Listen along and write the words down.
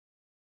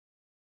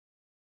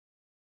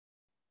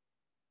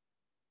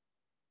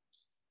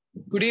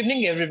Good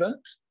evening, everyone.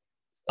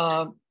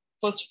 Uh,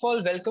 First of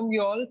all, welcome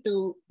you all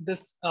to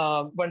this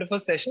wonderful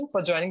session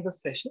for joining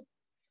this session.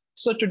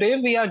 So today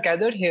we are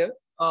gathered here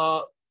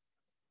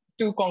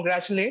to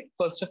congratulate,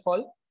 first of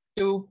all,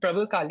 to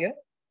Prabal Kalia,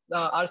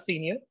 our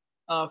senior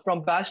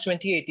from Batch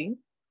 2018,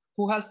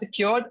 who has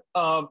secured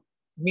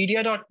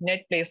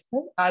Media.net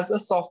placement as a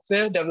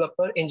software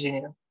developer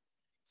engineer.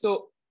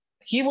 So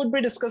he would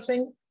be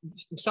discussing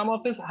some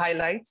of his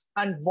highlights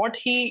and what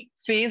he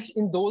faced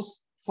in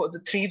those for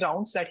the 3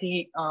 rounds that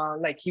he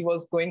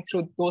was going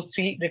through those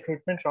 3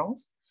 recruitment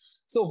rounds.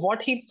 So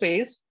what he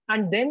faced,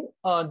 and then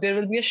there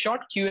will be a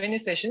short Q&A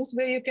sessions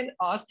where you can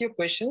ask your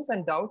questions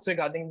and doubts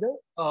regarding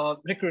the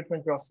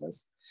recruitment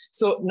process.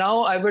 So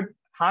now I would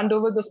hand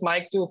over this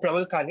mic to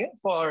Prabal Kalia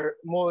for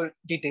more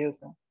details.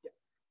 Yeah.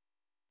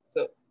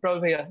 So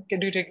Prabal, yeah,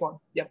 can you take one?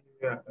 Yeah.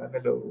 Yeah,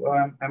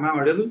 hello. Am I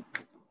audible?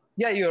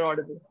 Yeah, you're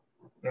audible.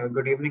 Yeah,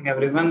 good evening,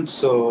 everyone.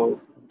 So,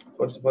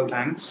 first of all,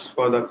 thanks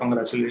for the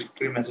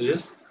congratulatory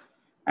messages.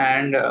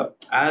 And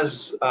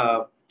as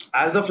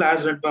the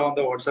flash went by on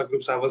the WhatsApp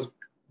groups, I was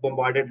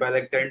bombarded by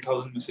like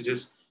 10,000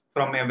 messages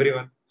from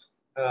everyone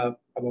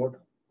about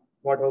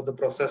what was the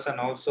process, and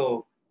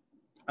also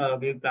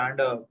we planned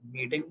a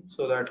meeting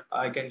so that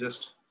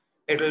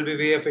it will be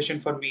very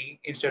efficient for me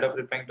instead of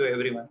replying to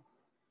everyone.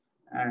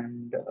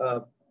 And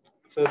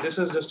so this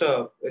is just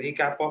a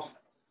recap of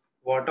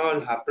what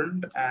all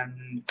happened,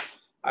 and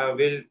I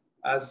will,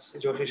 as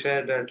Joshi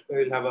shared, that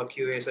we'll have a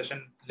QA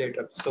session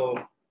later. So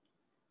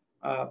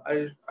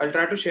I'll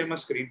try to share my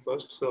screen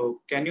first.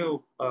 So can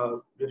you,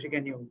 Joshi,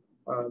 can you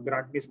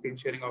grant me screen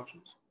sharing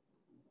options?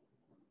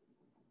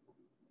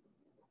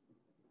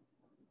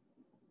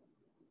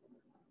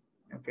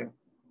 Okay.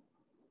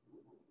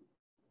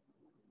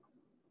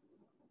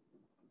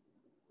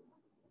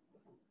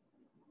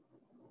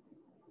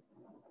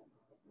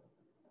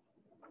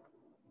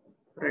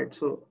 Right.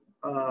 So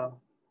I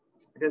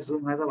guess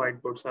Zoom has a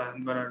whiteboard, so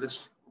I'm gonna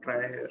just try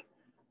here.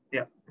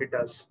 Yeah, it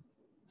does.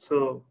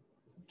 So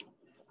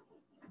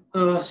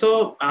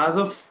so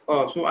I'll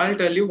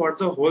tell you what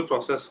the whole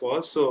process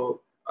was.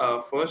 So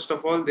first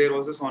of all, there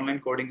was this online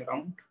coding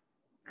round,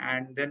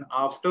 and then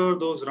after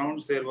those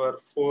rounds, there were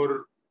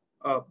four.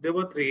 There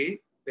were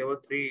three. There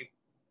were three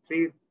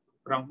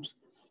rounds,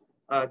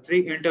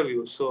 3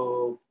 interviews.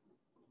 So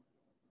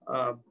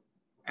uh,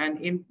 and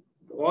in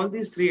all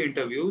these 3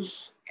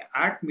 interviews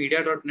at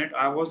Media.net,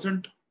 I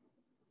wasn't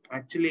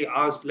actually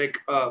asked like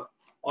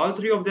all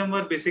three of them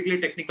were basically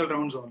technical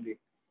rounds only.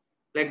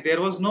 Like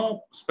there was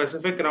no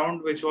specific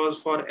round which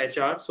was for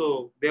HR.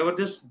 So they were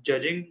just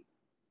judging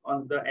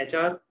on the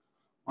HR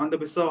on the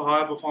basis of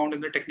how I performed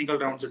in the technical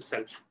rounds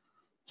itself.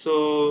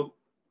 So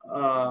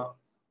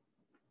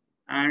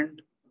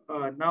and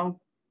now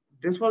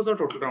this was the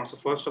total round. So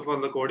first of all,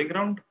 the coding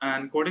round,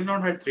 and coding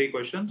round had 3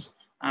 questions,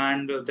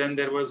 and then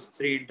there was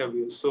 3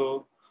 interviews.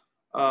 So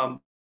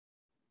um,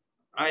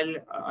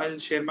 I'll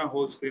share my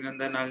whole screen, and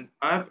then I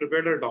have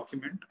prepared a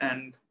document,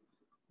 and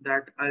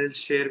that I'll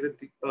share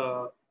with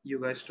you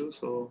guys too.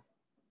 So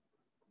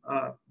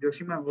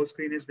Joshi, my whole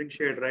screen is being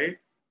shared, right?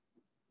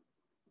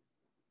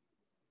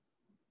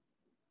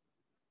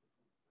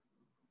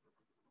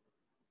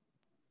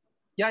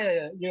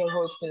 Yeah. Your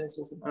whole screen is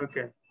visible.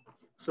 Okay.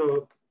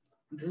 So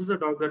this is the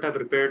doc that I've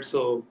prepared.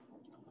 So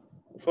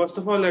first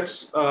of all,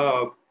 let's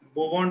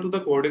move on to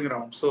the coding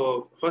round.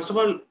 So first of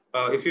all,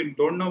 if you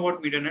don't know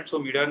what MediaNet, so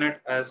MediaNet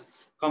as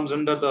comes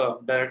under the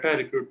Directi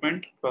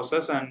recruitment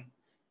process, and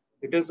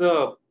it is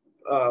a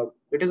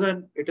it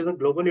is a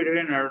global leader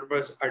in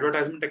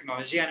advertisement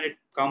technology, and it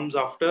comes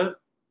after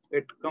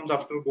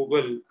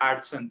Google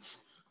AdSense.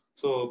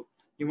 So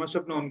you must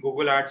have known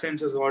Google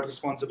AdSense is what is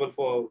responsible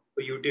for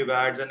YouTube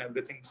ads and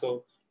everything.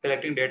 So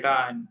collecting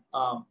data and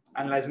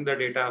analyzing the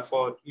data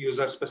for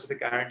user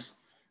specific ads.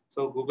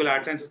 So Google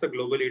AdSense is the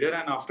global leader,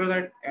 and after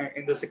that,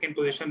 in the second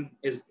position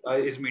is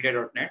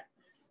Media.net.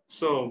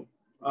 So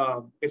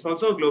it's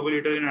also a global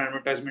leader in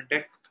advertisement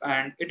tech,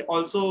 and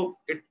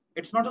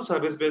it's not a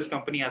service-based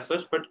company as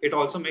such, but it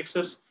also makes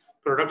us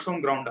products from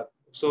ground up.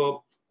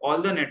 So all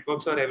the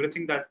networks or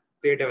everything that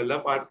they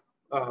develop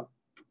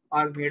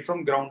are made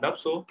from ground up.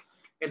 So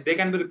they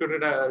can be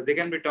recruited, they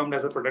can be termed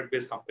as a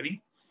product-based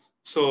company.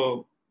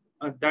 So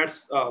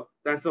that's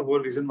the whole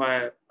reason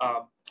why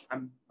I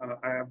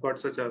have got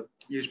such a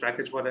huge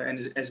package for the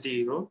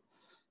SDE role.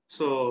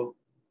 So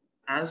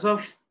as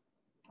of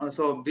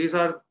so these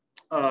are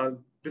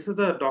this is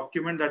the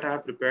document that I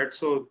have prepared.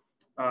 So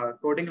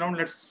coding round,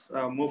 let's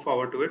move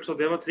forward to it. So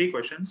there were 3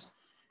 questions,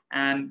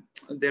 and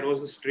there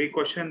was a tree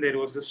question, there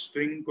was a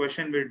string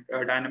question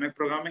with dynamic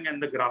programming,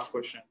 and the graph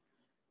question.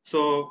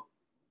 So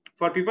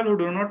for people who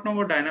do not know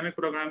what dynamic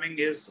programming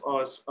is,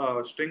 or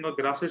string or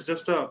graph, is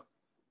just a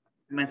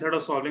method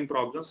of solving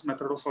problems,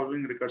 method of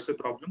solving recursive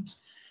problems.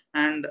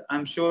 And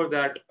I'm sure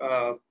that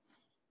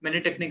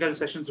many technical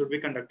sessions would be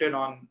conducted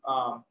on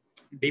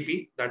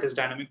DP, that is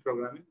dynamic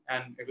programming,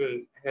 and it will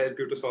help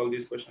you to solve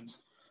these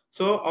questions.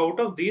 So out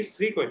of these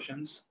 3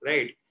 questions,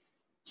 right,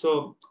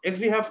 So if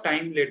we have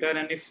time later,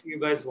 and if you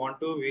guys want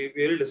to, we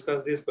will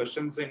discuss these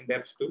questions in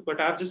depth too. But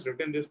I've just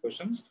written these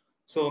questions.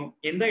 So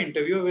in the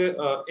interview,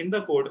 in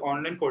the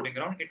online coding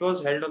round, it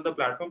was held on the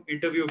platform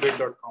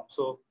interviewbit.com.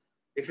 So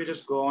if you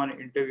just go on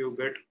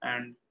interviewbit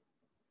and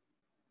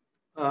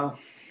uh,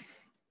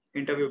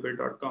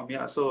 interviewbit.com,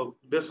 yeah. So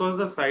this was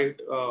the site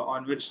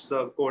on which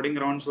the coding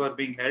rounds were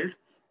being held.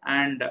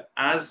 And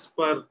as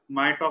per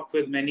my talk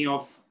with many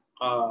of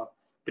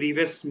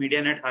previous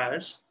MediaNet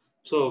hires,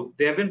 so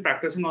they have been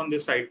practicing on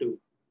this site too.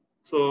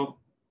 So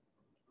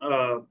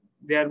uh,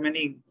 there are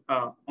many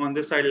on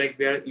this side, like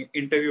there are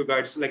interview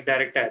guides like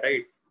Directi,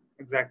 right?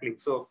 Exactly.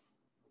 So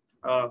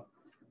uh,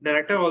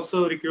 Directi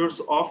also recruits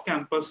off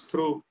campus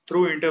through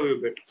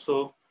interview bit.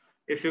 So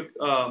if you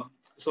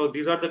so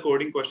these are the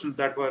coding questions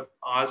that were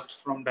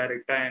asked from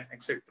Directi and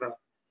etc.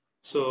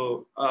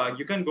 So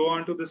you can go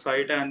onto the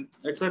site, and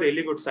it's a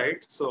really good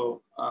site.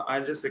 So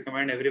I just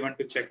recommend everyone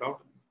to check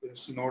out.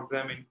 Just note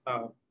them in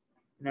a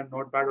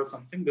notepad or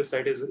something. This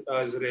site is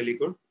really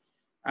good,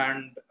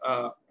 and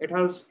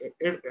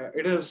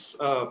it is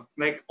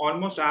like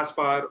almost as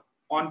par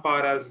on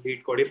par as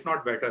lead code, if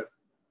not better.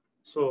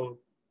 So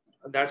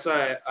that's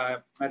why I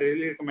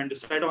really recommend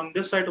this site. On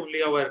this site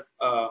only our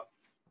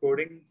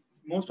coding,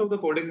 most of the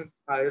coding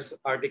hires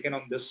are taken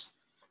on this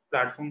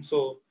platform.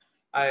 So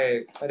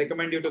I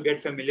recommend you to get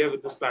familiar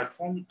with this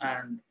platform,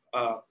 and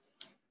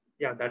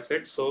yeah, that's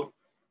it. So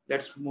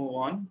let's move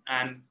on.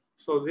 And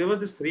so there were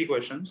these three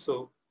questions.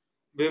 So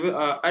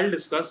I'll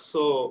discuss.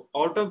 So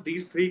out of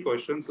these three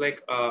questions,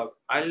 like uh,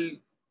 I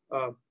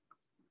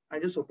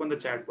just open the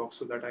chat box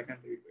so that I can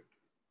read it.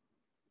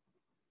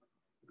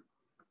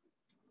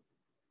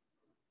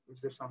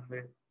 Is there some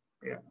way?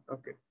 Yeah.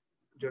 Okay.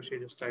 Joshi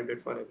just typed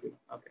it for everyone.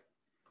 Okay.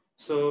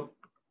 So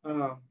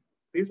uh,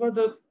 these were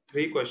the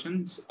three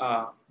questions.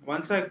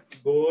 Once I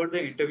go over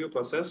the interview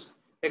process,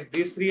 like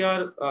these three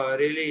are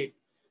really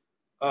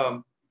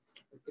um,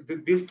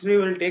 these three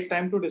will take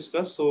time to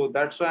discuss. So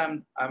that's why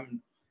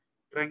I'm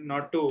trying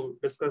not to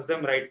discuss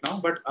them right now.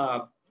 But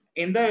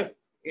in the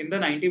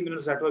 90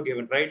 minutes that were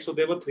given, right? So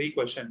there were three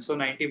questions, so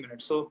 90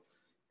 minutes. So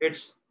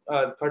it's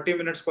 30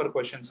 minutes per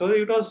question. So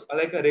it was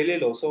like a really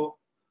low. So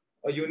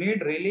you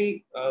need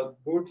really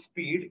good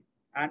speed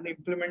and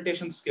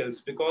implementation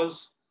skills,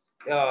 because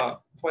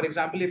for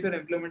example, if you're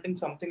implementing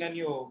something and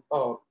you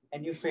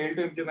fail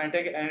to implement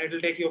it, and it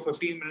will take you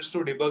 15 minutes to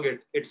debug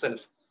it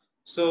itself.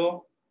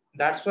 So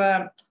that's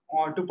why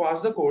to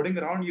pass the coding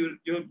round, you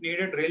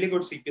needed really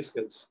good CP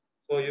skills.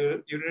 So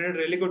you needed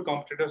really good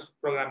competitive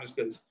programming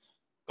skills.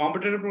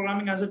 Competitive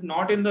programming, as it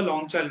not in the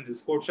long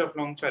challenges, code chef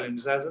long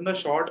challenges, as in the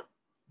short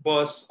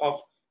bursts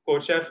of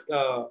code chef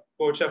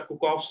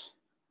cook-offs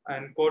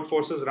and code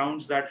forces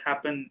rounds that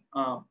happen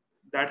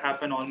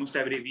almost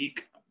every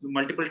week,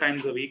 multiple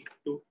times a week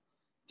too.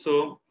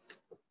 So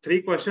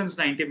three questions,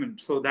 90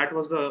 minutes. So that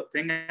was the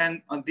thing,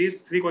 and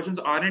these three questions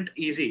aren't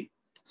easy.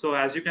 So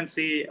as you can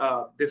see,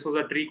 this was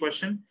a tree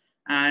question,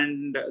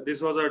 and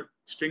this was a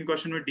string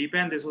question with DP,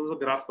 and this was a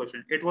graph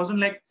question. It wasn't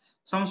like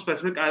some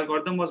specific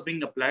algorithm was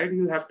being applied.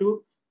 You have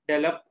to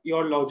develop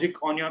your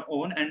logic on your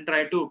own and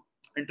try to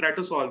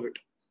solve it.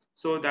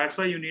 So that's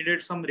why you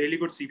needed some really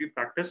good CP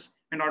practice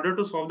in order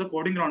to solve the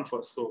coding round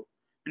first. So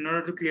in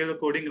order to clear the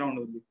coding round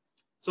only.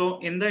 So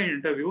in the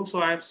interview,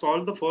 so I've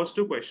solved the first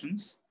two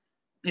questions.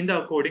 In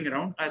the coding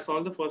round, I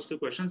solved the first two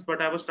questions,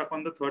 but I was stuck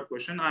on the third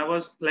question. I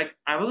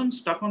wasn't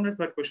stuck on the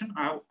third question.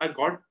 I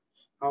got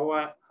how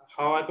I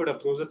how I could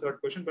approach the third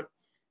question, but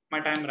my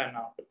time ran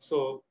out.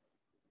 So,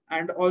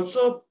 and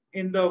also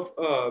in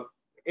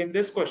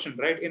this question,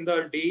 right, in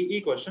the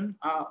DE question,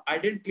 I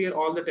didn't clear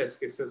all the test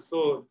cases.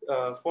 So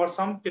for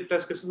some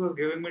test cases was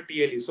giving me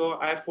TLE. So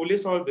I fully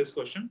solved this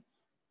question.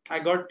 I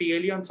got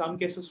TLE on some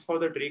cases for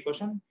the tree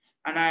question,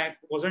 and I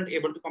wasn't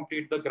able to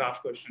complete the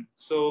graph question.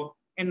 So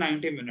in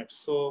 90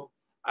 minutes. So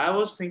I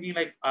was thinking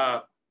like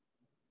I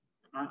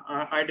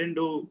didn't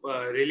do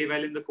really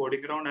well in the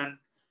coding round, and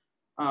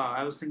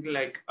I was thinking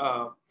like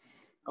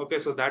okay,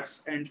 so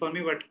that's end for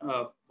me. But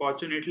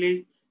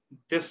fortunately,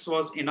 this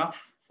was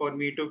enough for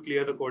me to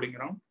clear the coding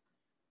round.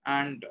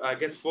 And I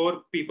guess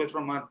four people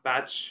from our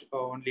batch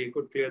only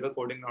could clear the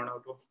coding round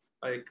out of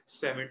like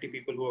 70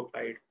 people who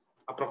applied,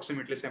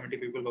 approximately 70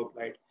 people who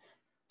applied.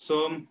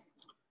 So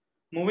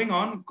moving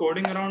on,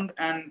 coding round,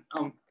 and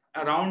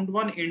round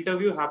one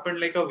interview happened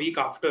like a week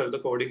after the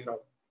coding round.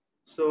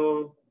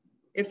 So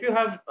if you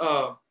have,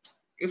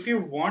 if you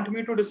want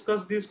me to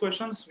discuss these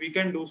questions, we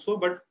can do so,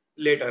 but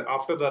later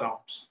after the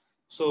rounds.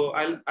 So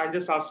I'll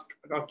just ask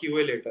a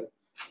QA later.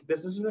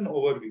 This is an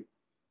overview.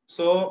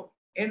 So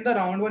in the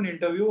round one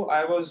interview,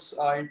 I was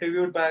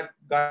interviewed by a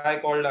guy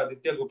called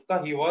Aditya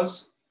Gupta. He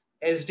was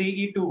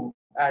SDE2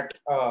 at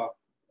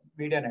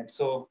MediaNet.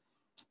 So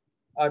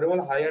a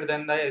role higher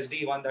than the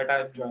SD one that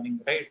I'm joining,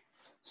 right?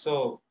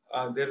 So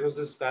there was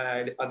this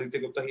guy, Aditya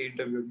Gupta, he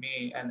interviewed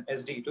me and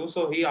SD2.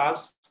 So he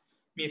asked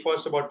me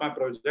first about my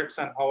projects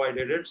and how I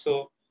did it.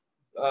 So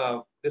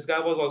this guy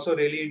was also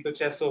really into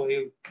chess. So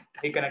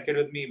he connected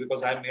with me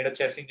because I made a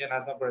chess engine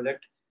as my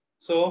project.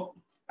 So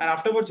And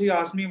afterwards, he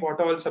asked me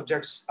what all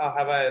subjects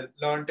have I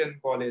learned in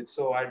college.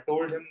 So I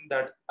told him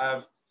that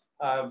I've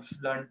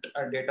learned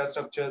data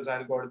structures,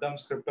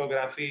 algorithms,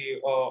 cryptography,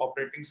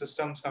 operating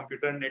systems,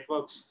 computer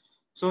networks.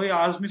 So he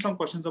asked me some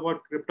questions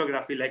about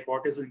cryptography, like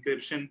what is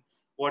encryption,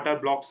 what are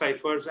block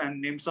ciphers,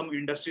 and name some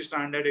industry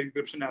standard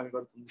encryption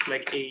algorithms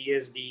like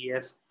AES,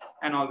 DES,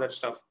 and all that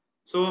stuff.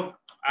 So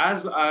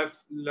as I've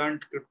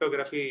learned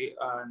cryptography,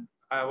 and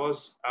I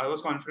was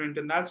confident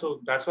in that.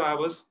 So that's why I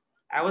was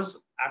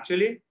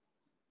actually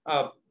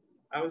uh,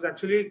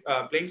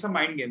 playing some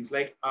mind games.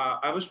 Like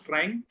I was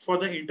trying for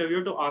the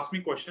interviewer to ask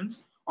me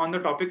questions on the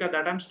topic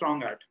that I'm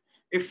strong at.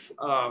 If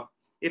uh,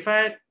 if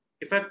I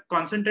if I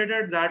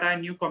concentrated that I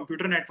knew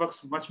computer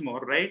networks much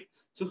more, right?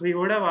 So he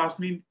would have asked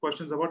me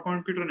questions about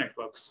computer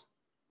networks.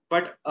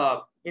 But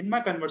in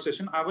my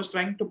conversation, I was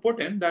trying to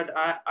put in that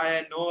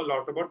I know a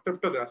lot about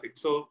cryptography.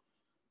 So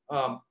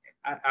um,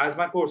 as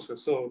my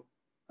courses. So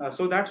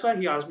that's why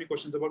he asked me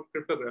questions about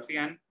cryptography,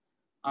 and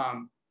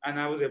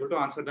I was able to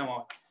answer them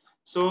all.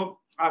 So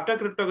after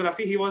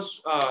cryptography, he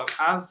was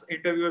as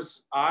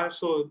interviewers are,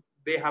 so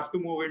they have to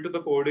move into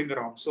the coding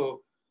round.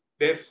 So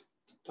they've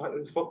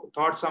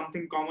thought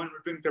something common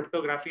between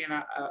cryptography and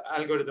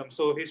algorithms.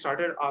 So he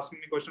started asking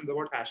me questions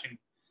about hashing.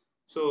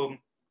 So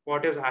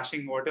what is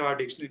hashing? What are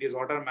dictionaries?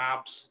 What are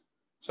maps?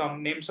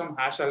 Some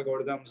hash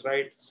algorithms,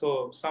 right?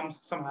 So some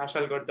hash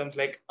algorithms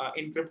like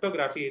in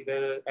cryptography,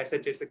 the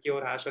SHA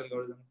secure hash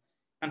algorithm,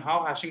 and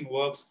how hashing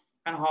works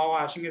and how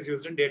hashing is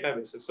used in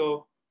databases.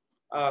 So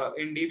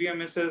in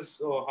DBMSs,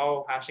 so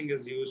how hashing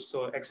is used,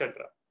 so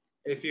etc.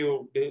 If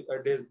you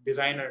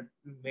design a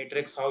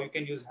matrix, how you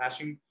can use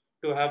hashing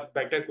to have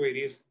better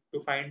queries to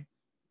find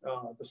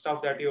the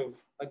stuff that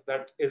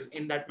that is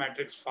in that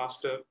matrix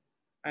faster,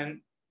 and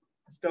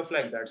stuff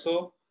like that.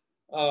 So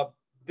uh,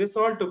 this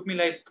all took me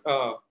like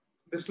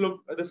these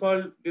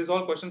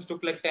all questions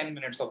took like 10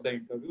 minutes of the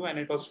interview, and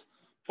it was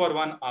for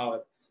 1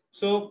 hour.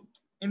 So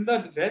in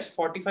the rest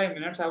 45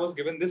 minutes, I was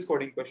given this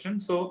coding question.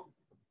 So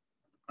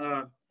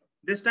uh,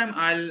 this time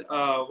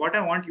I'll what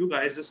I want you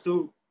guys just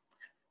to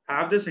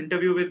have this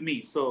interview with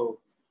me. So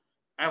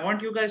I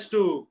want you guys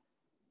to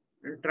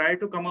try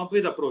to come up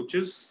with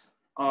approaches,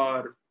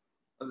 or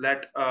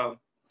let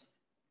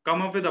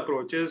come up with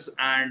approaches,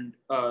 and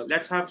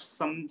let's have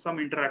some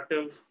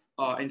interactive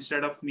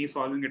instead of me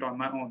solving it on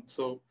my own.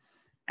 So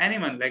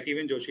anyone, like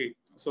even Joshi,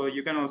 so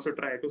you can also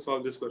try to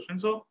solve this question.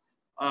 So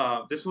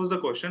this was the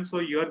question. So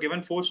you are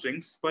given four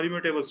strings,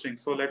 permutable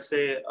strings. So let's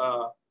say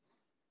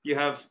you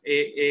have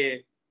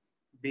A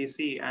B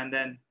C, and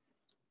then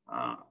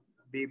uh,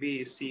 B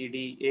B C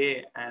D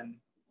A, and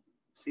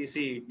C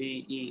C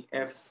D E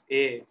F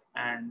A,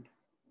 and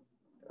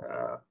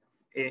uh,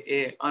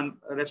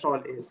 rest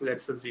all A's,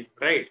 let's assume,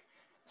 right?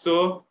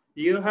 So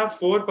you have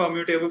four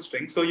permutable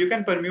strings. So you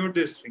can permute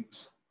these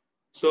strings.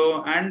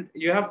 So, and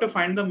you have to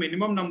find the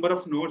minimum number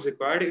of nodes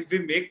required if we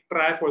make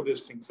try for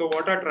this string. So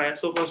what are try?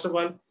 So first of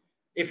all,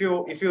 if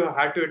you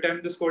had to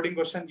attempt this coding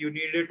question, you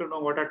needed to know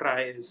what a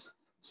try is.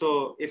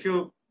 So if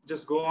you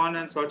just go on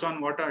and search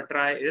on what a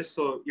try is,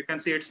 so you can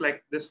see it's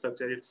like this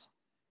structure. It's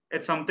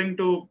something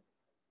to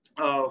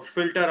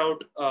filter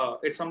out.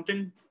 It's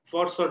something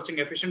for searching,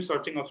 efficient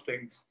searching of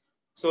strings.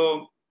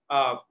 So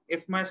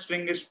if my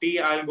string is T,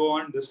 I'll go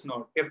on this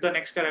node. If the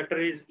next character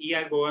is E,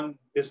 I go on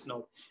this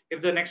node.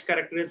 If the next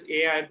character is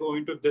A, I go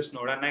into this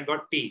node, and I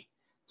got T.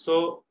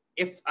 So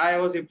if I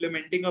was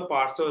implementing a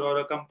parser or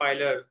a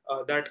compiler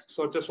that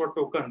searches for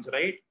tokens,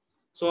 right?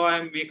 So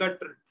I make a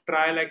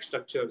try-like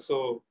structure.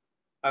 So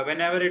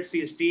whenever it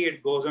sees T,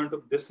 it goes on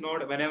to this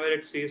node. Whenever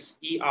it sees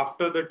E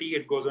after the T,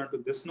 it goes on to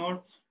this node.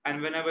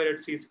 And whenever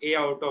it sees A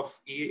out of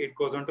E, it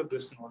goes on to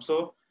this node.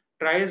 So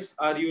tries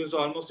are used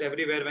almost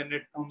everywhere when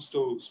it comes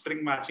to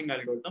string matching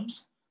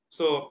algorithms.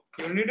 So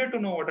you needed to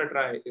know what a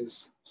try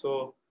is.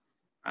 So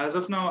as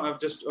of now, I've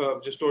just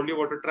told you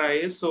what a try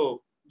is.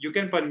 So you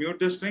can permute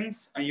the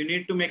strings, and you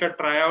need to make a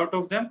try out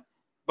of them.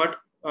 But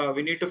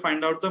we need to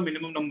find out the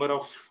minimum number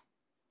of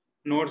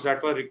nodes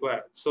that were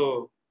required.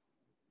 So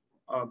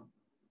um,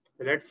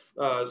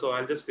 so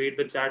I'll just read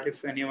the chat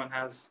if anyone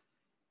has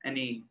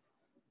any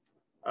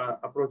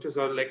approaches,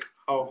 or like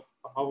how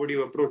would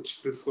you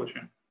approach this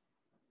question?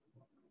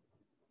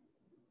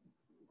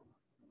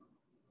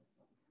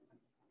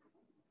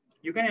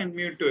 You can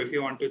unmute too if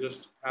you want to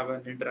just have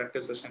an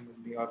interactive session with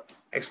me, or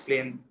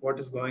explain what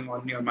is going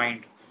on in your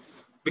mind.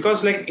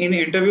 Because like in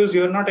interviews,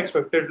 you're not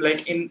expected,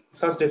 like in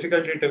such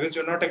difficult interviews,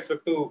 you're not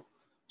expected to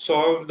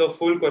solve the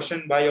full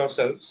question by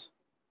yourselves.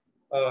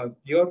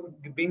 You're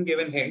being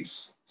given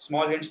hints,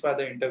 small hints by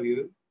the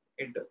interviewer,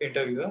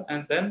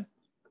 and then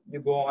you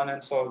go on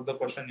and solve the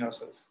question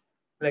yourself,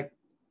 like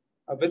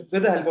with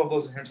the help of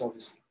those hints,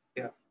 obviously.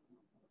 Yeah.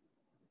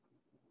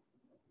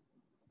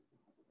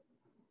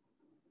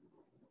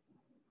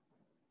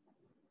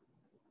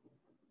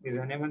 Is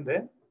anyone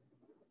there?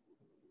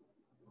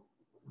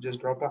 Just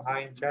drop a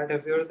hi in chat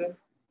if you're there.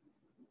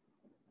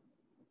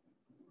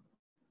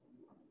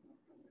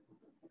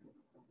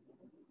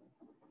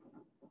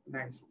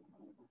 Nice.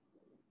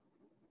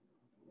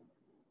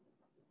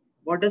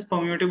 what does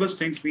permutable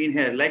strings mean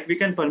here? Like we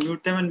can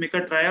permute them and make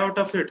a trie out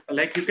of it.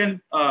 Like you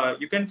can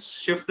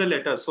shift the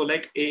letters. So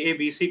like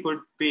AABC could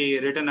be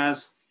written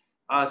as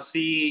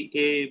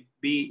CABA.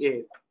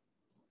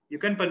 You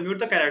can permute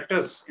the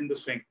characters in the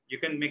string. You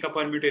can make a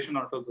permutation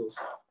out of those.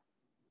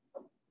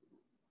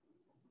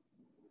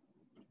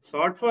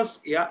 Sort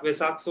first, yeah,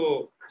 Vesak.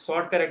 So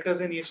sort characters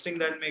in each string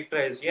that make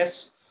tries.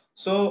 Yes.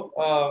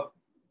 So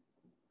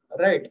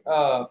right.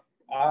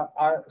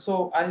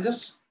 So I'll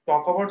just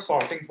talk about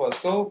sorting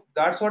first. So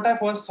that's what I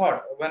first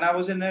thought when I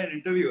was in an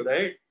interview,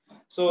 right?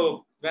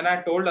 So when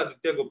I told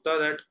Aditya Gupta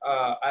that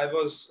I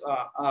was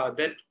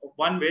that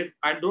one way,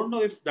 I don't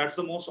know if that's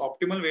the most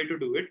optimal way to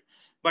do it,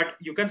 but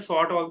you can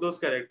sort all those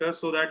characters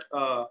so that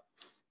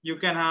you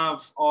can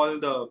have all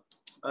the.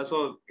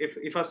 So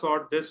if I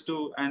sort this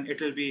two, and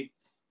it will be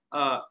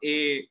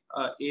A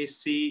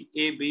C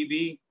A B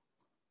B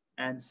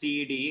and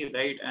C D,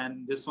 right?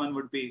 And this one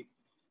would be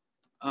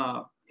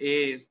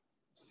A,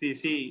 C,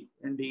 C,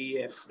 and D,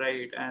 E, F,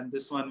 right? And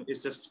this one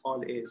is just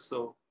all A's.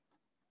 So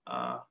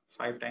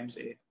 5 times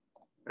A,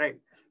 right?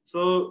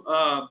 So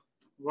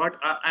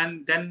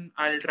and then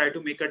I'll try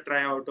to make a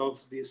try out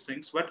of these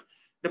things. But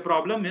the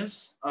problem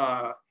is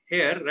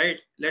here, right?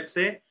 Let's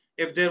say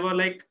if there were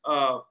like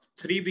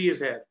 3 B's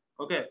here,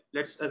 okay?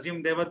 Let's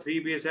assume there were 3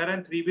 B's here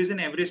and 3 B's in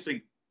every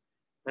string,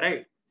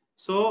 right?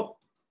 So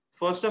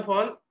first of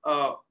all,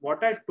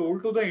 what I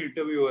told to the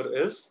interviewer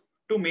is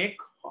to make,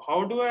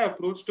 how do I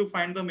approach to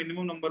find the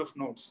minimum number of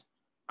nodes?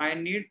 I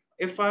need,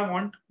 if I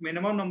want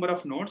minimum number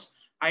of nodes,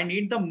 I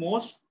need the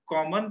most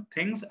common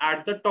things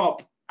at the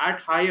top, at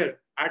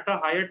a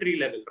higher tree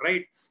level,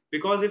 right?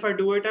 Because if I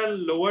do it at a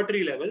lower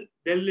tree level,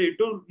 they'll lead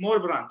to more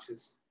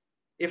branches.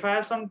 If I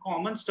have some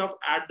common stuff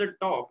at the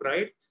top,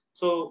 right?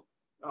 So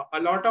a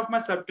lot of my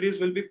subtrees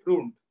will be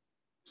pruned.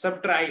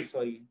 Subtries,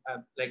 sorry,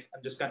 like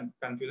I'm just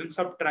confusing.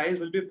 Subtries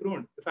will be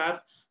pruned if I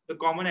have the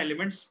common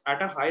elements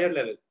at a higher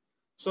level.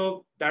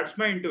 So that's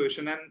my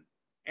intuition. And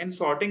in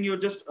sorting, you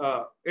just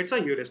it's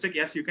a heuristic.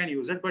 Yes, you can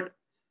use it, but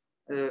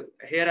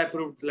here I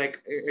proved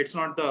like it's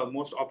not the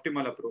most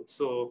optimal approach.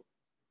 So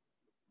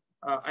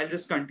I'll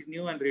just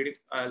continue and read it.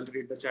 I'll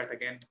read the chat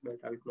again, but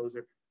I'll close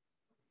it.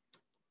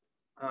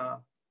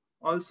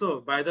 Also,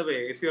 by the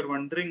way, if you're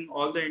wondering,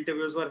 all the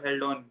interviews were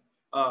held on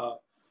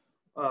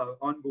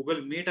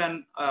Google Meet,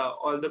 and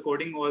all the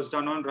coding was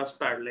done on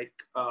Rustpad, like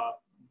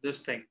this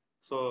thing.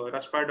 So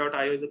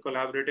Rustpad.io is a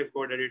collaborative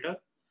code editor.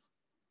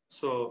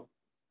 So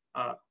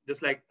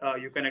just like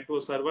you connect to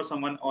a server,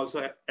 someone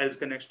also else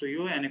connects to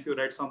you, and if you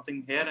write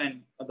something here,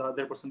 and the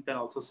other person can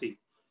also see.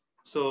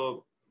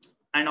 So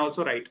and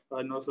also write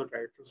and also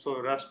try it. So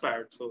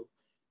Rustpad. So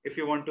if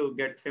you want to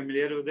get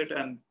familiar with it,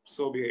 and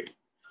so be it.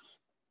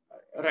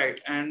 Right.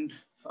 And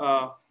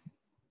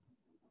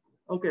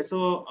okay,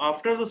 so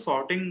after the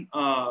sorting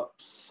from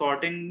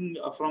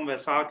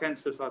Vesak and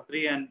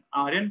Sesatri and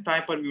Aryan,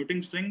 type a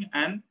muting string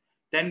and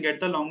then get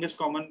the longest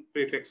common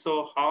prefix.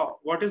 So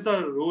what is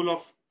the rule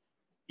of,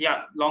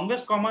 yeah,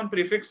 longest common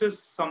prefix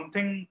is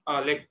something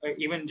like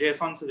even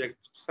JSON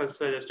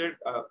suggested,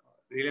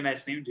 really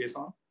nice name,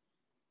 JSON.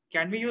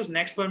 Can we use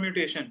next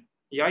permutation?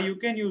 Yeah, you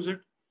can use it,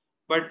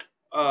 but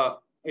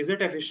is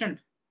it efficient?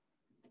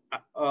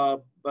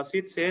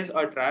 Basit says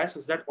a trace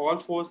is that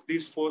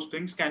these four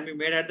strings can be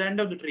made at the end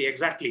of the tree.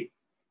 Exactly.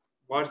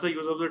 What's the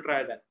use of the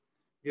trie then?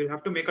 You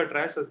have to make a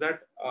trace is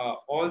that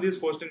all these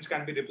four strings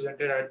can be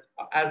represented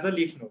as the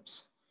leaf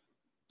nodes.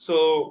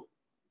 So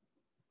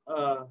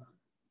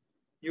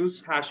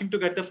use hashing to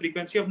get the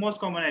frequency of most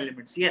common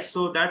elements. Yes,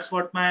 so that's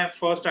what my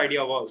first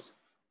idea was.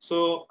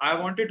 So I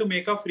wanted to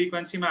make a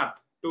frequency map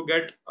to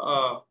get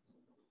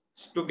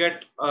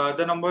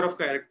the number of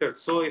characters.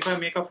 So if I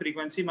make a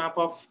frequency map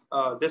of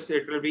this,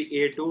 it will be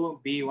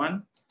A2,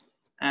 B1,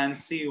 and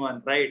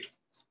C1, right?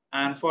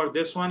 And for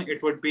this one,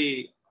 it would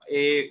be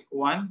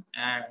A1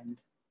 and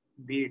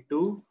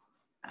B2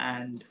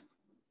 and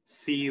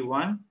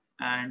C1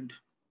 and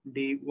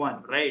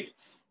D1, right?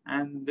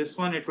 And this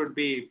one, it would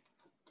be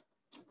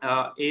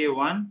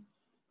A1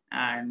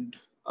 and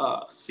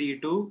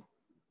C2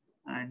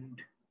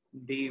 and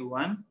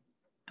D1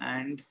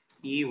 and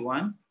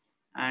E1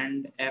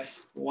 and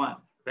F1,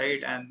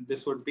 right? And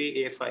this would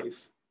be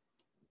A5,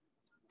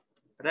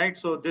 right?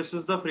 So this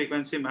is the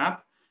frequency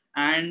map.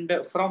 And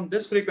from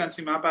this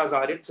frequency map, as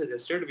Aryan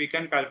suggested, we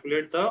can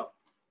calculate the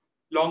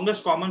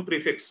longest common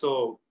prefix.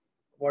 So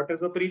what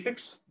is the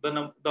prefix?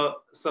 The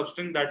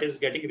substring that is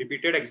getting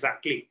repeated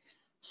exactly.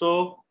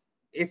 So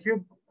if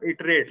you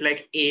iterate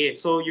like A,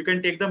 so you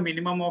can take the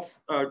minimum of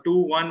 2,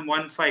 1,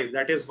 1, 5,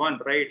 that is 1,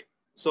 right?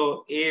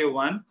 So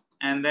A1,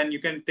 and then you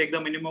can take the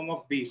minimum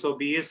of B. So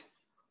B is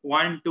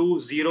 1, 2,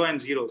 0,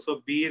 and 0.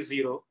 So B is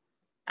 0.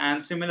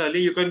 And similarly,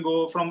 you can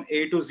go from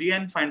A to Z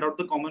and find out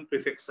the common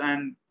prefix.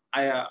 And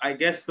I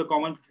guess the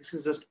common prefix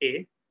is just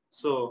A.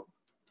 So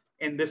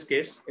in this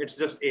case, it's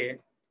just A,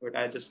 but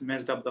I just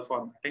messed up the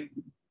formatting.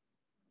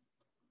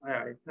 All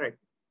right, right.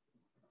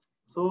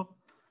 So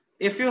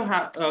if you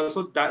have,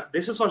 so that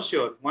this is for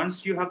sure.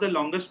 Once you have the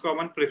longest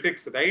common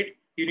prefix, right,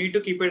 you need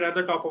to keep it at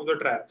the top of the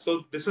track.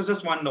 So this is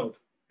just one node,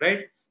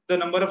 right? the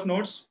number of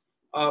nodes,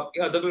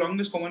 yeah, the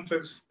longest common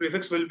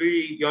prefix will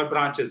be your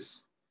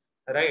branches,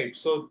 right?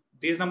 So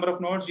these number of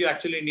nodes you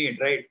actually need,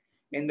 right,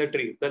 in the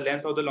tree, the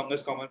length of the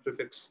longest common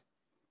prefix.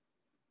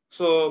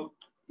 So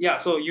yeah,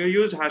 so you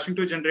used hashing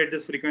to generate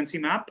this frequency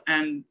map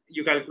and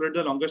you calculate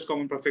the longest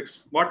common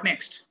prefix. What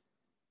next?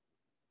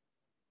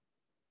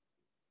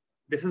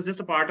 This is just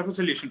a part of a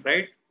solution,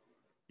 right?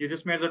 You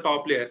just made the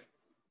top layer,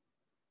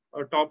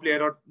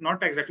 or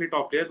not exactly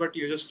top layer, but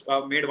you just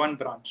made one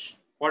branch.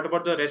 What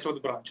about the rest of the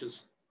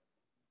branches?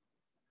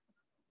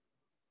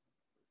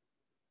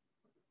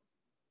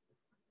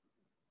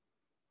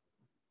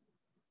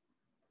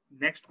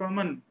 Next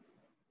common.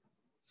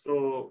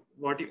 So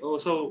what you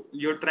also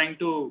you're trying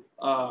to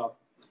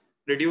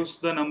reduce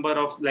the number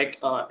of like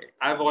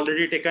I've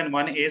already taken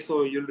one A,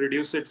 so you'll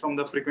reduce it from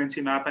the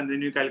frequency map and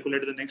then you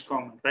calculate the next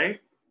common, right?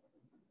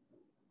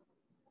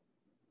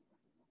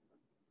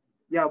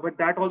 Yeah, but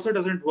that also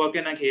doesn't work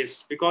in a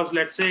case because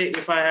let's say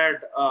if I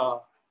had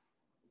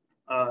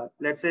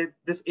let's say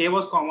this A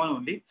was common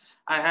only.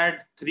 I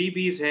had three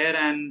B's here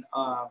and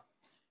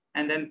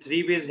then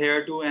three B's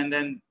here too, and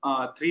then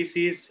three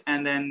C's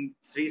and then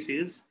three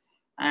C's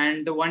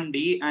and one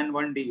D and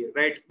one D,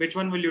 right? Which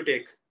one will you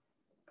take?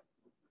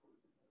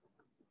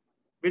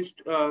 Which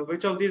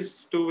of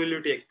these two will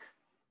you take?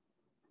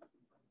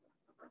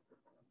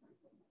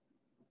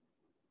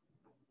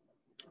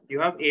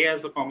 You have A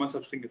as the common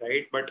substring,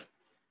 right? But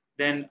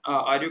then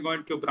are you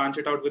going to branch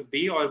it out with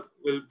B or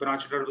will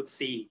branch it out with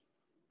C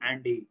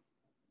and D?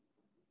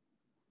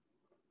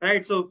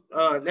 Right. So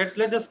let's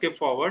just skip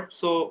forward.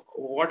 So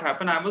what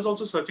happened? I was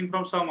also searching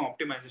for some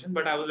optimization,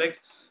 but I was like,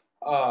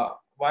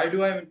 why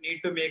do I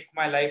need to make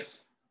my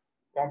life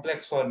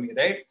complex for me,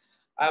 right?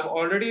 I've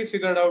already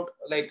figured out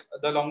like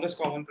the longest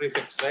common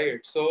prefix, right?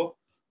 So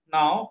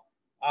now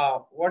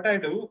what I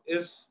do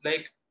is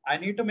like I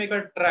need to make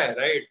a try,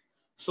 right?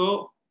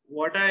 So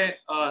what are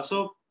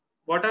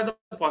the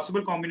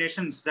possible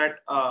combinations that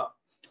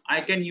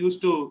I can use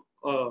to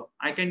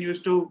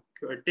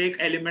take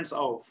elements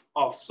of.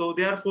 So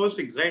there are four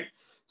strings, right?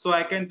 So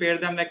I can pair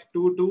them like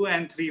 2 2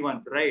 and 3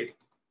 1, right?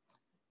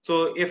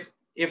 So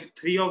if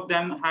three of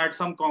them had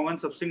some common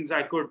substrings,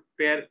 I could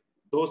pair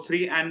those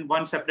three and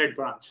one separate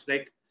branch.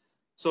 Like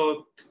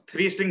so,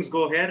 three strings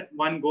go here,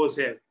 one goes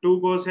here, two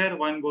goes here,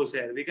 one goes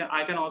here.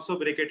 I can also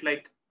break it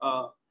like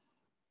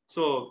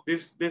so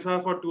these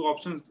are for two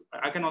options.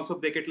 I can also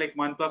break it like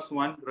 1 plus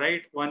 1,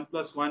 right? 1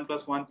 plus 1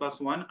 plus 1 plus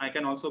 1. I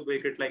can also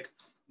break it like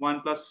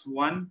 1 plus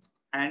 1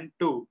 and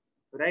 2,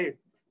 right?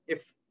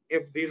 If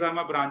these are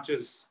my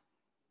branches.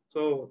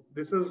 So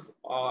this is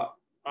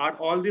are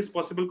all these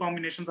possible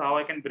combinations how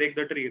I can break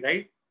the tree,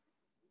 right?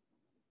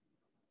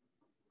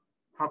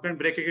 How can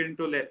break it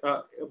into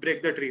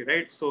break the tree,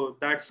 right? So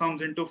that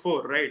sums into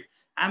 4, right?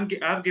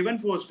 I've given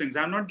 4 strings.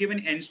 I'm not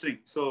given n string.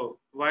 So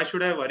why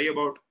should I worry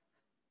about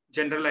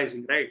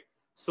generalizing, right?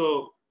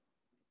 So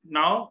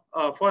now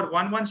for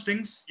 1 1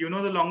 strings, you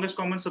know, the longest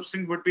common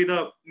substring would be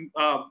the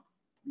uh,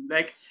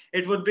 like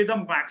it would be the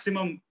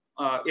maximum.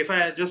 If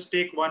I just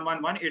take 1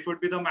 1 1, it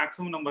would be the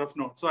maximum number of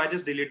nodes. So I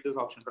just delete this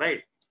option,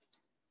 right?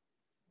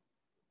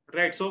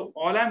 Right. So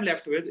all I'm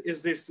left with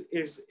is these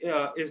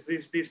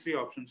three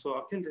options. So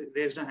Akhil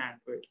raised a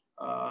hand. Wait.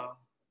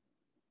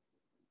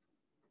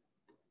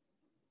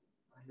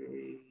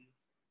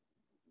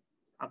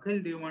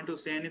 Akhil, do you want to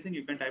say anything?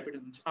 You can type it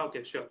in.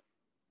 Okay, sure.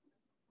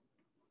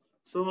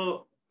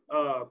 So,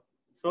 uh,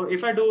 so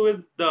if I do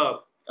with the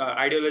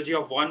ideology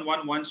of 1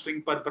 1 1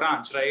 string per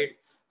branch, right?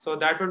 So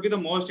that would be the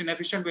most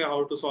inefficient way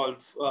how to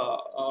solve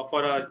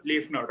for a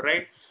leaf node,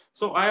 right?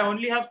 So I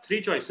only have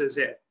three choices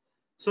here.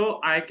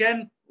 So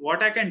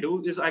what I can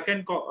do is I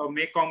can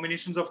make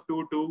combinations of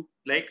 2 2.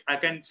 Like I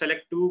can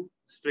select two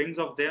strings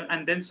of them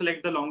and then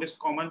select the longest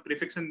common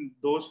prefix in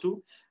those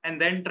two, and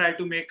then try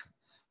to make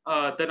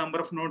the number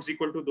of nodes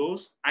equal to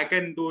those. I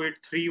can do it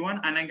 3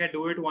 1 and I can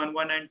do it 1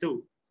 1 and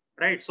 2,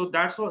 right? So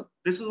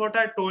this is what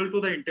I told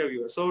to the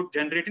interviewer. So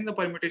generating the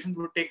permutations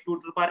would take 2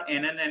 to the power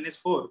n and n is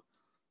 4.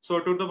 So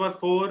 2 to the power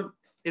 4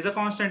 is a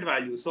constant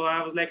value. So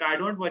I was like, I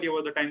don't worry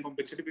about the time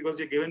complexity because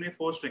you've given me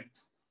 4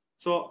 strings.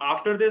 So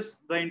after this,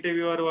 the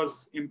interviewer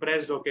was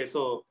impressed. Okay,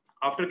 so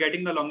after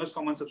getting the longest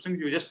common substring,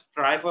 you just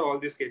try for all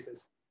these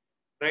cases,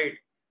 right?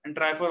 And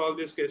try for all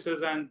these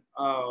cases and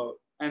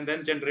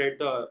then generate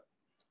the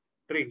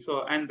tree.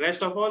 So and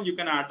rest of all, you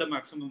can add the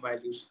maximum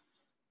values.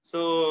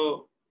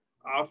 So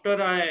after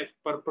I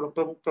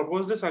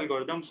proposed this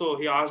algorithm, so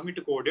he asked me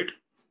to code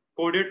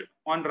it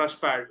on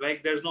Rustpad.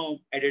 Like there's no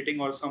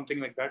editing or something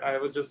like that. I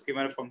was just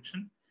given a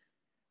function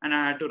and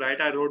I had to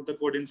write. I wrote the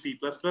code in C++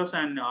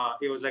 and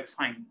he was like,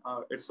 fine,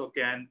 it's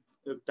okay. And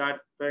that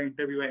the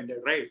interview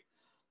ended, right?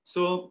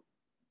 So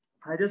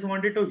I just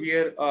wanted to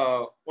hear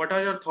what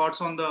are your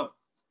thoughts on the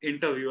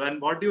interview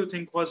and what do you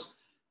think was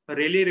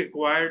really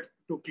required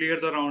to clear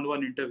the round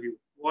one interview?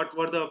 What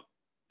were the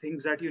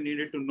things that you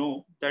needed to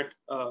know that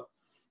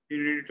you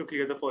needed to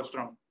clear the first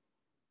round?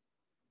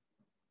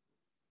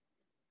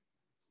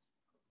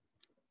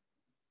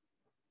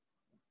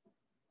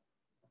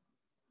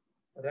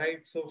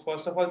 right? So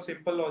first of all,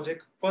 simple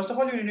logic. First of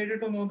all, you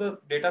needed to know the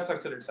data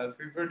structure itself.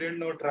 If you didn't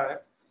know try,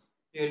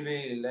 you'll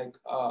be like,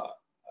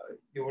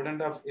 you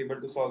wouldn't have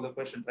able to solve the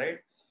question, right?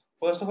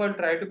 First of all,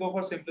 try to go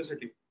for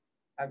simplicity.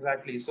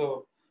 Exactly.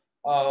 So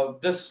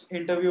this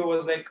interview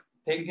was like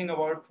thinking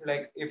about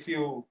like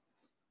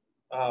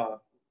uh,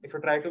 if you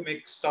try to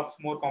make stuff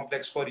more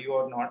complex for you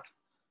or not.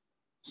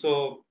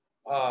 So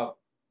uh,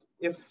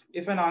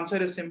 if an answer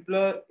is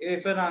simpler,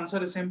 if an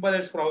answer is simple,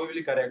 it's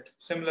probably correct.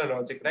 Similar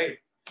logic, right?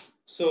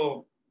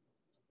 So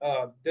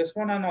this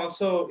one, and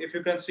also if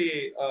you can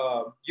see,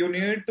 you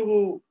need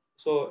to.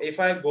 So if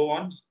I go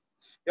on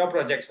your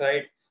projects,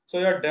 right? So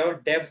your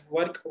dev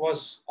work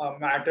was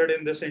mattered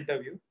in this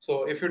interview.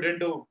 So if you didn't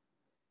do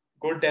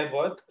good dev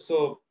work,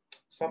 so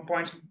some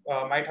points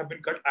might have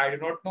been cut. I do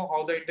not know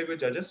how the interview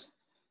judges,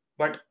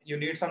 but you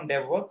need some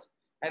dev work.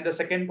 And the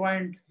second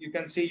point, you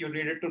can see you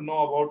needed to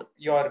know about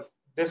your.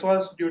 This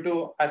was due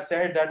to I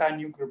said that I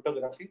knew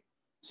cryptography,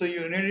 so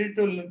you needed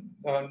to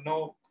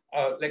know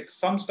like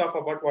some stuff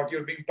about what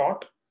you're being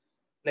taught.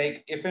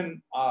 Like if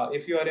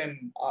you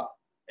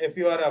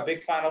are a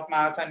big fan of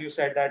maths and you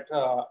said that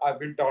I've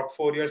been taught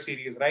Fourier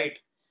series, right?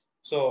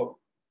 So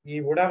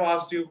he would have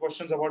asked you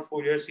questions about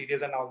Fourier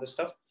series and all this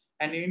stuff,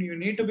 and you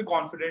need to be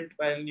confident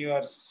when you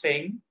are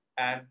saying,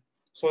 and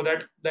so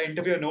that the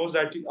interviewer knows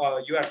that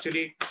you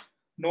actually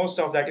know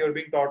stuff that you're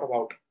being taught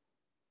about.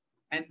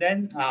 And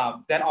then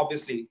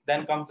obviously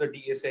then comes the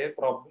DSA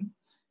problem,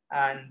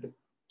 and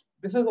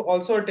this is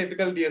also a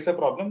typical DSA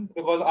problem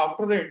because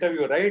after the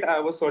interview, right, I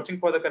was searching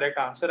for the correct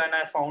answer and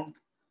I found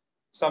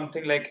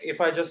something like if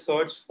I just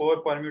search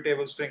for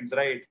permutable strings,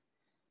 right,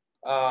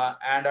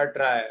 and I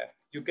try,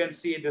 you can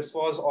see this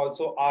was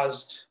also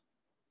asked,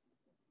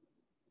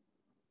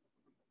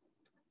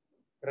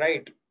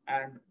 right?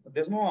 And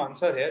there's no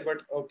answer here,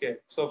 but okay.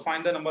 So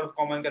find the number of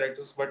common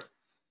characters, but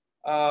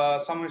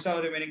some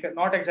remaining,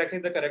 not exactly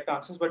the correct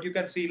answers, but you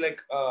can see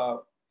like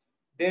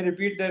they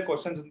repeat their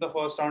questions in the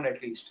first round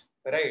at least,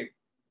 right?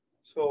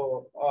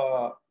 So,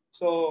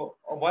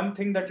 one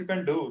thing that you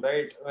can do,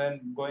 right,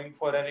 when going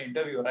for an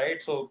interview,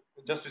 right? So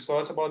just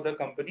research about the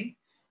company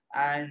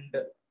and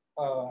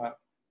uh,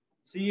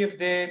 see if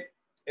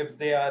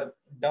they are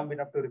dumb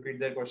enough to repeat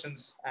their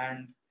questions.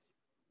 And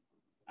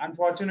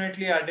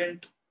unfortunately, I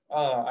didn't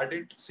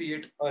see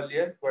it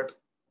earlier, but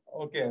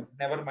okay,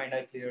 never mind,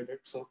 I cleared it.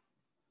 So.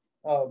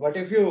 But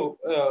if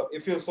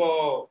you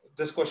saw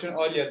this question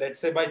earlier, let's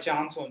say by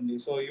chance only,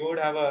 so you would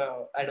have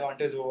a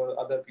advantage over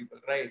other people,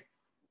 right?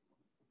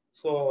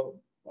 So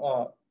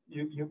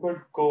you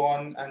could go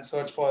on and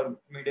search for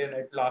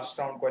MediaNet last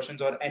round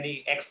questions or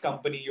any X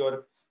company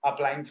you're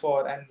applying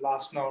for and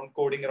last round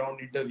coding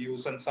around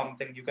interviews and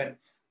something you can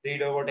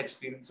read about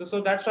experiences. So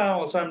that's why I'm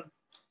also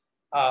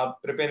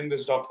preparing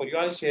this doc for you.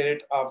 I'll share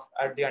it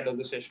at the end of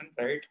the session,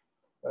 right?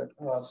 But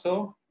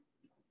so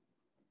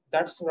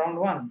that's round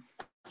one.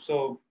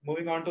 So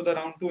moving on to the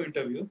round two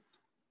interview.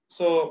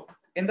 So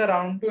in the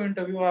round two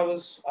interview, I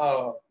was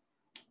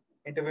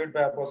interviewed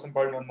by a person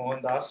called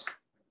Manmohan Das,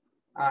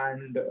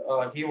 and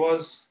he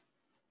was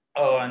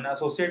an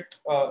associate.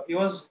 He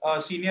was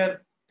a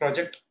senior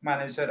project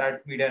manager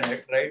at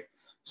MediaNet, right?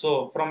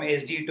 So from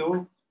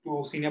SD2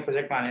 to senior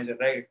project manager,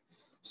 right?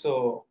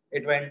 So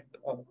it went.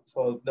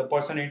 So the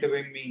person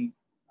interviewing me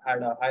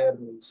had a higher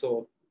role.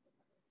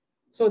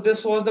 So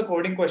this was the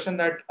coding question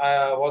that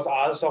was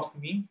asked of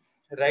me,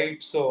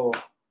 right?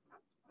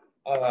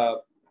 Uh,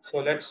 so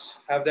let's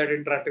have that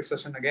interactive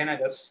session again, I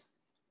guess.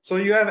 So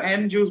you have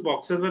n juice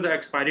boxes with the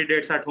expiry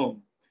dates at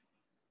home.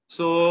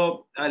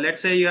 So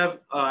let's say you have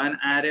an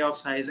array of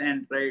size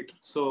n, right?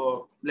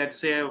 So let's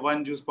say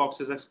one juice box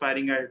is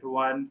expiring at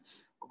one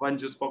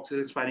juice box is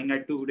expiring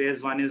at 2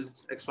 days, one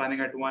is expiring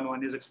at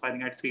one is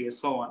expiring at 3 days,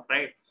 so on,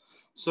 right?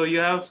 So you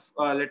have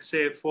let's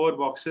say four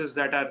boxes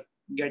that are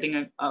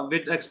getting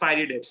with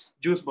expiry dates,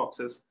 juice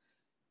boxes,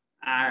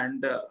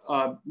 and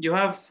you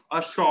have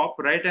a shop,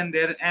 right? And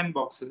there are m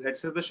boxes.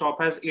 Let's say the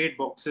shop has 8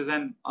 boxes,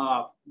 and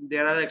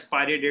there are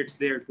expiry dates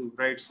there too,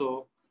 right?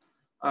 So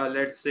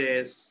let's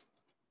say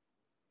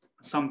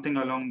something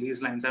along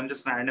these lines. I'm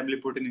just randomly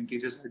putting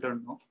integers. I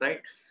don't know,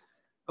 right?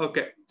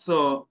 Okay,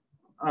 so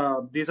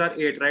these are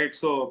 8, right?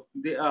 So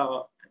the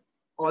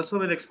also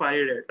with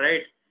expiry date,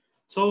 right?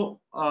 So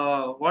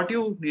what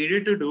you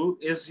needed to do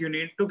is you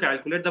need to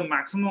calculate the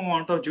maximum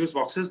amount of juice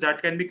boxes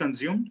that can be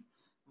consumed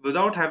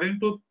without having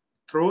to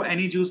throw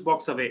any juice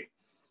box away.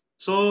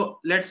 So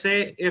let's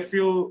say if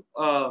you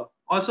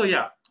also,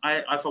 yeah,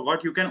 I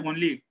forgot, you can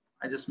only,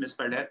 I just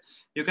misspelled it.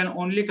 You can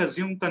only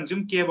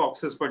consume k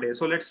boxes per day.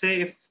 So let's say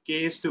if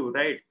k is 2,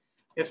 right?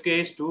 If k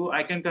is 2,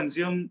 I can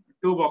consume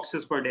 2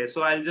 boxes per day.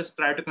 So I'll just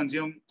try to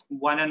consume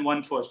one and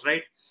one first,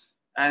 right?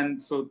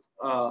 And so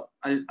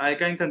I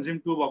can consume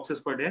 2 boxes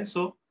per day.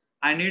 So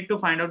I need to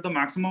find out the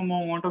maximum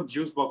amount of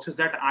juice boxes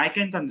that I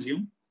can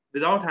consume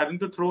without having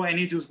to throw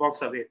any juice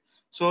box away.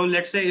 So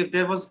let's say if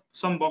there was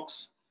some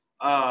box,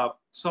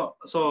 so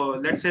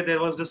let's say there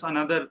was just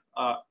another,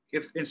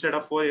 if instead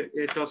of 4,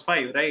 it was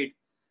 5, right?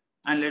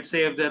 And let's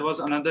say if there was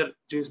another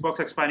juice box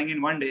expiring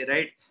in one day,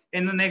 right?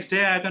 In the next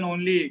day, I can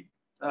only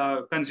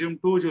consume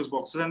 2 juice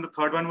boxes, and the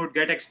third one would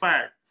get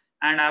expired,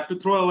 and I have to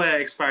throw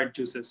away expired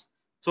juices.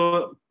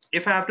 So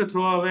if I have to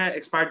throw away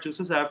expired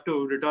juices, I have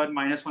to return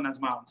 -1 as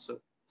my answer.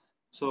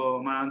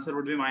 So my answer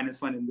would be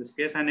 -1 in this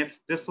case. And if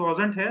this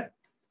wasn't here,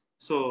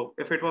 so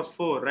if it was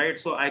 4, right?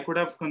 So I could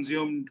have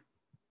consumed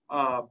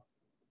uh,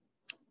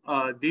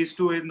 these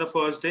two in the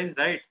first day,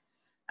 right?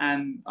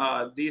 And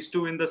these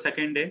two in the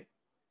second day,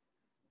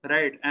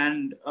 right?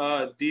 And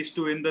these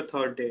two in the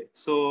third day.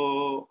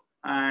 So,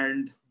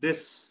 and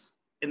this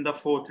in the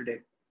fourth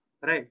day,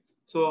 right?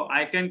 So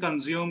I can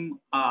consume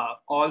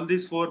all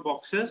these 4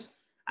 boxes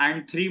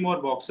and 3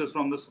 more boxes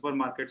from the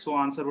supermarket. So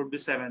answer would be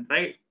 7,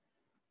 right?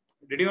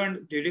 Did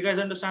you guys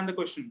understand the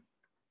question?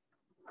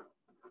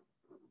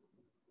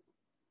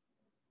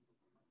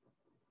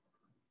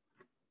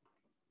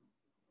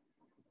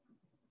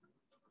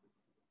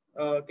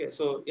 Okay,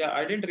 so yeah,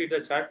 I didn't read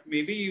the chat.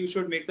 Maybe you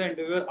should make the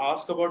interviewer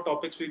ask about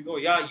topics we go.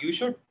 Yeah, you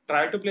should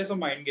try to play some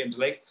mind games.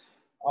 Like,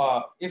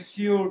 if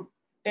you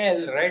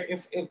tell, right,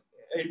 if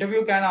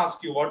interview can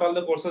ask you what all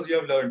the courses you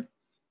have learned.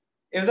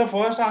 If the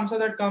first answer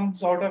that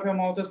comes out of your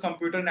mouth is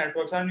computer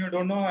networks and you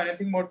don't know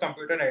anything about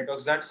computer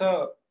networks, that's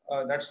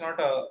not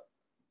a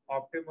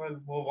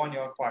optimal move on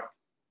your part.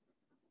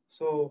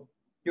 So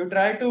you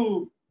try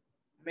to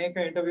make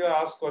an interviewer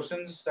ask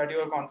questions that you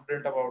are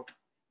confident about.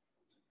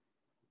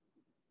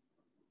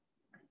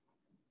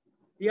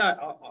 Yeah,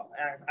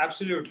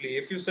 absolutely.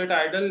 If you sit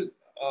idle,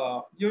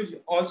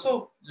 you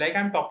also, like,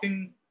 I'm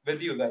talking with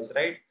you guys,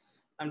 right?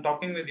 I'm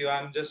talking with you.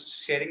 I'm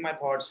just sharing my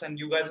thoughts, and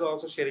you guys are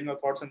also sharing your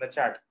thoughts in the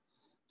chat.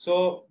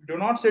 So do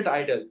not sit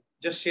idle.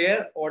 Just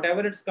share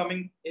whatever it's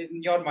coming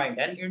in your mind.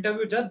 And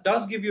interview just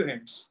does give you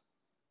hints.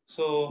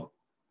 So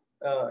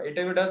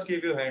interview does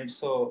give you hints.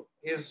 So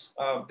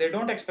they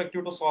don't expect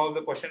you to solve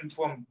the question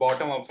from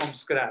bottom up from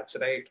scratch,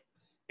 right?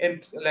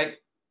 In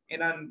like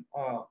in an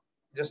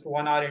just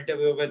 1 hour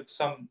interview with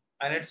some,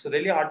 and it's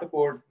really hard to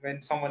code when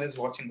someone is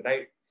watching,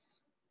 right?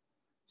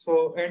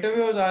 So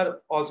interviewers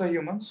are also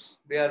humans.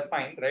 They are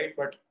fine, right?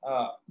 But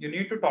you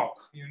need to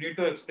talk. You need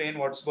to explain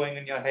what's going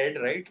in your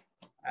head, right?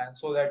 And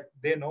so that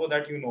they know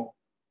that you know.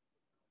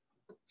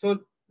 So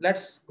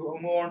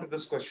move on to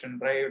this question,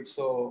 right?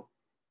 So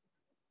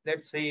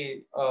let's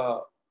see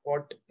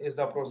what is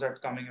the approach that's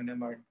coming in your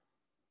mind.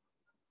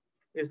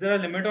 Is there a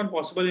limit on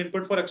possible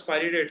input for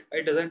expiry date?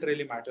 It doesn't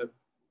really matter.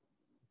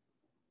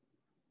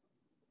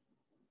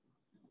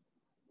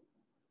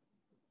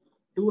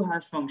 Two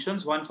hash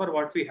functions, one for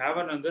what we have,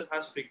 another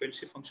hash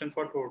frequency function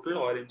for total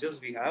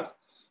oranges we have,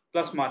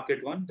 plus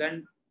market one,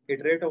 then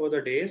iterate over the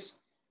days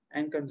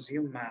and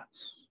consume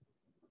maths.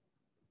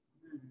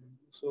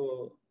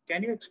 So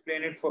can you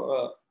explain it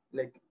for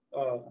like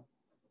uh,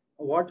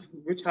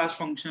 which hash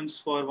functions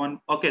for one?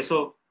 Okay,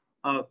 so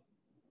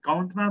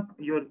count map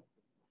your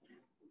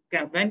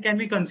when can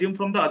we consume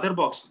from the other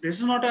box? This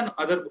is not an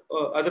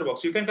other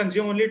box. You can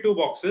consume only 2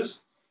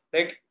 boxes.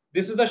 Like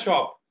this is the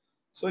shop,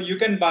 so you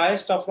can buy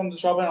stuff from the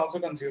shop and also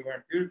consume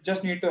it. You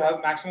just need to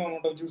have maximum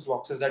amount of juice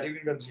boxes that you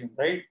can consume,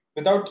 right?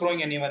 Without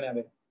throwing anyone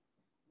away.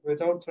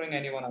 Without throwing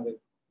anyone away.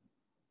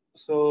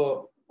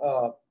 So,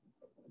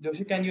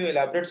 Joshi, can you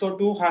elaborate? So,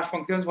 2 hash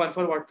functions, one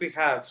for what we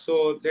have.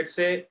 So, let's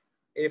say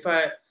if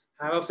I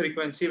have a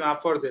frequency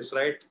map for this,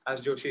 right?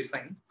 As Joshi is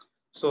saying.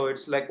 So,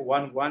 it's like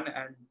 1, 1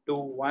 and 2,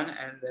 1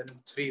 and then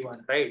 3,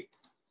 1, right?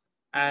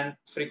 And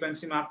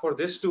frequency map for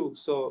this too.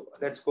 So,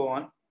 let's go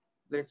on.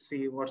 Let's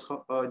see what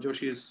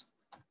Joshi is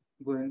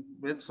going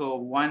with. So,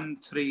 1,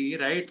 3,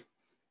 right?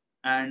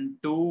 And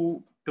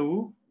 2,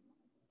 2,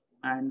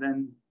 and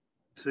then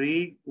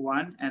 3,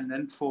 1, and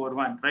then 4,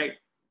 1, right?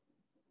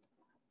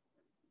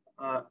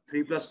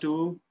 3 plus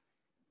 2.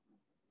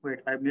 Wait,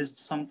 I missed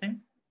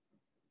something.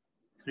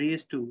 3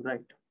 is 2,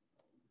 right?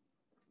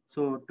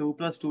 So 2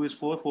 plus 2 is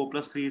 4, 4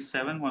 plus 3 is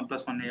 7, 1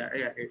 plus 1,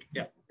 yeah, 8.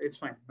 Yeah, it's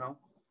fine now.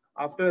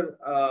 After,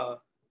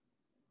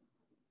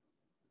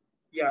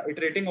 yeah,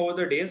 iterating over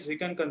the days, we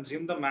can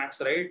consume the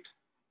max, right?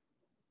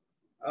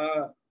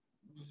 Uh,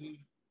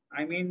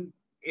 I mean,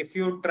 if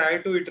you try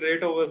to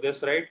iterate over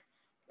this, right?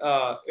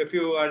 If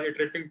you are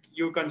iterating,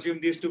 you consume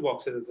these 2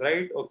 boxes,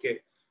 right? Okay.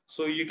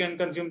 So you can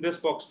consume this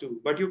box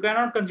too, but you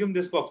cannot consume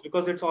this box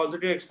because it's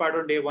already expired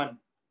on day 1.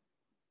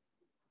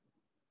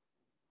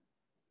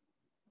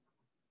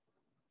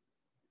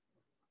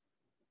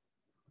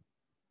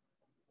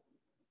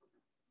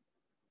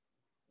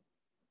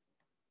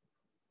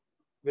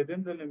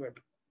 Within the limit.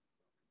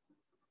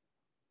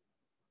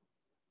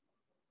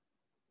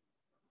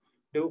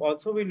 Do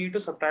also we need to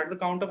subtract the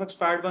count of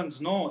expired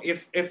ones? No,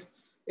 if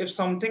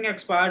something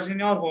expires in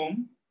your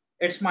home,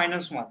 it's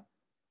 -1.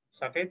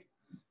 Okay.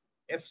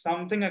 If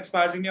something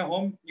expires in your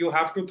home, you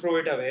have to throw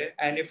it away.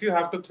 And if you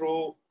have to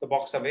throw the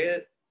box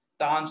away,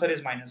 the answer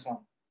is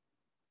 -1.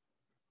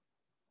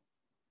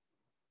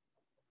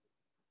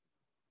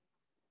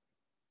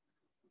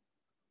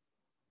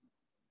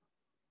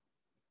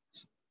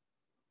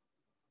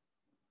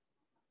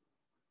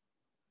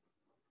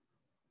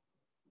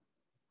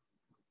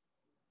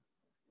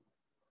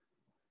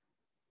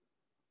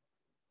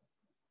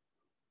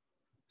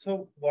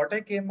 So what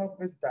I came up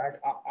with that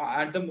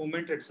at the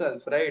moment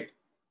itself, right?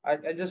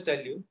 I'll just tell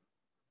you.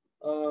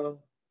 Uh,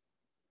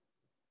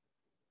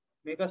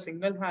 Make a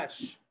single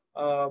hash.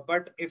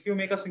 But if you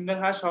make a single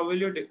hash, how will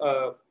you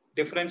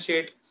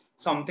differentiate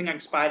something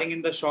expiring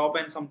in the shop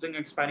and something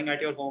expiring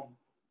at your home?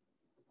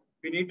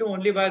 We need to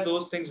only buy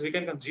those things we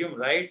can consume,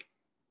 right?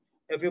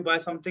 If you buy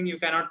something you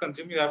cannot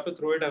consume, you have to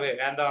throw it away,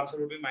 and the answer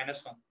would be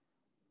 -1.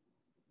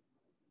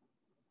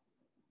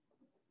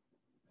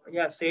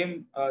 Yeah,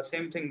 same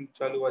thing,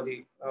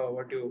 Chaluwadi,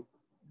 what you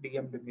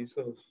DM'd me.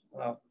 So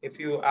if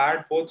you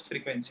add both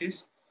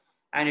frequencies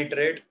and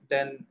iterate,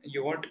 then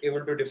you won't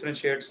able to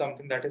differentiate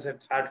something that is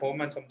at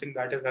home and something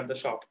that is at the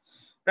shop,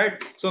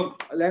 right? So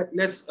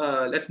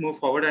let's move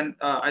forward, and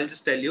I'll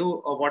just tell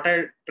you what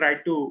I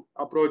tried to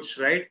approach,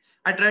 right?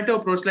 I tried to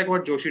approach like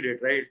what Joshi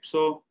did, right?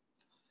 So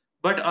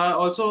but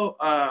also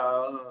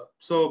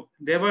so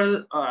there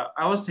were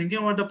I was thinking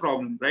about the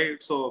problem,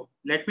 right? So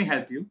let me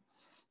help you.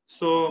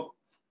 So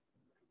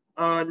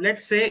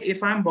let's say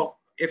if I'm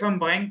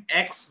buying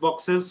X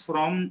boxes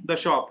from the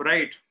shop,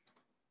 right?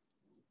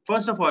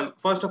 First of all,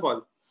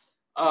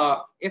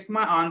 if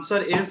my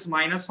answer is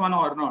 -1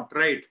 or not,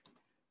 right?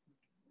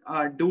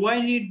 Do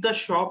I need the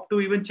shop to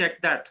even check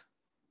that?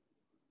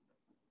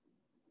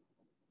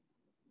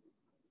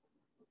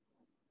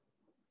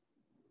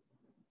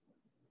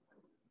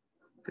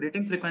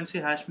 Creating frequency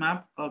hash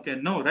map? Okay,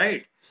 no,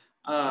 right?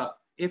 Uh,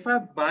 if I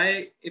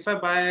buy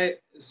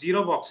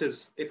zero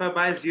boxes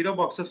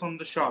from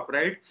the shop,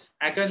 right?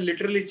 I can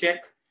literally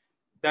check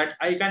that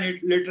I can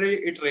literally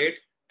iterate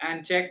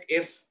and check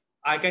if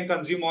I can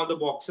consume all the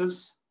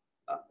boxes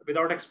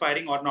without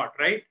expiring or not,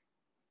 right?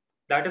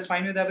 That is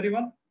fine with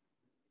everyone,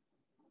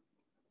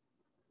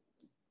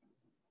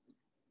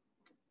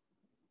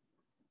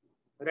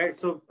 right?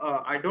 So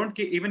I don't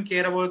even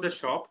care about the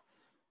shop.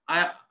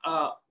 I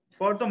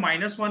For the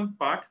 -1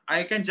 part,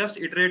 I can just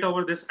iterate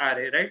over this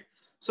array, right?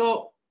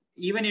 So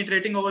even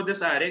iterating over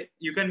this array,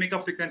 you can make a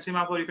frequency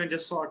map or you can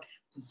just sort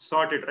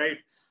it, right?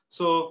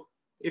 So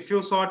if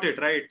you sort it,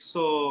 right?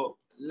 So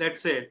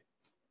let's say,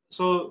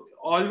 so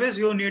always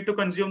you need to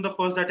consume the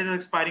first that is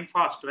expiring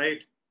fast,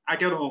 right?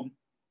 At your home.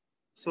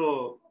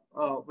 So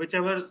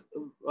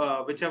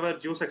whichever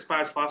juice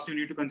expires fast, you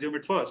need to consume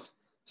it first.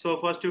 So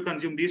first you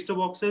consume these two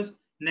boxes,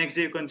 next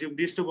day you consume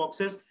these two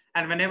boxes,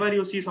 and whenever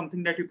you see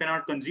something that you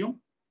cannot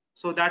consume,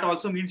 so that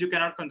also means you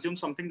cannot consume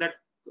something that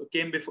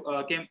came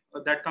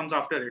that comes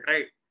after it,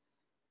 right?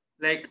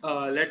 Like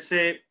let's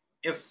say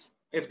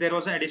if there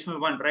was an additional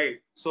one,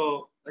 right?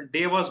 So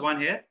day was one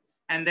here,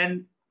 and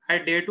then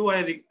at day two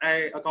I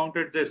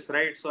accounted this,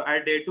 right? So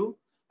at day two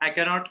I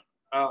cannot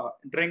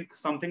drink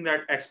something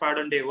that expired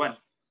on day one,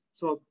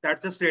 so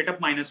that's a straight up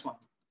 -1.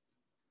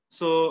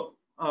 So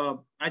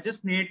I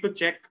just need to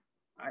check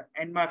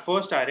in my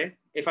first array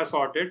if I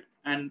sort it,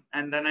 and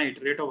then I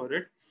iterate over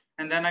it,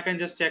 and then I can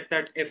just check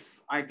that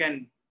if I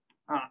can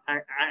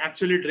I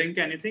actually drink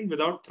anything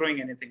without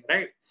throwing anything,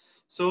 right?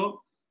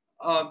 So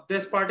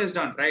this part is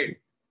done, right?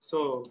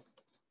 So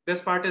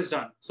this part is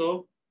done.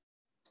 So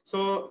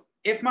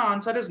if my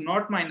answer is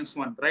not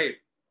 -1, right?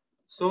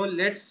 So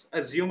let's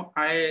assume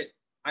I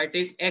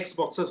take X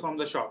boxes from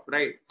the shop,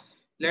 right?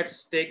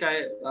 Let's take I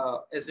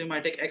assume I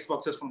take X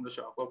boxes from the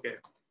shop. Okay.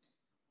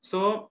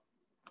 So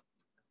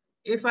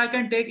if I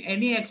can take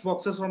any X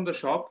boxes from the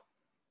shop,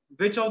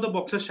 which of the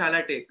boxes shall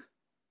I take?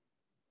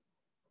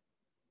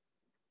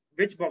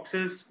 Which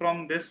boxes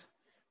from this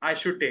I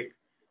should take?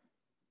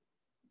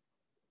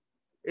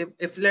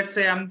 If let's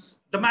say I'm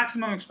the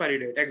maximum expiry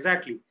date,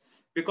 exactly.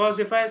 Because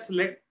if I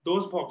select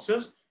those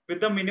boxes with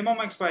the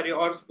minimum expiry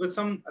or with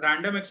some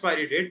random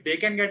expiry date, they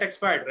can get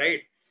expired,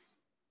 right?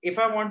 If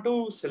I want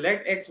to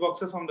select X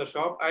boxes from the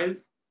shop,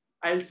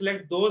 I'll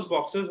select those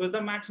boxes with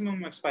the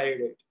maximum expiry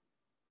date.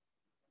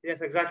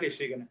 Yes, exactly,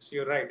 Sriganesh.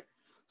 You're right.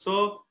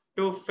 So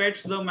to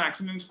fetch the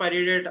maximum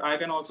expiry date, I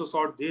can also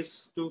sort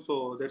these two.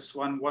 So that's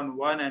 1 1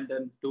 1, and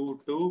then 2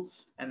 2,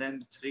 and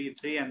then 3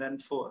 3, and then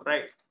 4.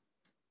 Right.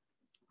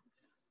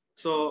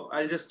 So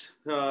I'll just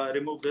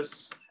remove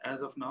this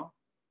as of now.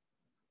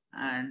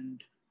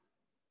 And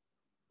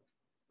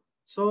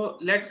so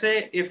let's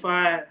say if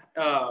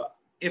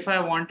I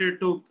wanted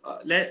to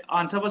let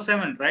answer was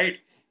 7, right?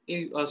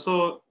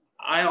 So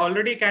I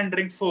already can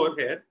drink 4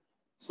 here.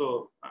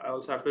 So I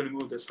also have to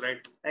remove this, right?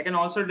 I can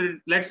also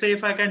drink. Let's say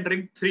if I can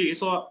drink 3,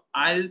 so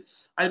I'll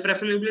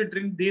preferably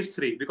drink these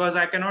 3 because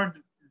I cannot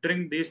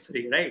drink these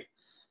 3, right?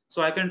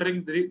 So I can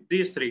drink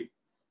these 3.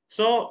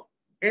 So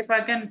if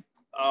I can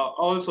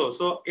also,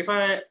 so if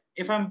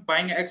I'm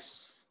buying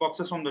X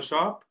boxes from the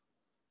shop,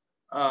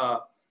 uh,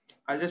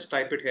 I'll just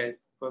type it here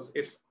because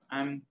if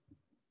I'm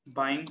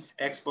buying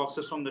X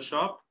boxes from the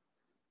shop,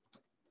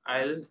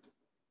 I'll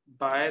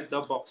buy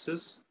the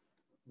boxes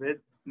with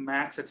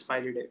max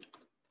expiry date.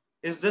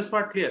 Is this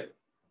part clear?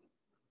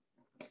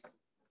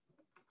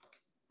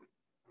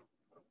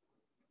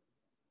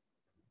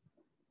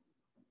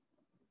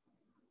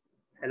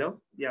 Hello?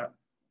 Yeah.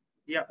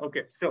 Yeah.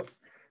 Okay.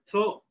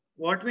 So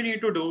what we need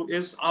to do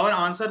is our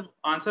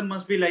answer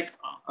must be like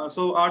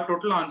so our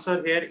total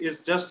answer here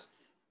is just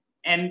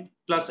n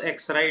plus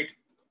x, right?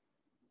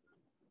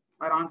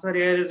 Our answer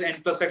here is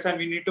n plus x, and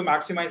we need to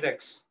maximize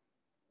x,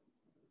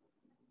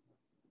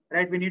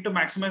 right? We need to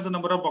maximize the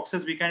number of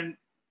boxes we can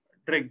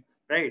drink,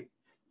 right?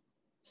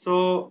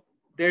 So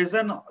there's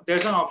an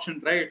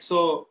option, right?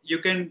 So you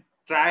can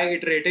try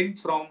iterating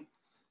from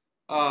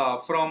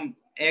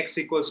x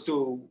equals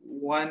to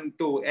 1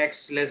 to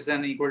x less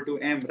than equal to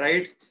m,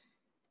 right?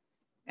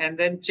 And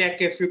then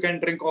check if you can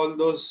drink all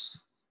those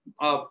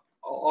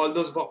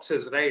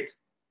boxes, right?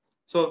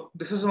 So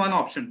this is one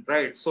option,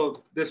 right? So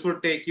this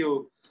would take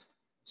you.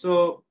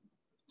 So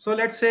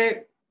let's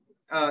say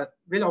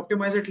we'll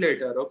optimize it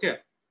later, okay?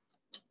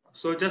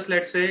 So just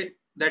let's say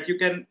that you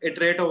can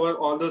iterate over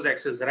all those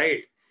x's,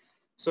 right?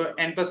 So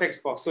n plus x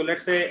box. So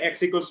let's say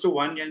x equals to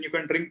 1 and you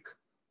can drink.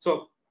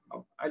 So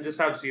I'll just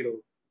have 0,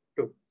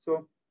 2.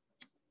 So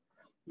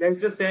let's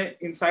just say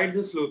inside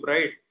this loop,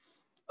 right?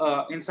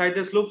 Inside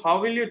this loop,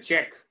 how will you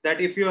check that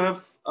if you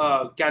have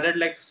gathered,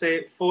 like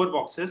say 4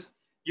 boxes,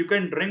 you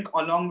can drink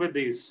along with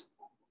these?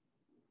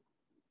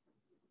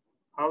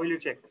 How will you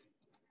check?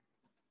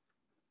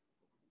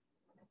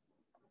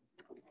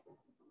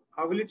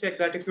 How will you check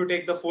that if you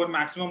take the 4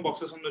 maximum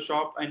boxes from the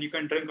shop and you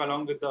can drink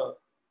along with the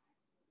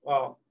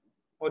uh,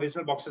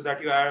 original boxes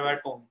that you have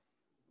at home?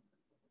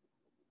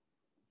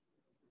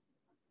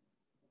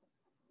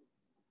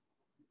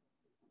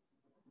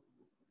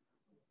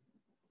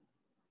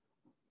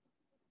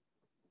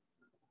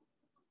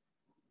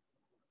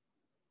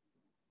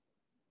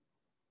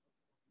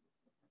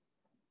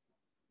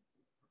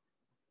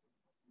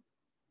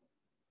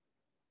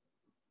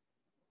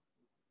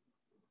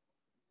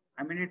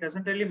 I mean, it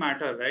doesn't really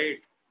matter, right?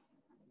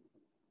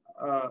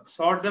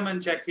 Sort them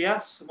and check.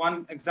 Yes,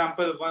 one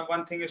example,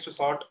 one thing is to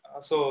sort.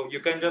 So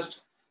you can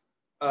just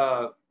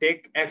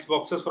take X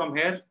boxes from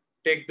here,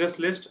 take this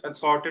list and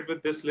sort it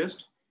with this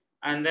list,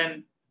 and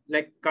then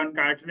like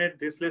concatenate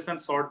this list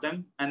and sort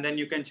them, and then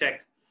you can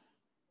check.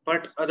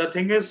 But the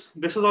thing is,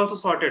 this is also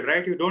sorted,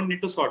 right? You don't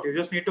need to sort, you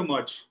just need to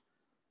merge.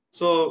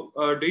 So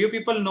do you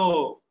people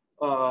know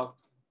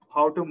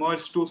how to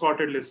merge 2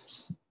 sorted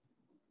lists?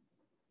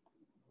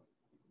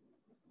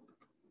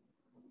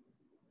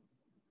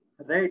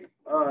 Right.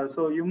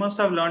 So you must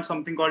have learned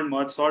something called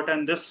merge sort,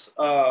 and this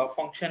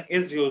function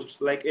is used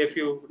like if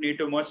you need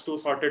to merge 2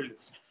 sorted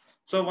lists.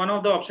 So one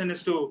of the option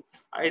is to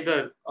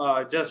either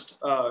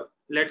just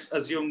let's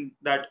assume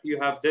that you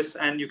have this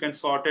and you can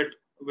sort it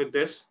with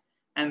this,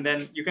 and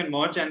then you can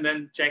merge and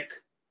then check,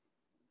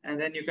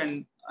 and then you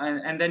can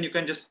and then you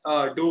can just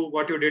do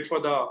what you did for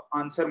the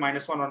answer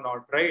 -1 or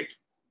not, right?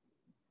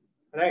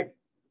 Right.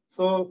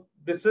 So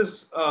this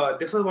is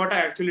what I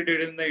actually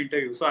did in the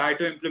interview. So I had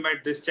to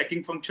implement this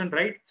checking function,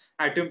 right?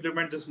 I had to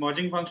implement this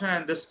merging function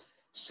and this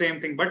same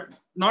thing, but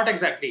not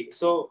exactly.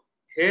 So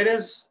here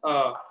is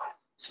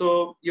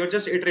so you're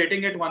just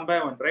iterating it one by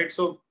one, right?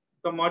 So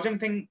the merging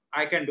thing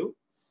I can do.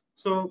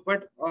 So,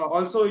 but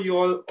also you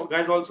all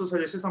guys also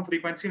suggested some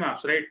frequency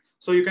maps, right?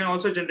 So you can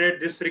also generate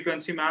this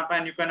frequency map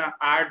and you can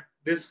add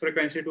this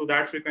frequency to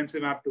that frequency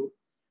map too,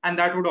 and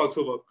that would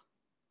also work,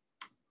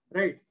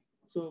 right?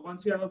 So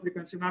once you have a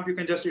frequency map, you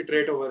can just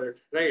iterate over it,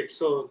 right?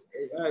 So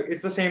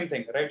it's the same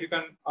thing, right? You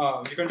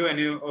can do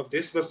any of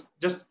this, but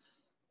just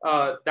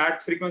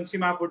that frequency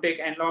map would take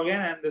n log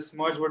n, and this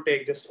merge would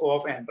take just O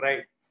of n,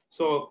 right?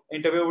 So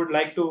interviewer would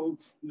like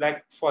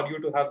for you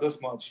to have this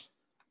merge.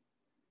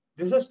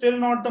 This is still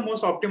not the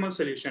most optimal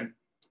solution.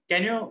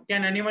 Can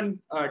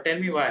anyone tell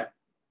me why,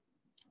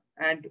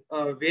 and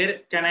where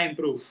can I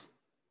improve?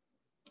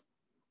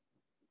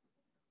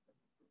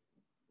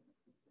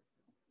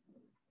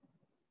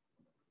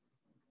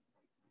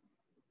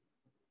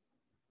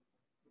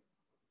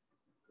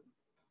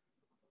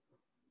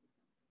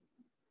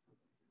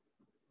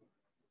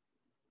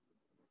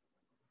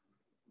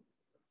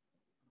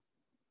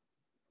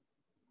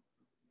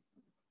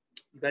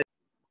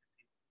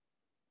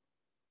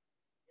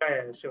 Guys,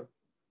 yeah, sure.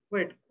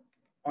 Wait,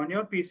 on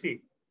your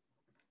PC,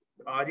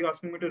 are you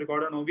asking me to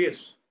record on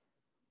OBS?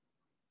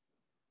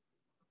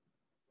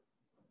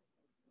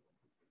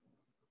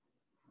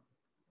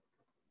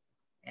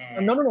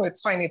 No,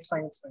 it's fine. It's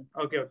fine. It's fine.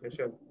 Okay,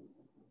 sure.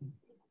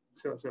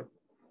 Sure.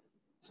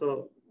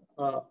 So,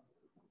 uh,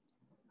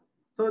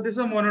 so this is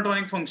a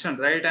monotonic function,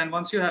 right? And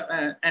once you have,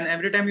 and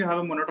every time you have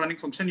a monotonic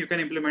function, you can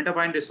implement a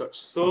binary search.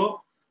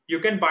 So you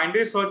can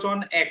binary search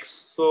on X.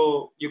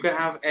 So you can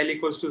have L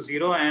equals to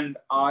 0 and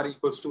R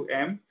equals to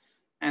M.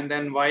 And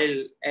then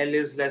while L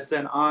is less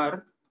than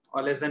R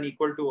or less than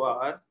equal to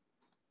R,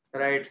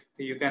 right?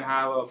 You can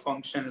have a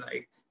function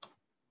like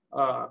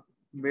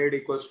mid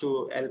equals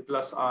to L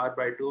plus R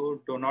by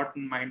 2. Do not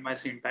mind my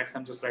syntax.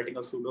 I'm just writing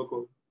a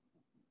pseudocode,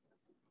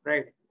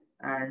 right?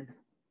 And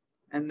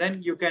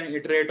then you can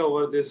iterate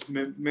over this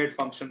mid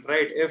function,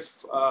 right?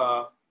 If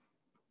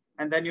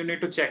and then you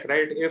need to check,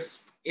 right?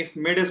 If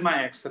mid is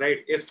my x,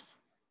 right? If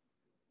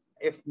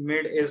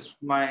mid is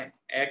my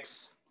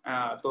x,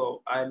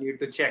 so I need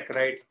to check,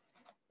 right?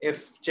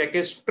 If check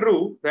is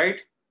true,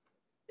 right?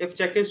 If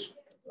check is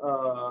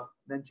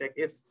then check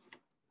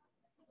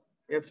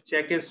if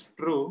check is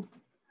true,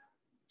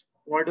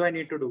 what do I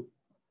need to do?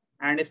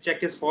 And if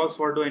check is false,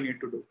 what do I need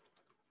to do?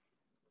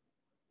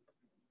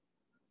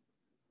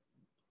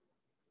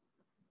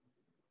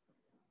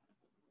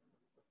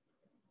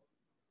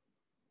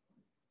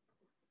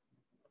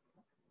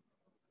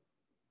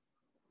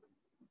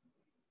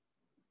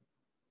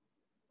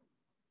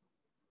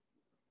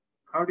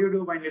 How do you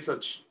do binary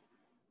search?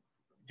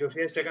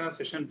 Joshi has taken a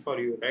session for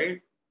you,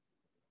 right?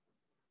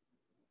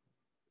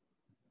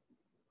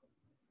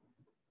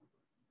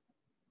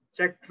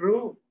 Check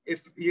true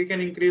if you can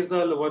increase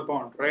the lower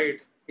bound,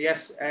 right?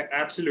 Yes,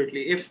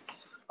 absolutely. If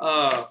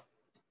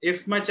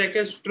my check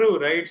is true,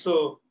 right?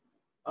 So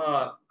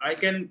I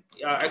can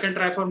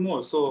try for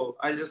more. So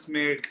I'll just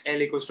make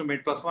L equals to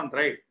mid plus one,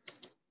 right?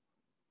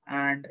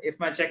 And if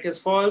my check is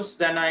false,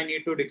 then I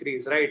need to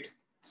decrease, right?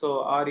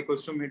 So R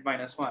equals to mid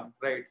minus one,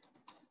 right?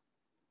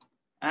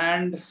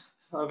 And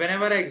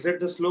whenever I exit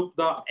this loop,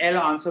 the L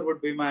answer would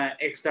be my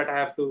X that I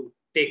have to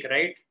take,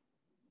 right?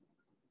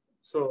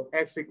 So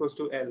X equals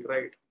to L,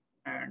 right?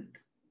 And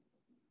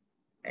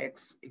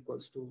X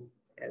equals to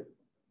L,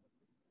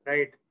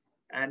 right?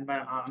 And my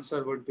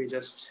answer would be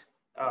just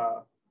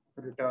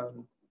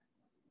return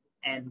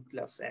N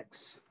plus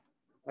X,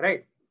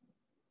 right?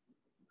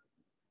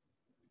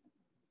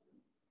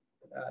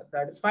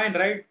 That is fine,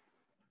 right?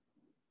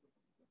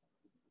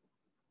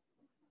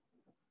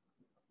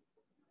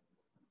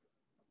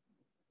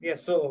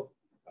 Yes. So,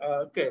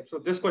 okay. So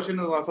this question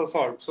is also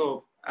solved.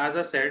 So as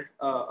I said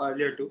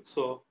earlier too,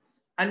 so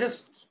I'll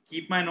just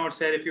keep my notes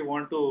here. If you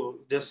want to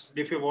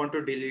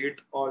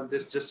delete all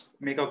this, just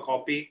make a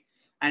copy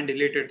and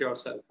delete it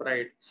yourself,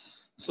 right?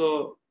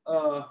 So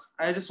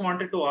I just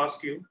wanted to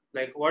ask you,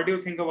 like, what do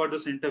you think about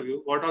this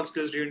interview? What all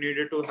skills do you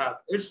needed to have?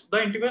 It's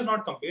the interview is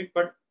not complete,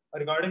 but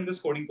regarding this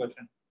coding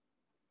question.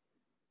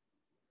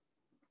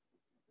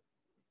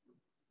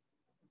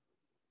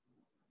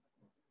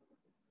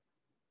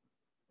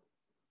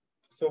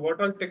 So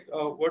what all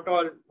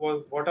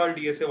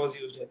DSA was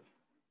used here?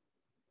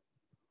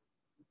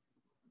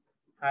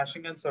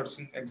 Hashing and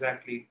searching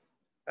exactly,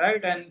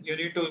 right? And you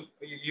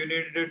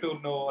needed to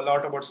know a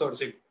lot about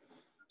searching.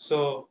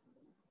 So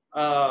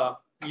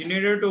you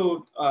needed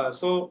to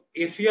so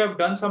if you have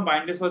done some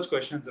binary search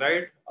questions,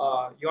 right?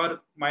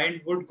 Your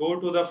mind would go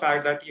to the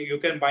fact that you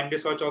can binary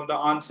search on the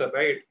answer,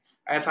 right?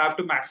 If I have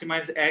to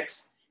maximize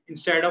X,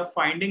 instead of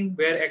finding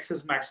where X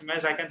is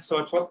maximized, I can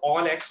search for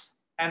all X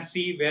and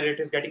see where it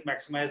is getting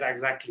maximized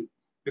exactly,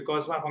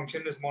 because my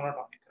function is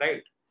monotonic,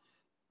 right?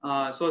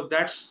 So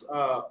that's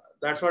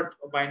what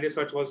binary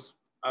search was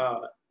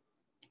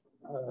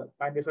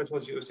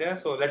used here.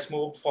 So let's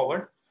move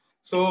forward.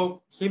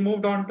 So he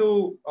moved on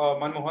to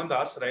Manmohan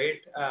Das,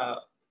 right?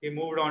 He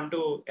moved on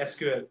to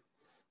SQL.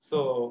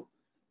 So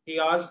he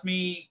asked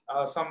me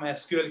some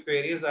SQL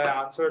queries. I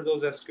answered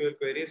those SQL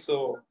queries.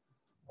 So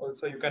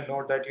also you can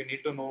note that you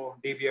need to know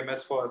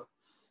DBMS for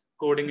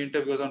coding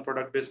interviews on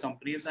product-based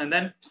companies. And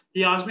then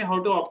he asked me how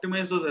to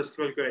optimize those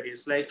SQL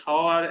queries, like how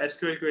are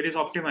SQL queries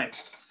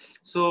optimized.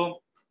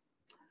 So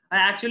I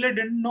actually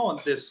didn't know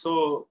this.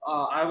 So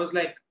I was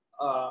like,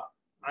 I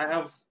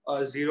have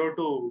I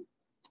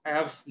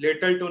have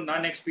little to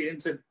none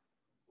experience in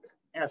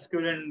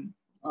SQL and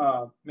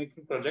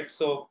making projects.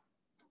 So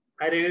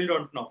I really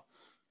don't know.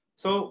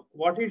 So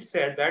what he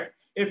said that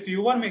if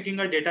you are making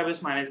a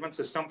database management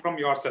system from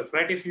yourself,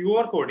 right? If you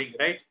are coding,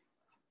 right?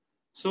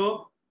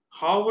 So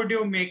how would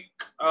you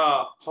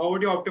how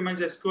would you optimize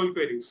SQL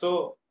queries?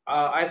 So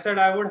I said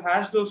I would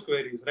hash those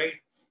queries, right?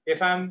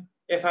 If I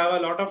have a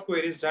lot of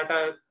queries that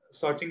are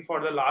searching for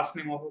the last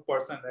name of a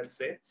person, let's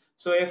say.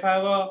 So if I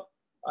have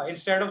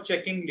instead of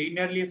checking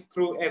linearly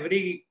through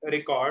every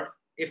record,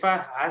 if I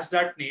hash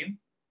that name,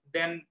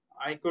 then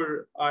I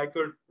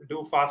could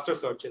do faster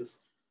searches.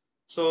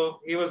 So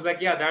he was like,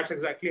 yeah, that's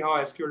exactly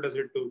how SQL does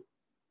it too.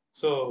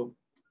 So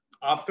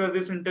after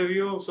this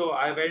interview, so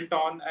I went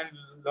on and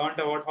learned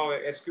about how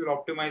SQL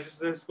optimizes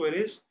these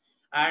queries.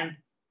 And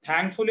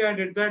thankfully, I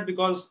did that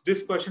because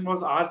this question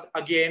was asked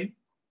again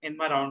in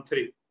my round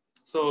three.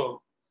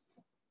 So,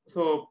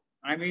 so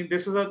I mean,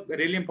 this is a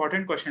really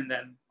important question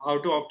then,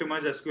 how to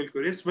optimize SQL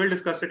queries. We'll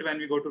discuss it when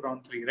we go to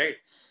round three, right?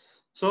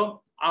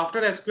 So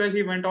after SQL,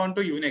 he went on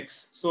to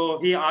Unix. So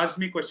he asked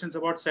me questions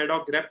about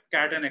sedoc, grep,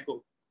 cat, and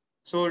echo.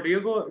 So do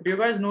you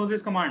guys know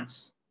these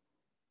commands?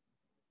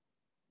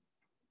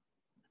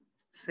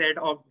 Set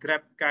of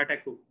grep, cat,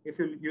 echo, if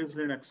you use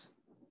Linux.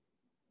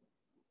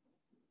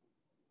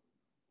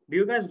 Do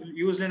you guys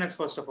use Linux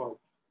first of all?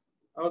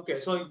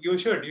 Okay, so you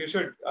should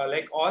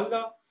like all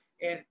the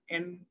in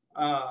in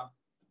uh,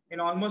 in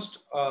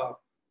almost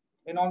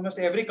in almost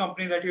every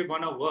company that you're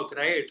gonna work,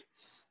 right?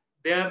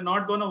 They are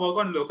not gonna work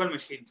on local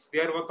machines.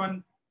 They're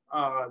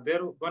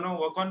gonna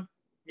work on,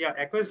 yeah,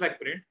 Echo is like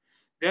print.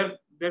 They're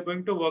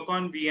going to work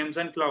on VMs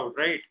and cloud,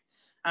 right?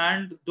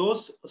 And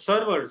those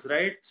servers,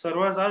 right?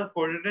 Servers are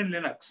coded in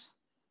Linux.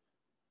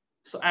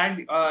 So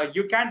and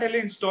you can't really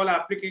install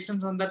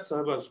applications on that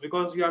servers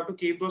because you have to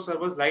keep those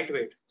servers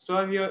lightweight.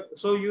 So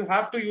you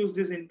have to use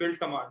these inbuilt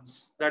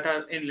commands that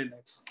are in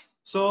Linux.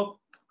 So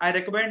I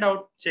recommend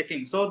out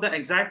checking. So the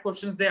exact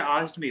questions they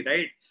asked me,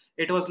 right?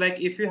 It was like,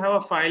 if you have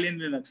a file in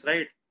Linux,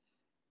 right?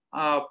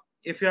 Uh,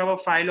 if you have a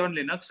file on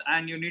Linux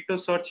and you need to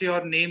search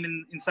your name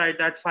inside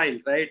that file,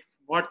 right?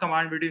 What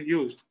command would you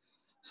use?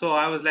 So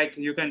I was like,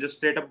 you can just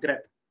straight up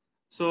grep.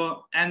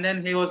 So, and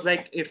then he was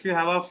like, if you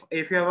have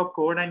a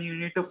code and you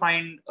need to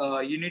find,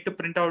 you need to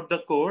print out the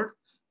code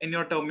in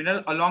your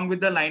terminal along with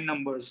the line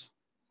numbers.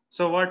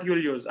 So what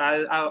you'll use?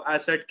 I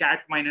said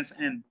cat minus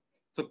n.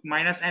 So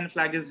minus n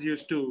flag is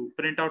used to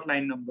print out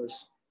line numbers.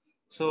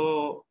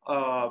 So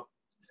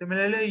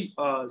similarly,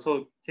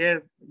 so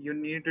here you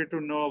needed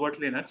to know about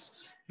Linux,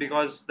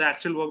 because the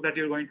actual work that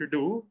you're going to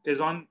do is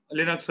on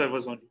Linux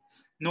servers only.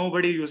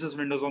 Nobody uses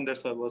Windows on their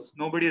servers.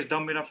 Nobody is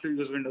dumb enough to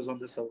use Windows on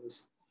their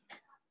servers.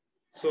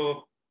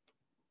 So,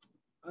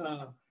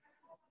 uh,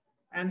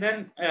 and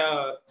then,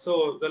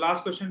 so the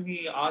last question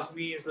he asked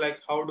me is like,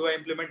 how do I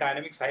implement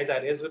dynamic size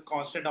arrays with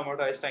constant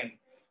amortized time?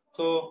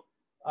 So,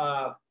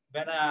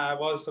 when I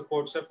was the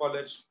Coursera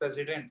College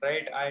president,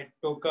 right, I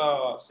took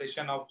a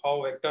session of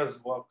how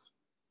vectors work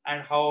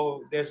and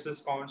how there's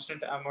this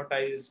constant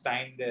amortized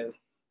time there.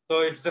 So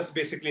it's just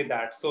basically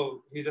that.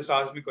 So he just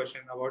asked me a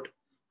question about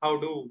how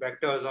do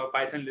vectors or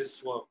Python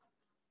lists work.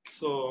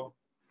 So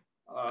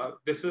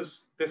this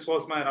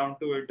was my round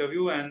 2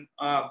 interview, and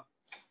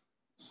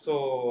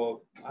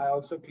so I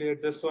also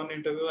cleared this one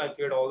interview. I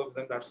cleared all of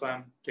them. That's why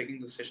I'm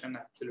taking the session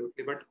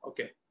absolutely. But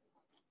okay,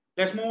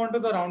 let's move on to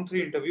the round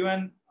 3 interview.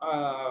 And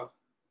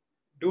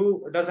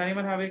does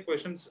anyone have any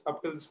questions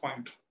up till this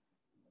point,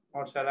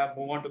 or shall I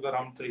move on to the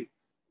round 3?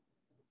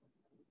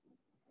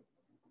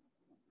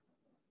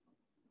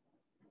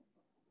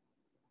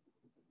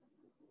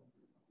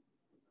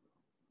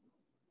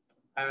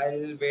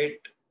 I'll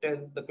wait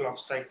till the clock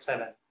strikes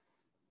 7.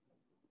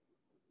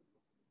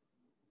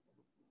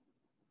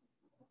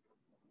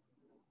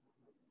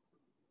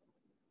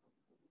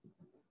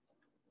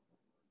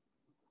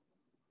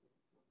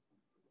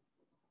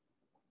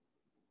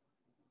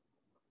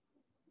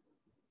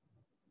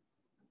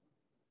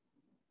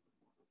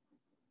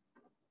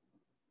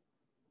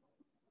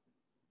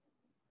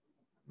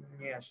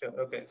 Yeah, sure.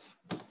 Okay.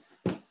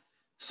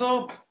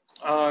 So,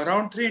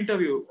 round 3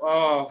 interview.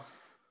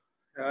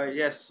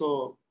 Yes.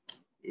 So,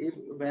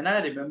 when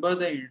I remember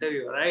the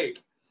interview, right,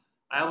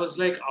 I was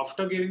like,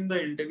 after giving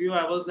the interview,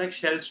 I was like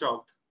shell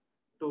shocked,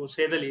 to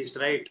say the least,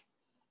 right?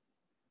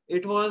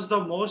 It was the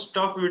most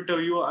tough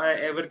interview I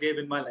ever gave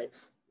in my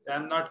life.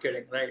 I'm not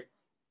kidding, right?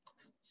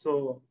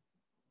 So,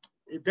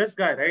 this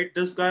guy, right?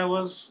 This guy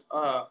was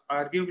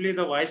arguably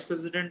the vice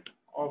president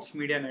of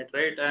MediaNet,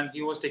 right? And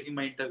he was taking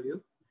my interview.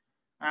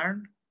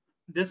 And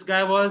this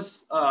guy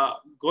was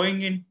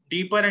going in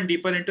deeper and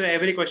deeper into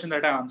every question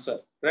that I answer,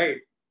 right?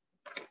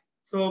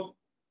 So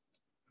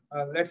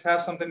let's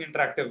have something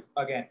interactive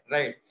again,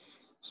 right?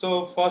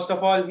 So first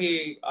of all,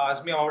 he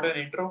asked me about an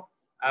intro.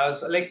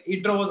 As like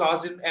intro was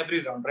asked in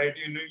every round, right?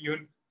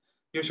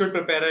 You should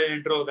prepare an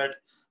intro that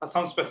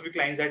some specific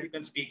lines that you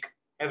can speak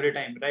every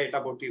time, right,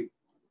 about you.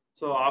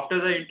 So after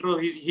the intro,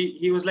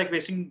 he was like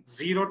wasting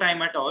zero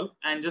time at all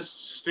and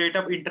just straight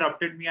up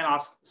interrupted me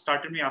and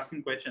started me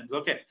asking questions.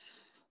 Okay.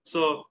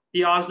 So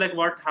he asked like,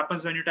 what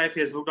happens when you type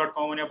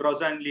facebook.com on your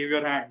browser and leave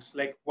your hands?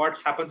 Like what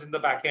happens in the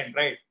back end,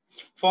 right?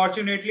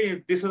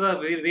 Fortunately, this is a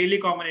really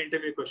common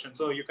interview question.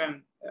 So you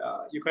can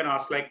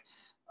ask like,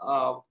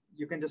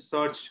 you can just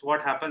search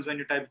what happens when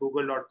you type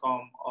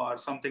google.com or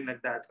something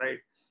like that, right?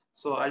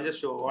 So I'll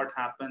just show what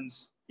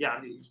happens. Yeah,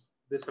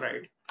 this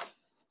right.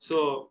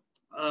 So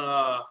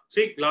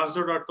see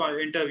glassdoor.com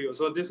interview.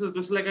 So this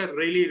is like a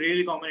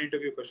really common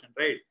interview question,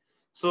 right?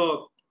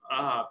 So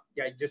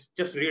yeah,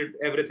 just read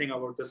everything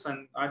about this,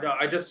 and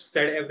I just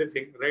said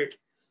everything, right?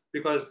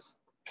 Because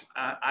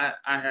I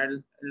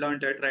had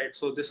learned it, right?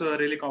 So this is a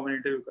really common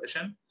interview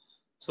question.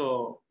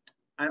 So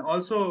and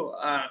also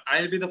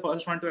I'll be the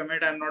first one to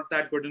admit I'm not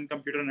that good in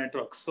computer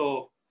networks.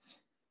 So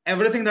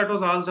everything that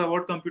was asked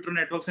about computer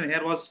networks in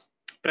here was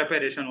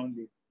preparation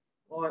only.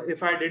 Or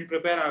if I didn't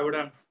prepare, I would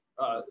have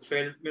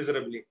failed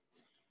miserably.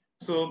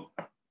 So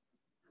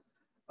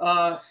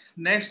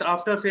next,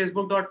 after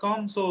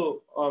facebook.com,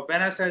 so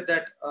when I said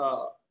that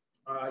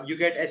you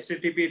get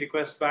HTTP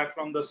requests back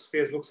from the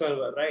Facebook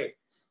server, right?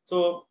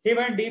 So he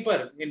went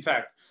deeper, in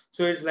fact.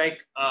 So it's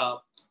like,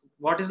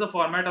 what is the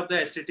format of the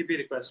HTTP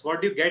request?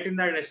 What do you get in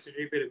that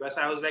HTTP request?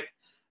 I was like,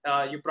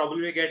 you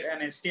probably get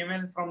an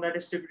HTML from that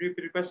HTTP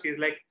request. He's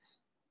like,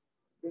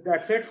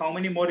 that's it. How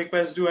many more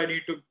requests do I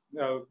need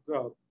to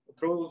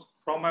throw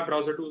from my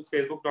browser to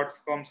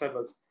facebook.com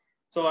servers?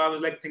 So I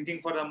was like thinking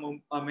for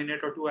a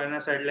minute or two, and I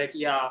said like,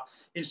 yeah,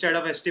 instead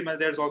of HTML,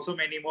 there's also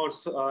many more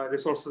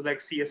resources like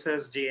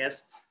CSS,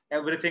 JS,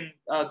 everything,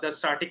 the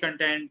static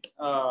content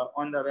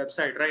on the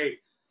website, right?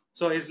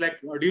 So he's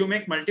like, do you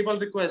make multiple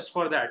requests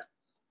for that?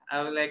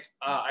 I was like,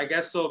 I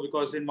guess so,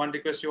 because in one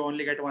request you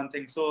only get one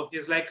thing. So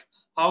he's like,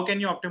 how can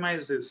you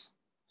optimize this?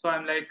 So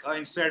I'm like,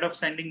 instead of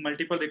sending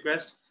multiple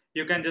requests,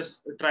 you can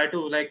just try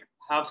to like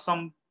have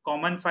some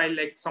common file,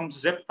 like some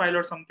zip file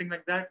or something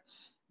like that,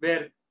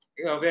 where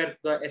where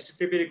the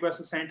HTTP request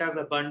is sent as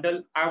a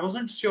bundle. I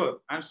wasn't sure.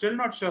 I'm still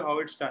not sure how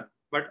it's done,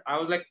 but I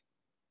was like,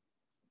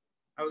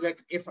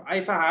 if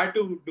I had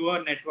to do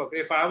a network,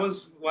 if I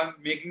was one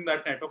making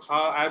that network,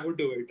 how I would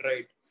do it,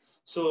 right?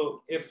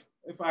 So if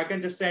I can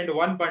just send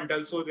one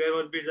bundle, so there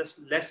would be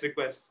just less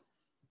requests.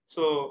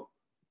 So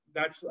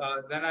that's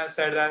then I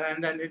said that,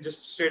 and then it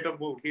just straight up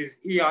boot.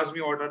 He asked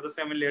me what are the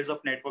 7 layers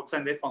of networks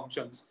and their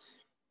functions.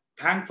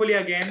 Thankfully,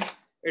 again,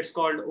 it's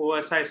called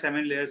OSI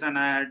 7 layers, and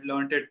I had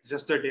learned it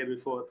just the day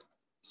before.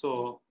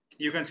 So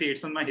you can see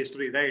it's in my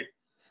history, right?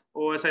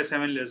 OSI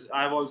 7 layers.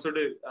 I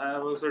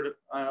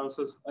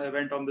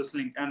went on this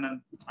link, and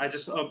then I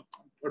just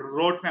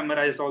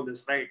memorized all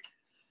this, right?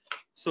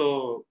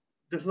 So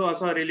this is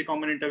also a really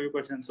common interview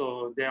question.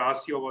 So they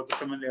ask you about the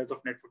 7 layers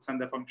of networks and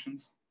their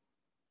functions.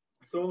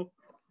 So,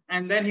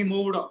 and then he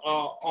moved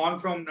on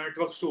from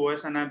networks to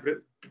OS, and I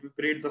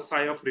breathed the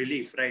sigh of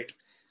relief, right?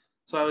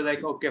 So I was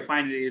like, okay,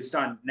 finally it's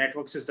done.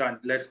 Networks is done.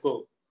 Let's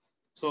go.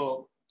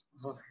 So,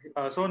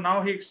 so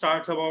now he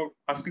starts about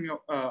asking you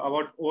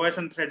about OS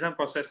and threads and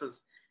processes,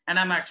 and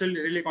I'm actually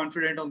really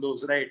confident on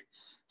those, right?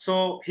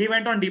 So he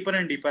went on deeper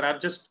and deeper. I've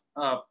just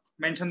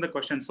mentioned the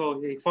question.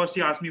 So first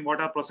he asked me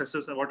what are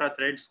processes and what are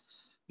threads,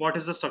 what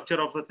is the structure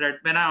of a thread.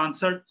 When I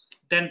answered,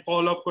 then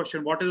follow-up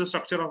question, what is the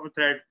structure of a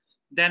thread?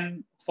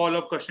 Then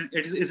follow-up question,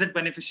 is it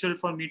beneficial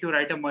for me to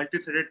write a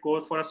multi-threaded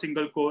core for a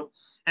single core?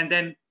 And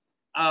then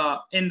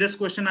in this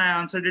question, I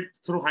answered it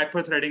through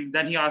hyperthreading.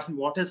 Then he asked me,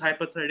 what is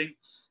hyperthreading?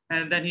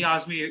 And then he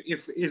asked me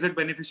if is it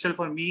beneficial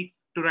for me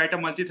to write a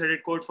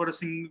multi-threaded code for a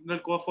single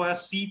core for a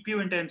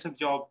CPU intensive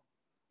job.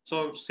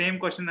 So same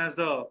question as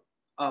the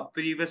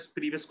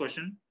previous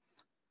question,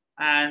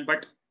 and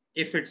but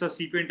if it's a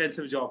CPU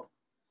intensive job.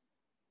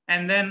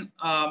 And then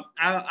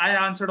I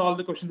answered all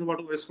the questions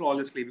about OS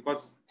flawlessly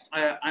because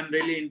I'm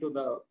really into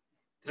the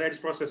threads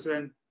processor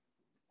and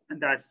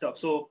that stuff.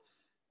 So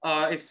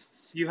if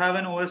you have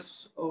an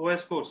OS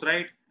course,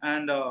 right,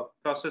 and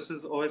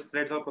processes OS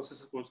threads or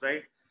processes course,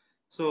 right?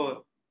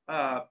 So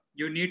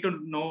you need to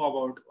know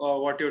about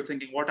what you're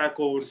thinking. What are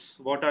cores?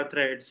 What are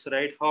threads?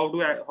 Right?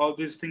 How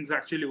these things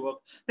actually work?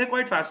 They're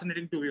quite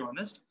fascinating, to be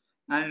honest.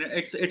 And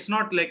it's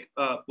not like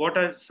what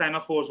are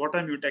semaphores? What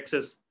are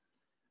mutexes?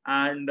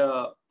 And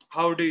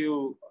how do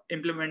you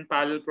implement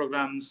parallel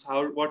programs?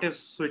 What is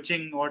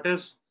switching? What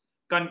is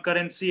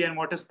concurrency? And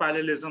what is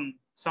parallelism?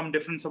 Some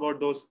difference about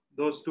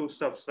those two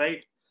stuffs,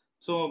 right?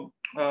 So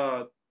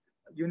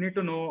you need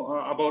to know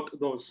about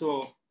those.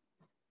 So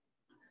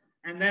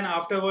and then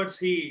afterwards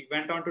he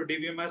went on to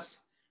DBMS.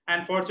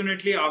 And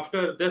fortunately,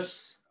 after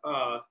this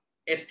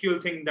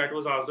SQL thing that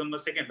was asked on the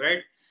second, right?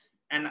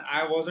 And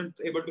I wasn't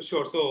able to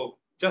show. So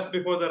just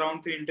before the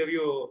round 3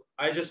 interview,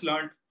 I just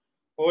learned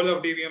whole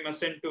of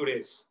DBMS in 2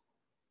 days.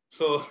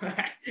 So,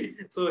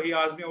 so he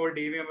asked me about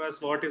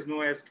DBMS, what is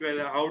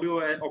NoSQL, how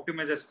do I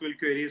optimize SQL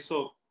queries?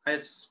 So I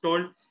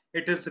told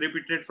it is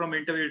repeated from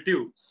interview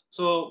 2.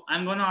 So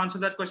I'm going to answer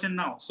that question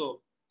now. So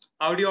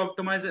how do you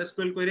optimize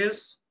SQL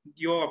queries?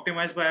 You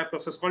optimize by a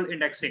process called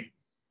indexing.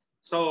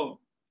 So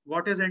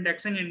what is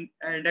indexing?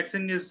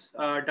 Indexing is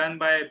done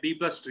by B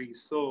plus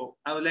trees. So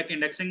I would like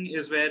indexing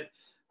is where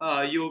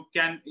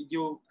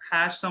you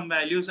hash some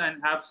values and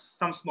have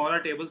some smaller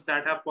tables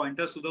that have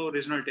pointers to the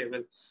original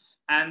table,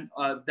 and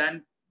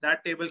then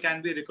that table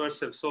can be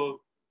recursive.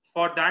 So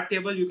for that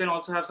table, you can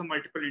also have some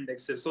multiple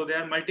indexes. So they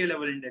are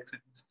multi-level indexing.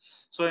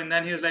 So and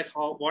then he was like,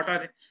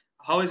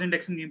 how is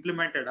indexing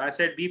implemented? I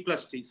said B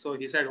plus tree. So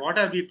he said, what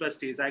are B plus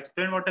trees? I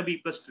explained what a B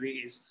plus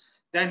tree is.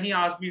 Then he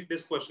asked me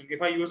this question: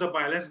 if I use a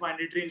balanced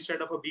binary tree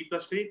instead of a B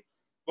plus tree,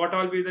 what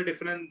will be the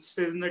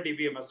differences in the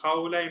DBMS?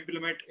 How will I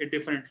implement it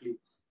differently?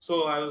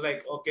 So I was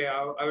like, okay,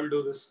 I will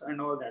do this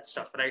and all that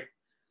stuff, right?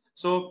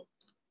 So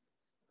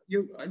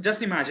you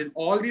just imagine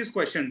all these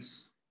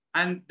questions,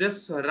 and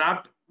this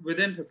wrapped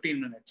within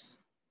 15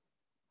 minutes,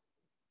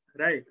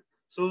 right?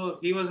 So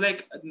he was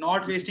like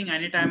not wasting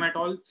any time at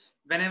all.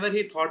 Whenever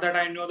he thought that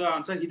I know the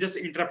answer, he just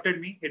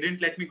interrupted me. He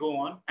didn't let me go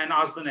on and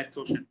ask the next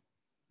question.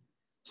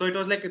 So it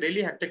was like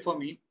really hectic for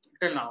me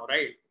till now,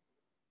 right?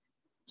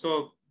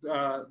 So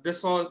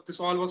this all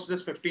was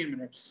just 15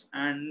 minutes,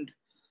 and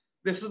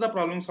this is the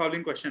problem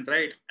solving question,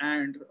 right?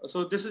 And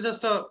so uh, this is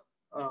just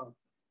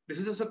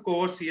a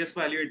core CS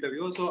value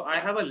interview. So I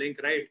have a link,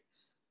 right?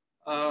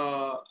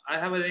 I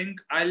have a link.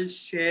 I'll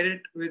share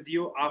it with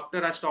you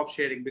after I stop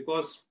sharing,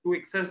 because to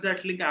access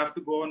that link, I have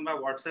to go on my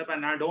WhatsApp,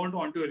 and I don't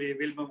want to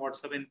reveal my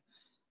WhatsApp in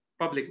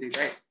publicly,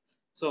 right?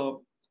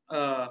 So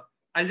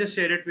I'll just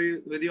share it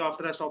with you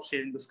after I stop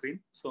sharing the screen.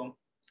 So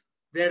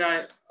where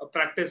I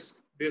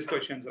practice these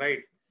questions, right?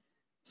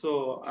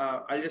 So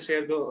I'll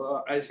share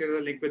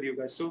the link with you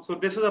guys. So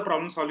this is a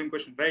problem solving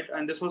question, right?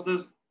 And this was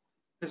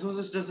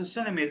just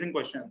an amazing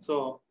question.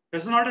 So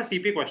this is not a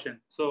CP question.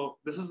 So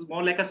this is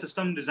more like a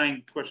system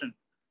design question.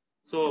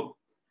 So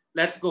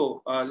let's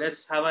go.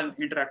 Let's have an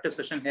interactive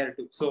session here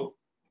too. So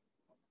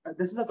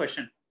this is the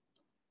question.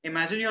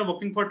 Imagine you're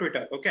working for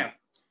Twitter, okay?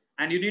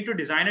 And you need to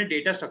design a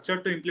data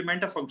structure to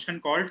implement a function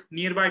called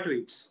nearby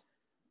tweets.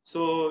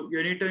 So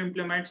you need to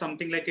implement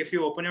something like, if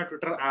you open your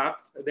Twitter app,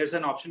 there's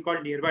an option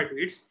called nearby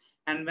tweets.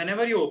 And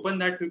whenever you open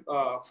that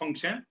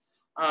function,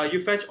 you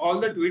fetch all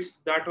the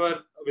tweets that were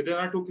within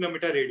a 2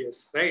 kilometer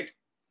radius, right?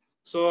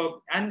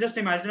 So, and just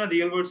imagine a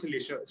real world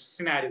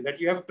scenario that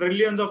you have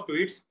trillions of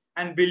tweets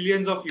and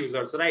billions of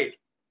users, right?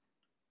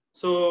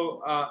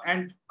 So,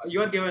 and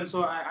you're given,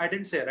 so I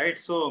didn't say, right?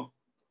 So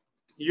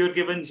you're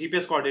given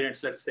GPS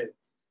coordinates, let's say,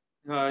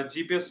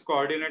 GPS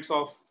coordinates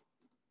of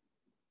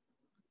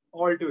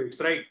all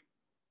tweets, right?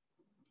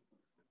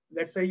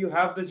 Let's say you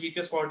have the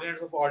GPS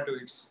coordinates of all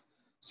tweets.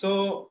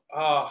 So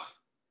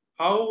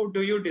how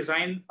do you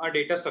design a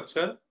data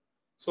structure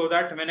so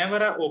that whenever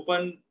I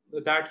open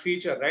that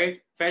feature,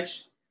 right,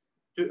 fetch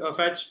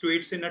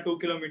tweets in a 2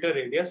 kilometer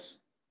radius,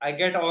 I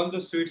get all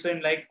those tweets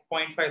in like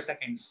 0.5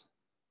 seconds.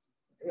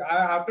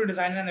 I have to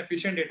design an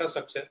efficient data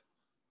structure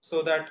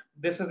so that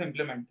this is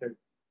implemented.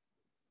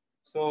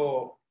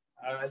 So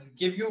I'll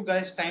give you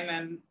guys time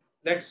and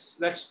let's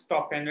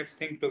talk and let's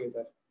think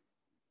together.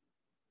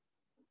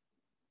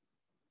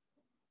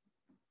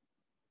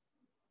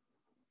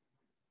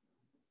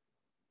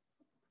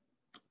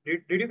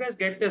 Did you guys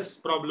get this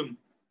problem,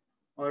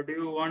 or do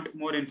you want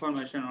more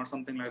information or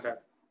something like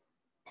that?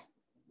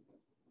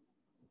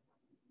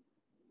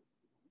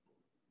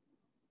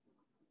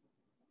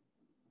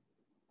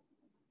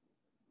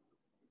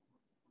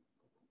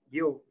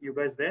 You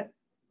guys there?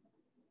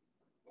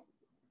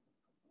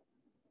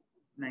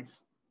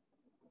 Nice.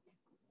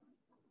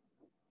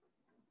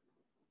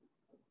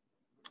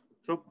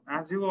 So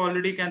as you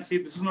already can see,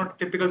 this is not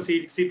a typical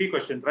CP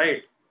question,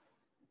 right?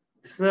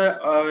 This is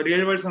a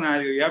real world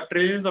scenario. You have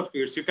trillions of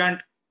tweets. You can't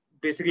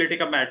basically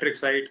take a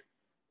matrix, right,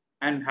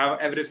 and have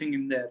everything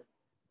in there.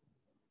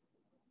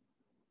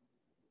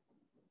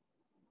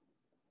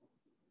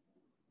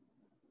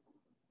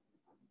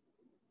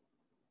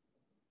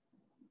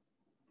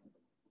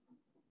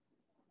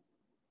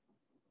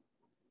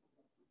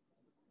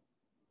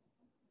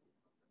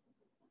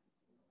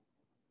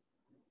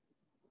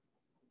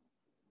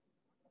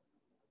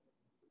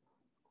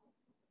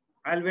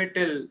 I'll wait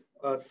till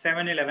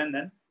 7:11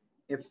 then.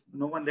 If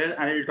no one there,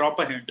 I'll drop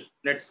a hint.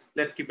 Let's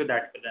keep it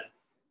that way then.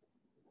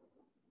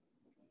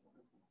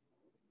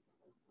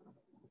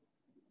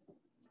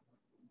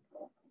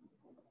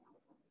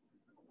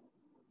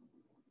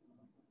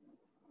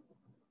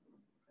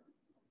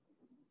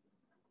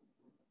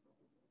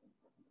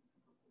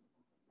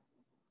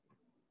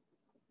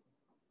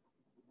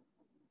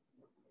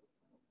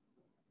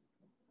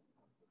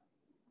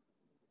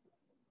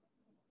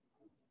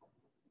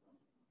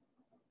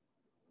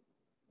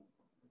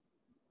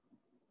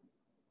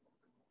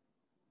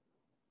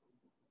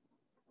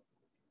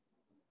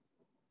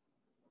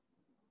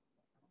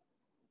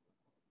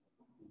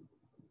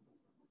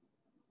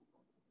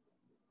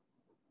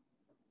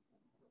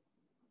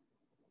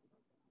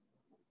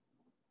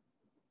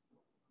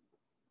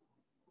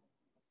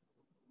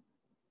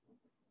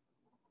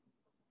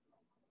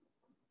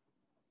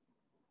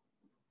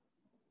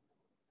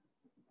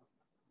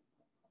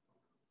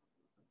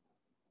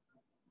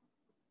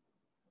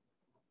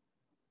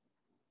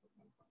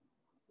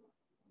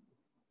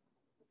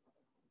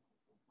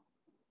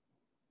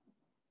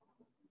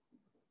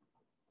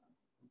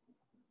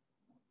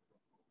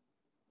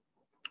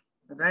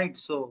 Right.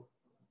 So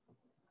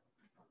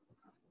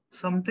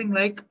something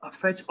like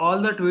fetch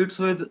all the tweets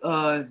with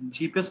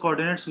GPS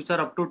coordinates which are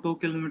up to 2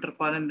 kilometer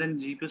far, and then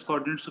GPS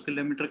coordinates to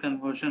kilometer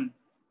conversion.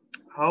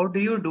 How do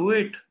you do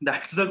it?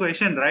 That's the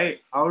question,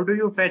 right? How do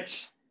you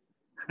fetch?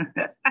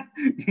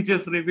 You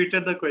just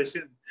repeated the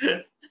question.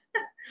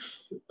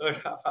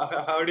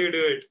 How do you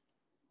do it?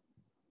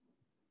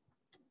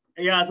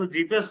 Yeah, so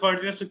GPS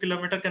coordinates to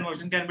kilometer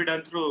conversion can be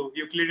done through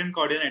Euclidean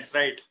coordinates,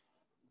 right?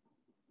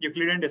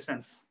 Euclidean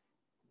distance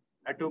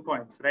at 2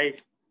 points, right?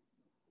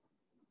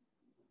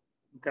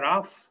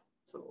 Graph.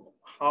 So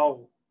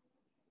how?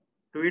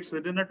 Tweets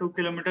within a 2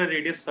 kilometer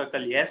radius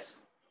circle,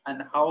 yes.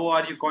 And how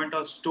are you going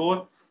to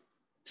store?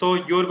 So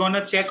you're going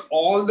to check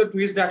all the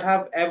tweets that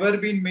have ever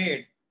been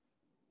made.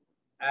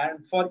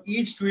 And for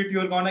each tweet,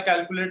 you're going to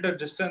calculate the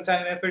distance.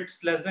 And if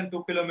it's less than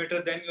 2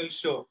 kilometers, then you'll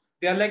show.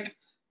 They are like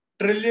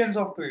trillions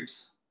of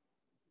tweets.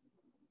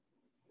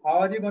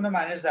 How are you going to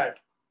manage that?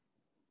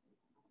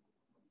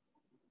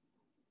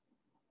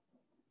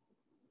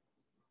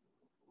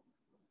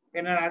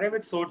 In an array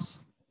with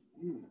sorts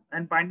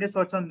and bind a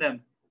sorts on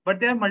them. But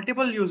there are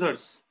multiple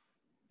users.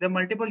 There are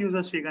multiple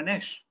users, Sri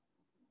Ganesh.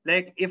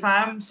 Like if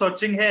I'm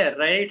searching here,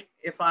 right?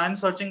 If I'm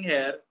searching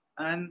here,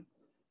 and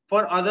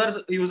for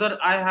other user,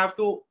 I have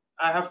to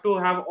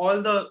have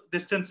all the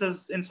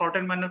distances in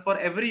sorted manner for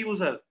every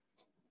user.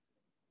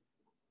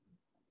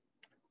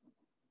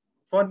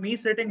 For me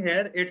sitting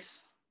here,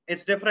 it's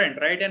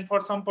different, right? And for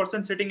some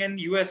person sitting in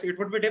US, it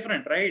would be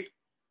different, right?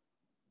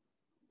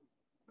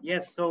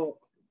 Yes. So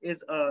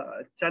is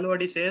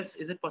Chalwadi says,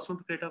 is it possible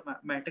to create a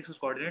matrix with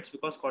coordinates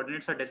because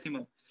coordinates are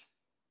decimal?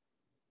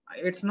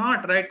 It's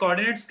not, right?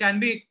 Coordinates can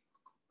be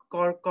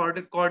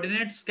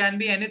coordinates can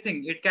be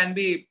anything. It can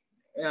be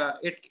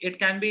it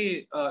can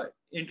be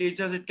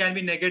integers, it can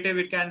be negative,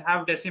 it can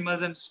have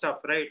decimals and stuff,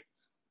 right?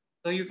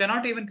 So you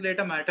cannot even create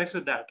a matrix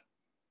with that.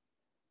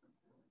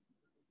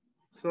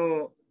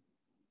 So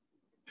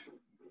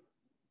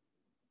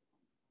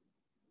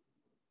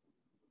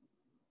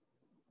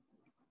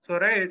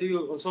right,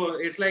 so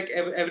it's like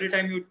every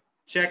time you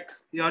check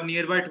your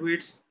nearby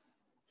tweets,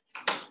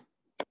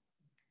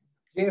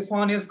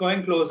 JSON is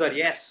going closer.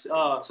 Yes.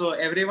 So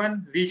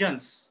everyone,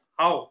 regions.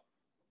 How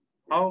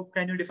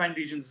can you define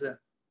regions then?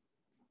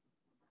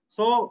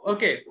 So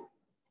okay,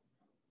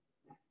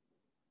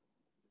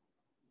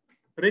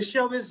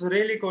 Rishabh is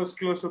really close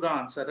to the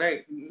answer,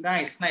 right?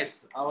 Nice.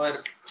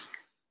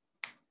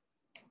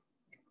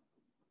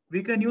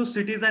 We can use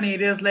cities and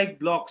areas like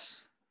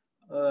blocks.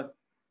 Uh,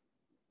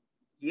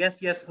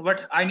 yes,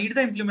 but I need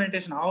the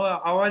implementation. How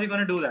are you going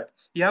to do that?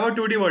 You have a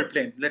 2D world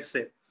plane, let's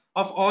say,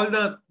 of all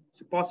the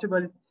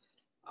possible.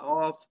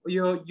 Of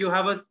you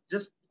have a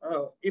just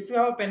if you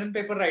have a pen and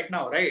paper right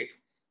now, right?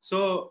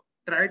 So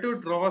try to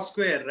draw a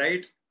square,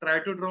 right? Try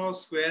to draw a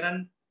square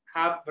and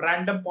have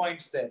random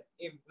points there,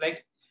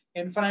 like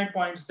infinite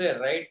points there,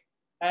 right?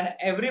 And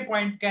every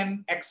point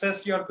can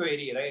access your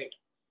query, right?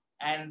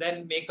 And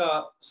then make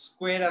a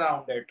square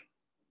around it,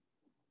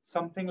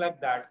 something like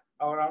that,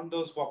 around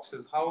those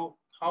boxes. How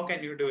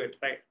can you do it,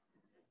 right?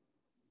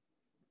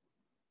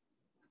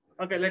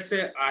 Okay, let's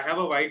say I have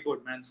a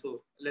whiteboard, man.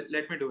 So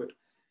let me do it.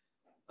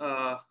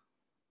 Uh,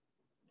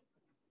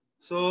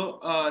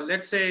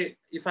 let's say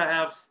if I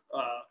have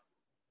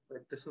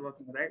wait, this is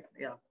working, right?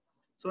 Yeah.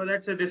 So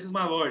let's say this is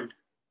my world.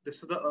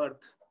 This is the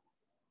Earth,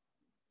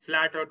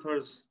 flat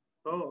Earthers.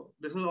 So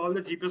this is all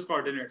the GPS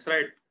coordinates,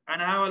 right?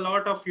 And I have a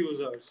lot of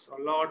users,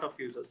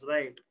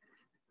 right?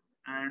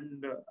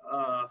 And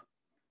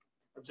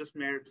I've just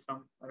made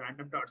some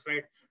random dots,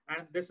 right?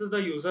 And this is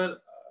the user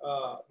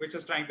which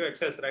is trying to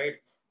access, right?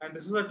 And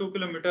this is a 2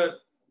 kilometer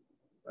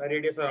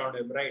radius around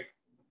him, right?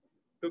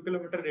 2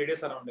 kilometer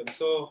radius around him.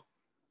 So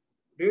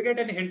do you get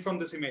any hint from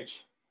this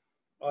image?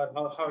 Or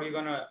how are you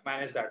going to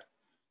manage that?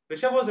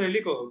 Rishabh was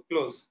really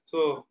close.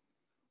 So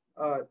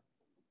uh,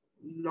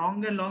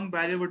 long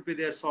barrier would be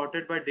there,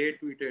 sorted by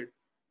date tweeted.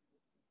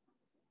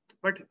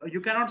 But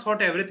you cannot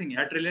sort everything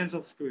at trillions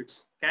of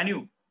tweets, can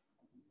you?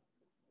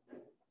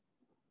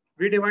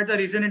 We divide the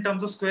region in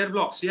terms of square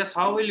blocks. Yes,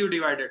 how will you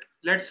divide it?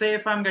 Let's say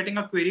if I'm getting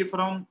a query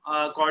from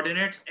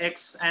coordinates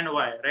X and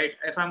Y, right?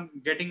 If I'm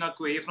getting a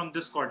query from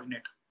this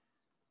coordinate,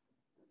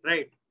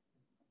 right?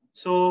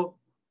 So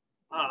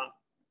uh,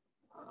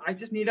 I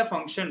just need a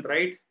function,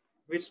 right?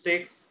 Which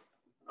takes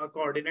a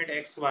coordinate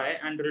X, Y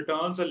and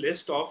returns a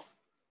list of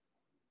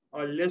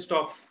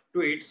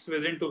tweets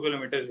within 2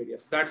 kilometer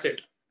radius. That's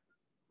it.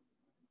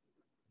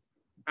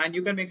 And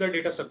you can make the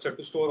data structure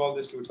to store all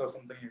these tweets or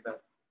something like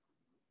that.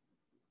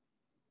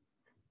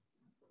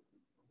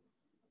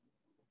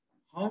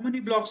 How many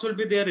blocks will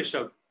be there,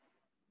 Rishabh?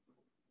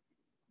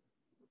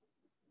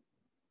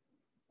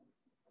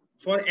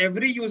 For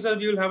every user,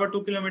 we will have a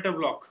 2 kilometer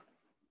block.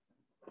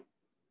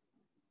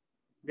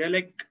 There are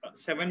like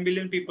 7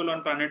 billion people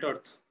on planet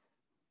Earth.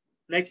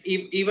 Like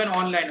even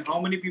online, how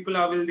many people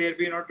will there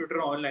be on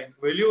Twitter online?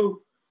 Will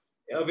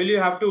you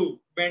have to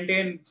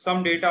maintain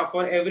some data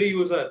for every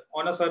user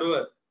on a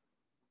server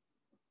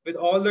with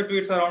all the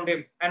tweets around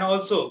him, and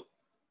also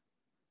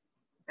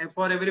and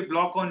for every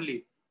block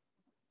only?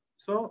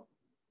 So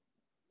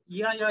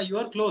yeah, you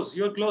are close.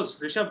 You are close,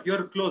 Rishabh. You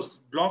are close.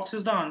 Blocks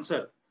is the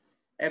answer.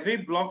 Every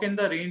block in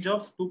the range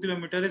of 2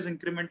 kilometers is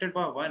incremented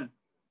by 1.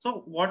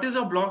 So what is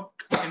a block,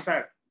 in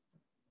fact?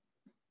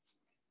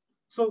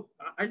 So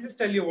I'll just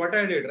tell you what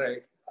I did,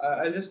 right?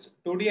 I'll just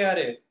 2D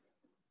array.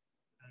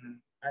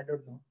 I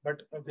don't know,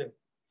 but okay.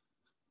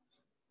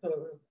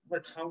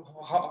 But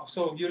how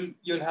so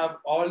you'll have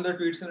all the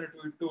tweets in a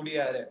 2D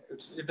array.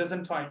 It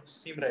doesn't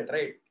seem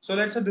right? So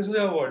let's say this is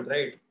your world,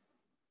 right?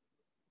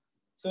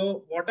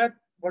 So what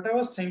I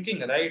was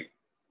thinking, right?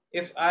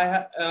 If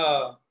I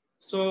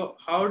so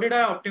how did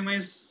I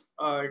optimize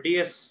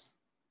DS?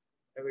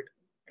 Wait,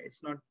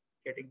 it's not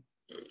getting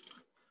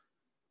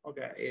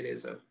okay.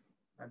 Eraser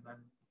and then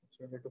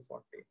change it to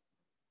 40.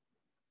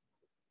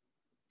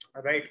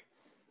 All right.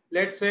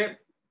 Let's say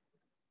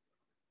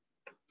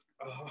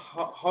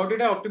how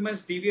did I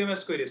optimize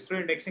DBMS queries?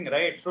 Through indexing,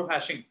 right? Through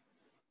hashing.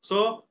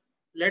 So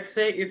let's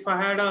say if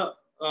I had a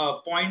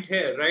point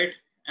here, right?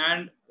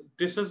 And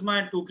this is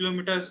my 2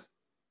 kilometers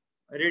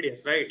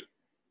radius, right?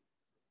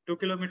 2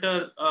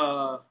 kilometer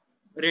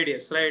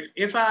radius, right?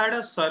 If I had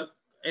a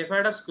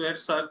square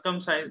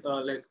circumcised,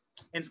 like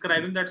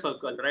inscribing that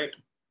circle, right?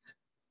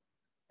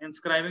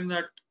 Inscribing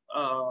that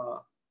uh,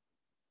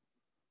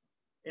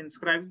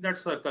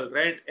 circle,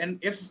 right? And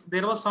if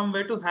there was some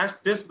way to hash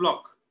this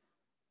block,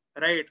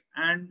 right?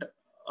 And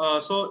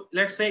so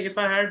let's say if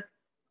I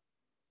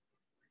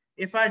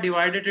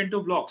divide it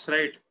into blocks,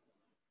 right?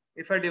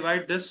 If I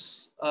divide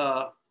this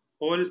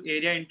whole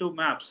area into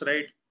maps,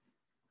 right?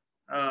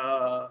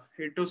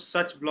 Into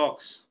such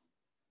blocks,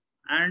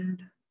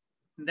 and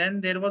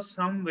then there was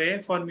some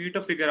way for me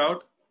to figure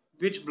out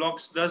which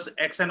blocks does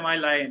X and Y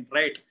lie in,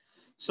 right?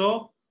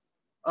 So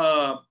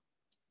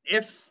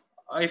if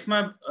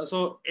my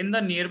so in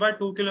the nearby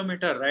 2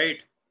 kilometer,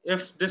 right?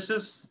 If this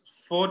is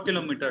 4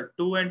 kilometer,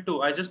 2 and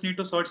 2, I just need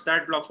to search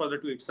that block for the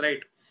tweets, right?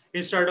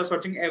 Instead of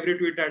searching every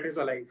tweet that is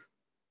alive.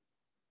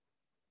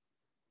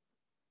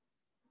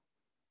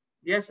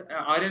 Yes,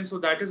 Aryan. So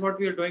that is what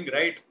we are doing,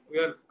 right? We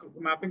are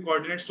mapping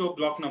coordinates to a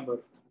block number.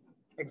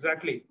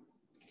 Exactly.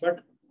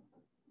 But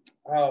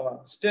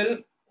still,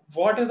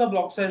 what is the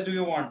block size do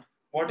you want?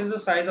 What is the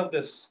size of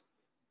this?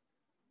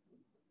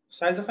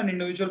 Size of an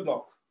individual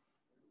block.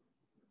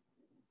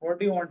 What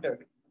do you want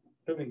it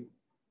to be?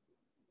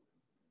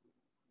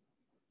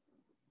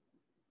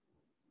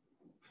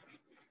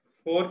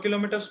 4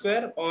 kilometer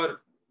square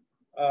or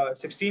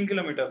 16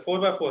 kilometer, 4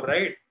 by 4,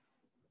 right?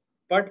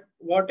 But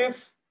what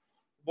if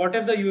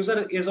the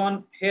user is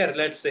on here,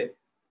 let's say,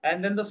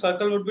 and then the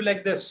circle would be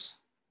like this,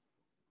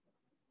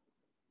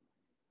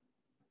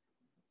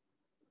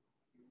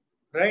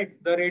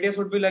 right? The radius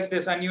would be like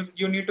this, and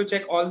you need to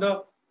check all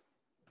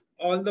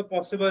the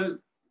possible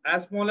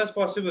as small as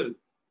possible.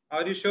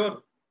 Are you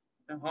sure?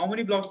 And how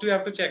many blocks do you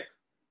have to check?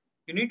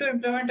 You need to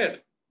implement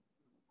it.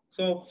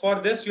 So for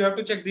this, you have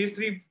to check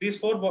these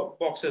four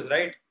boxes,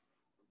 right?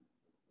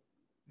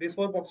 These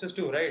four boxes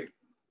too, right?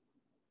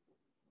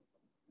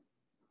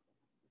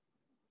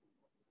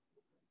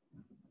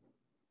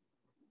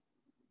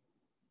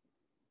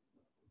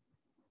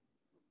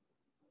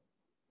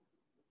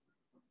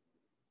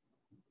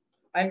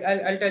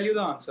 I'll tell you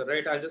the answer,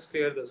 right? I'll just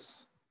clear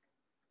this.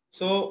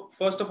 So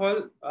first of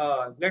all,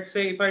 let's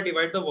say if I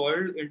divide the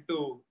world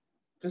into,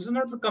 this is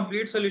not the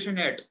complete solution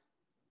yet.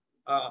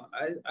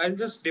 I'll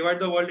just divide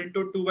the world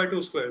into 2 by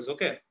 2 squares.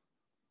 Okay.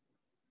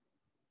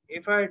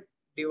 If I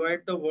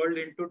divide the world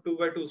into 2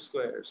 by 2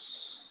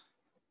 squares,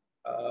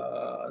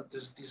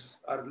 these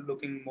are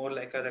looking more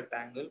like a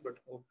rectangle, but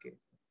okay.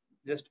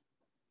 Just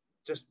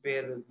just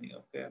bear with me,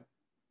 okay.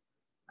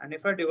 And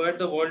if I divide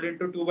the world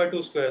into 2 by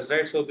 2 squares,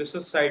 right? So this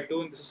is side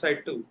two and this is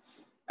side two.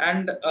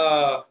 And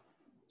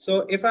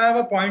so if I have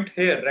a point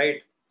here,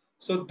 right?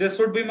 So this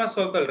would be my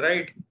circle,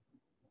 right?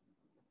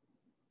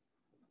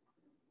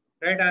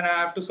 Right? And I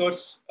have to search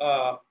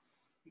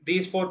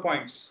these 4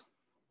 points,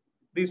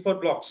 these 4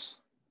 blocks.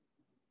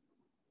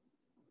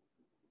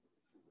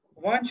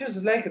 Once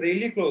is like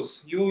really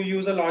close. You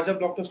use a larger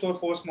block to store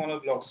 4 smaller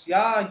blocks.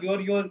 Yeah,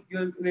 you're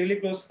really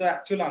close to the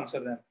actual answer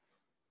then.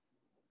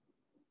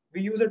 We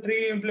use a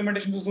tree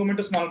implementation to zoom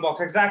into small blocks.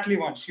 Exactly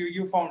once.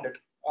 You found it.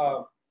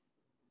 I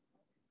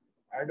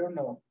don't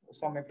know.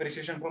 Some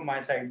appreciation from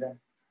my side then.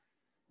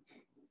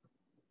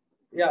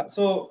 Yeah,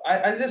 so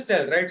I'll just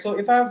tell, right? So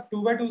if I have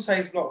 2 by 2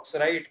 size blocks,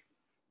 right?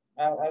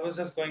 I was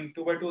just going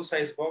 2 by 2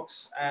 size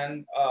box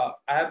and I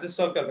have this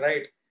circle,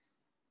 right?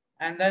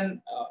 And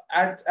then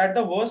at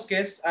the worst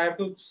case, I have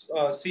to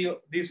see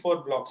these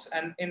 4 blocks.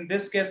 And in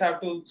this case, I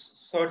have to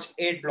search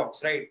 8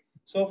 blocks, right?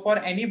 So for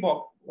any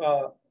block,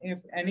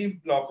 if any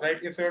block, right,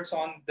 if it's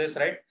on this,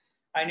 right,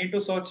 I need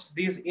to search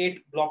these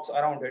 8 blocks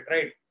around it,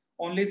 right?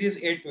 Only these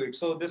 8 to 8.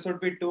 So this would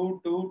be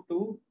 2, 2,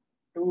 2,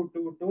 2,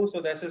 2, 2.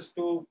 So this is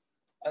 2,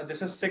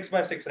 this is 6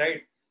 by 6,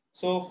 right?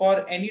 So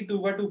for any 2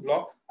 by 2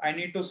 block, I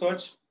need to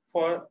search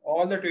for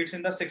all the tweets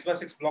in the 6 by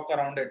 6 block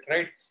around it,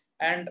 right?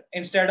 And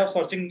instead of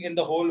searching in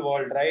the whole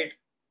world, right?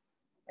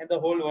 In the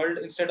whole world,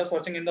 instead of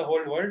searching in the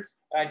whole world,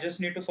 I just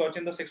need to search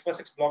in the 6 by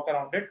 6 block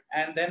around it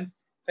and then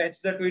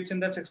fetch the tweets in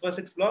the 6 by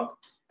 6 block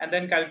and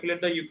then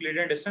calculate the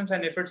Euclidean distance.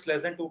 And if it's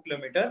less than 2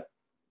 kilometer,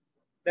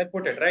 then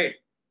put it, right?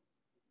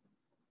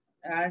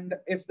 And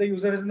if the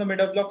user is in the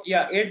middle block,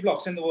 yeah, 8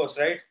 blocks in the worst,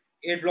 right?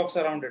 8 blocks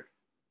around it,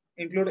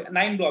 include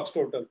 9 blocks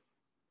total,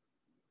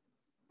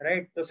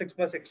 right? The 6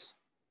 by 6.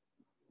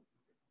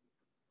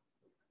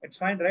 It's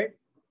fine, right?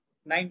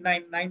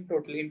 9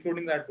 total,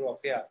 including that block.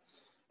 Yeah.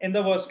 In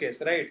the worst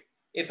case, right?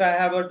 If I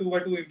have a 2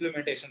 by 2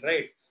 implementation,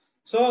 right?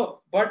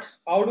 So, but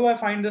how do I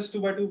find this 2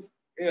 by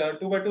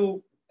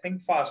 2 thing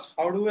fast?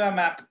 How do I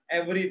map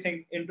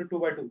everything into 2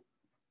 by 2?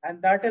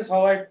 And that is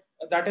how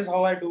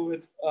I do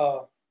with.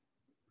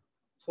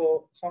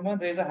 So someone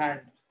raise a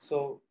hand.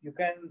 So you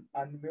can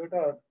unmute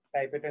or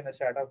type it in the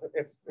chat.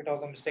 If it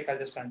was a mistake, I'll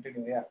just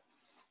continue. Yeah.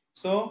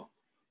 So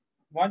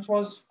once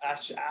was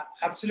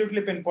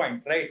absolutely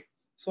pinpoint, right?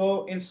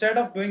 So instead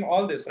of doing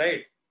all this,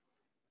 right?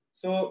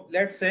 So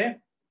let's say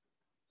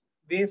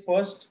we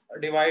first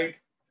divide,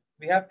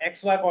 we have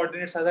XY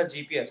coordinates as a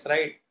GPS,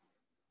 right?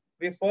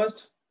 We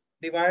first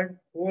divide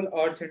whole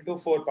Earth into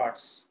 4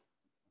 parts,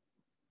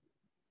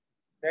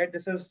 right?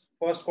 This is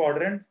first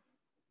quadrant,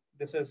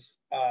 this is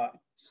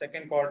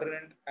second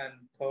quadrant, and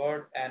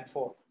third and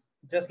fourth,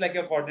 just like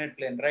your coordinate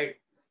plane, right?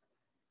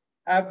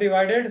 I've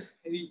divided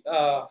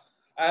uh,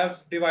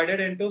 I've divided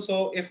into,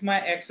 so if my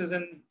x is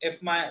in,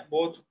 if my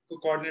both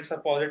coordinates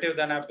are positive,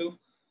 then I have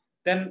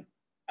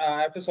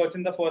to search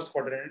in the first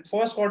quadrant. And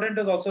first quadrant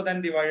is also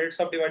then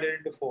subdivided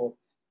into 4.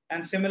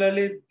 And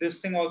similarly, this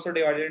thing also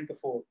divided into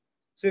 4.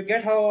 So you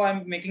get how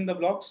I'm making the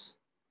blocks.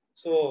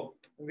 So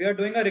we are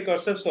doing a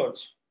recursive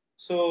search.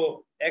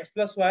 So x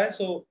plus y.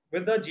 So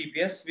with the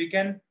GPS, we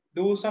can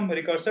do some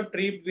recursive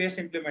tree based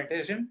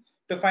implementation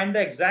to find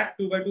the exact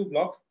 2 by 2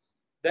 block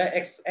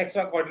the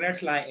XY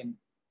coordinates lie in,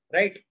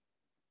 right?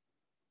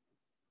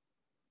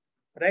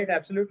 Right,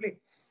 absolutely.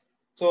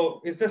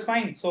 So is this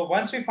fine? So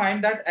once we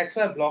find that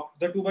XY block,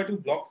 the 2 by 2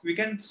 block, we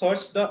can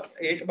search the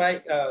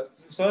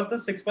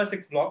 6 by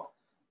 6 block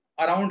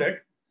around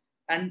it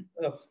and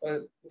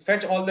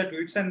fetch all the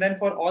tweets. And then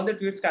for all the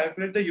tweets,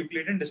 calculate the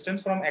Euclidean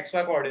distance from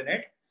XY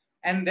coordinate.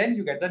 And then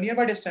you get the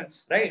nearby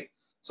distance, right?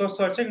 So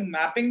searching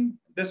mapping,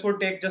 this would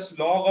take just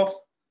log of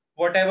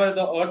whatever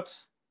the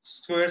Earth's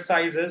square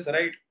size is,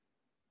 right?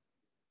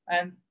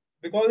 And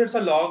because it's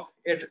a log,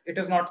 it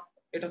is not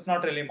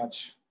really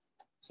much.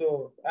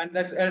 So and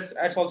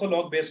that's also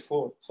log base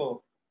 4.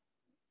 So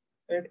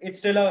it's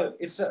still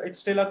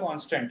a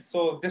constant.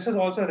 So this is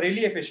also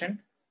really efficient.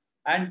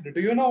 And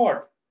do you know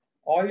what?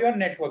 All your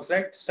networks,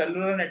 right?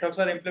 Cellular networks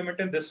are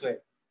implemented this way.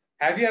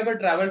 Have you ever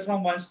traveled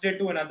from one state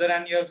to another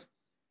and you have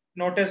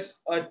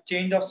noticed a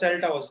change of cell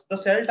towers? The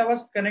cell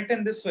towers connect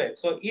in this way.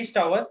 So each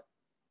tower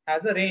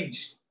has a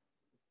range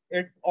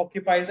it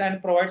occupies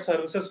and provides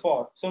services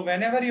for. So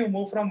whenever you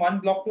move from one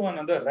block to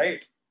another,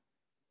 right?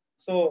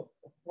 So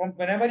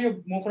whenever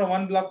you move from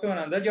one block to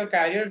another, your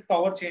carrier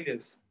tower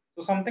changes.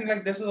 So something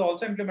like this is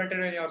also implemented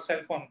in your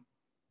cell phone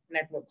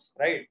networks,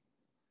 right?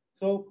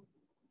 So,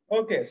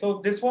 okay, so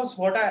this was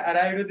what I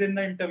arrived with in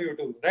the interview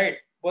too, right?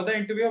 But the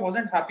interviewer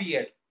wasn't happy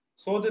yet.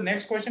 So the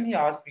next question he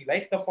asked me,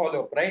 like the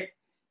follow-up, right?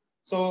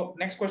 So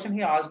next question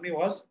he asked me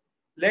was,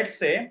 let's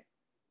say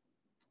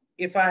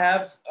if I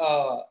have,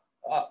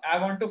 I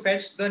want to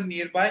fetch the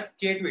nearby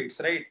K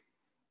tweets, right?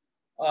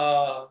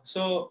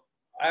 So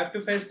I have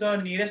to fetch the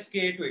nearest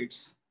K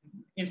tweets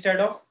instead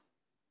of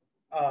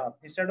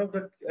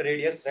the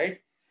radius, right?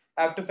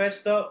 I have to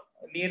fetch the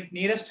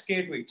nearest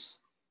K tweets.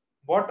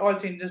 What all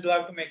changes do I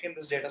have to make in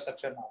this data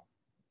structure now?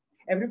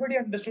 Everybody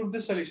understood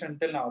this solution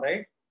till now,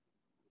 right?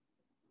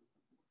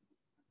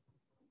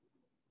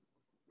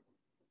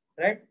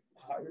 Right?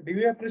 Do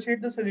you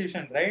appreciate the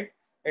solution, right?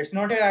 It's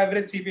not your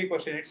average CP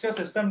question. It's your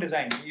system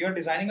design. You're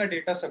designing a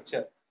data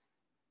structure,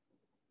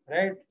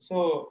 right?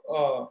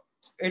 So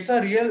it's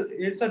a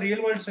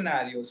real world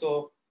scenario.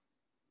 So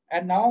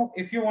and now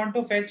if you want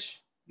to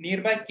fetch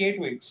nearby K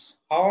tweets,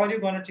 how are you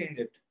going to change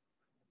it?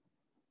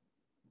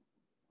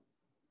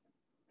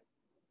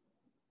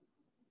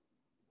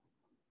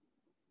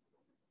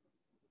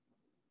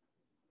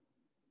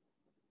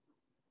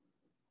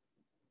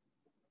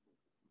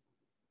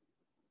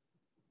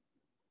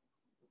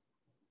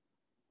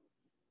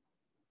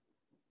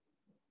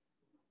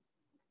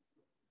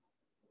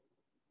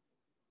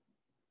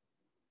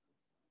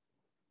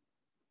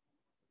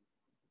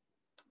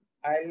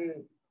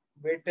 I'll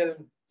wait till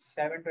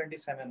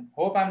 7:27.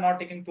 Hope I'm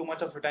not taking too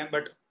much of your time,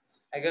 but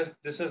I guess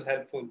this is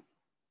helpful.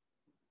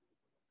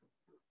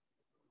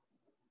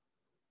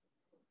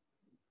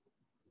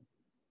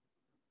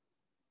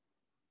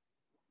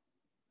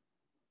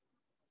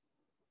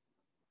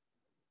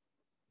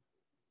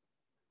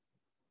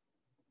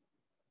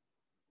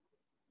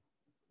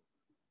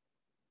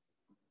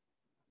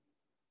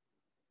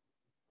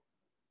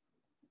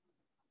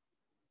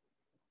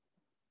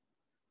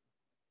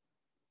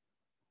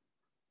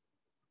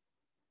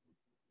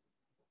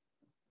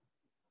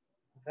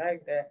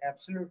 Right,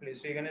 absolutely.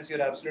 So, Ganesh,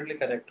 you're absolutely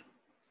correct.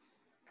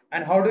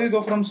 And how do you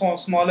go from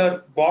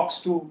smaller box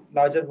to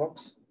larger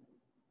box?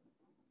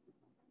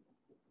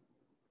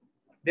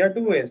 There are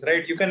two ways,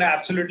 right? You can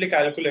absolutely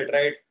calculate,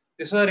 right?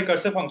 This is a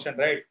recursive function,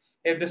 right?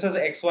 If this is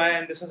xy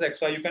and this is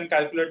xy, you can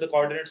calculate the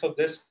coordinates of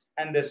this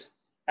and this.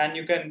 And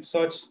you can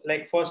search,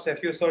 like first,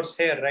 if you search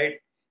here, right?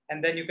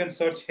 And then you can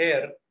search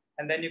here,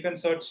 and then you can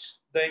search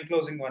the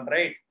enclosing one,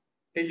 right?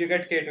 Till you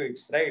get k to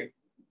x, right?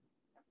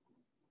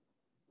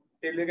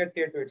 Till you get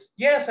k to x.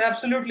 Yes,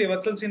 absolutely.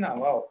 Vatsal Sinha,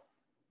 wow.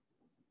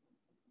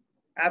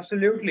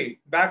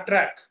 Absolutely.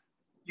 Backtrack.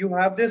 You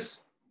have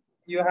this,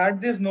 you had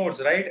these nodes,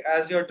 right,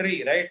 as your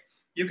tree, right?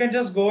 You can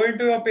just go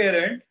into your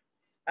parent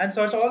and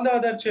search all the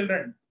other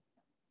children.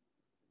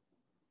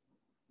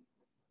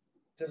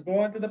 Just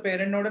go into the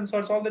parent node and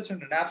search all the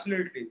children.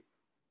 Absolutely.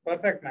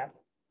 Perfect, man.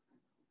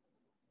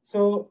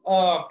 So,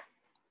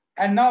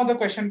 and now the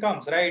question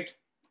comes, right?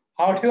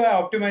 How do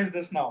I optimize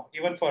this now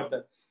even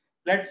further?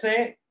 Let's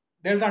say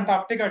there's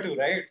Antarctica too,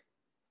 right?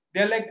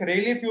 There are like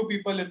really few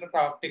people in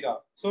Antarctica.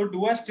 So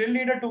do I still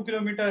need a 2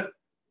 kilometer,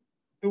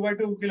 2 by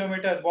 2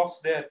 kilometer box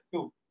there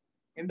too?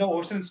 In the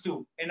oceans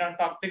too, in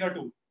Antarctica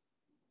too?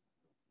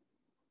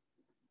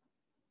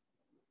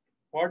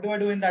 What do I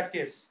do in that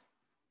case?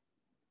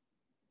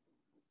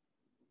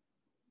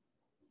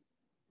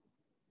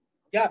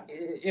 Yeah,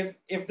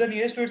 if the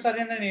nearest tweets are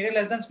in an area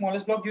less than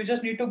smallest block, you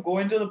just need to go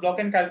into the block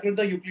and calculate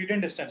the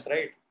Euclidean distance,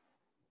 right?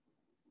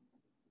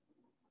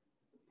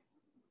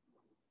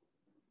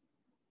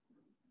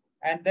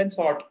 And then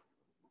sort.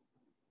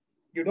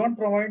 You don't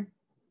provide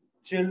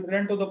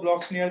children to the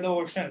blocks near the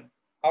ocean.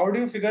 How do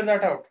you figure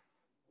that out?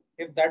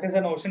 If that is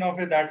an ocean of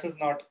it, that is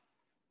not.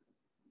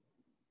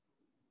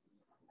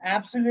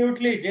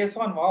 Absolutely,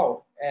 Jason.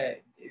 Wow,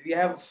 we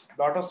have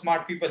a lot of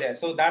smart people here.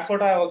 So that's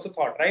what I also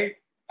thought, right?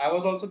 I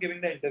was also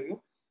giving the interview.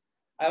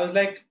 I was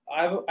like,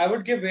 I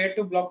would give weight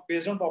to block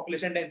based on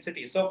population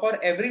density. So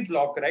for every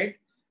block, right,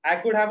 I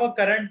could have a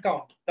current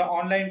count, the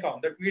online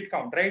count, the tweet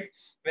count, right?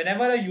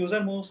 Whenever a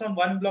user moves from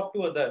one block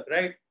to other,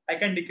 right, I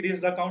can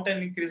decrease the count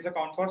and increase the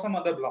count for some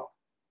other block,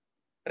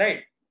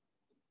 right?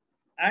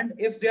 And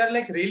if there are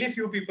like really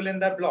few people in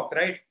that block,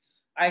 right,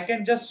 I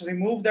can just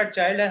remove that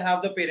child and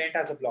have the parent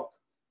as a block.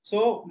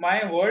 So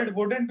my world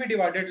wouldn't be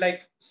divided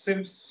like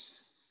same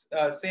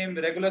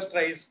regular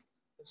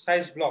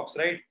size blocks,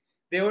 right?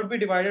 They would be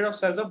divided of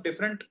cells of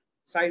different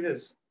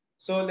sizes.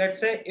 So let's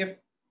say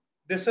if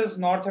this is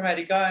North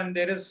America and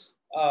there is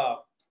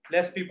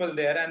less people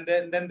there, and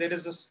then there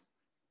is this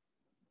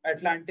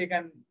Atlantic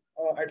and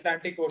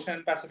Atlantic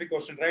Ocean, Pacific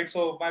Ocean, right?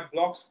 So my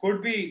blocks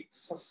could be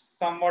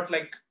somewhat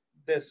like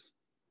this,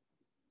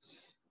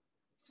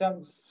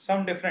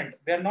 some different.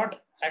 They're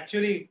not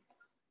actually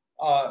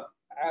uh,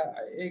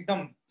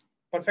 ekdam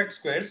perfect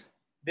squares.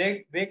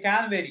 They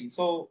can vary.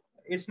 So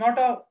it's not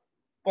a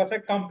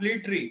perfect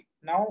complete tree.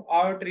 Now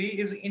our tree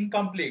is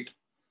incomplete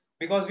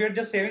because we are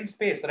just saving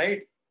space,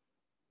 right?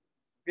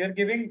 We are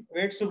giving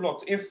weights to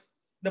blocks. If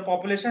the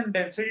population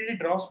density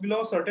drops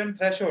below a certain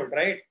threshold,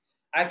 right?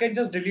 I can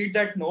just delete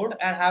that node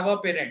and have a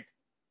parent.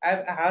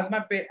 Have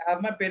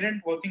my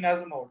parent working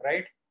as a node,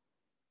 right?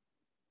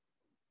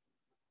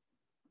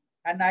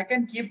 And I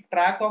can keep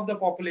track of the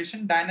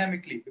population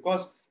dynamically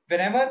because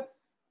whenever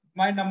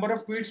my number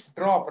of tweets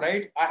drop,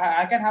 right,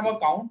 I can have a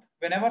count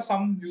whenever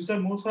some user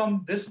moves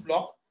from this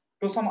block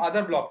to some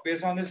other block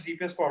based on this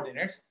GPS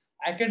coordinates.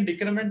 I can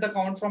decrement the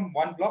count from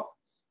one block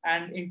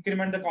and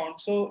increment the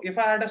count. So if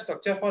I had a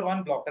structure for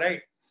one block,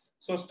 right,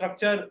 so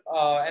structure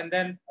and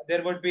then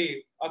there would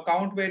be a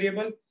count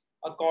variable,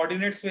 a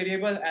coordinates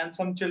variable, and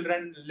some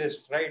children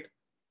list, right?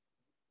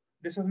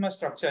 This is my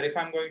structure if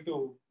I'm going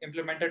to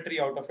implement a tree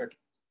out of it,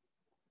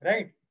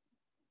 right?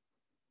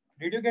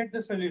 Did you get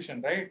the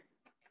solution, right?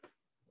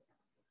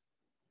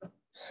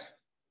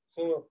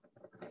 So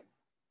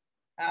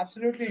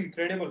absolutely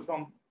incredible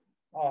from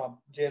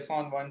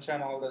Jason, Vansh,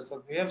 and all this.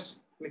 So we have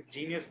like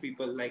genius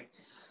people, like.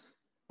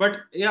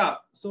 But yeah,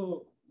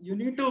 so you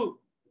need to.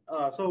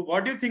 So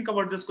what do you think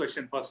about this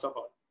question? First of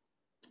all,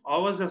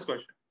 how was this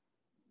question?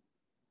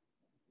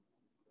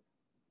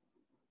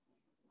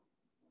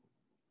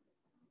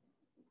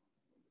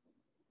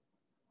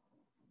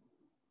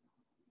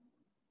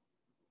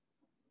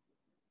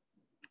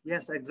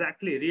 Yes,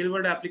 exactly. Real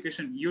world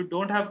application. You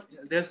don't have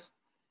there's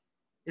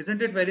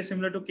isn't it very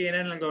similar to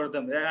KNN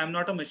algorithm? I'm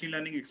not a machine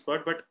learning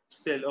expert, but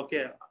still,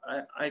 okay,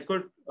 I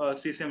could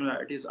see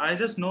similarities. I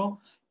just know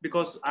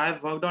because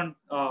I've worked on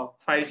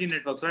 5G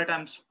networks, right?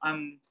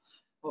 I'm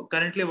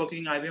currently working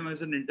in IBM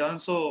as an intern,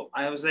 so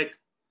I was like,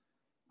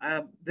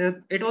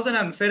 it was an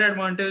unfair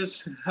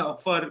advantage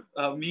for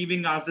me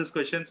being asked this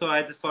question, so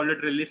I just solved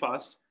it really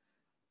fast.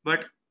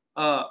 But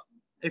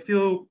if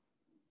you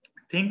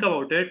think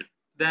about it,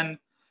 then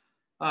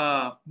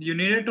you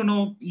needed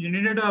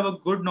to have a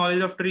good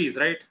knowledge of trees,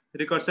 right?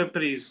 Recursive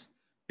trees.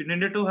 You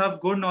needed to have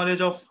good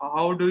knowledge of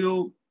how do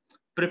you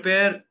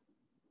prepare.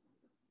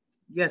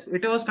 Yes,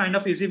 it was kind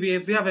of easy.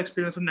 We have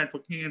experience with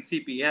networking and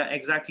CP. Yeah,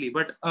 exactly.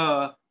 But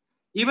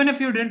even if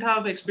you didn't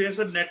have experience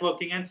with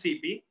networking and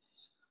CP,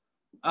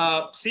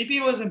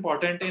 CP was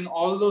important in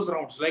all those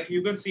rounds. Like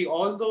you can see,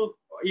 all the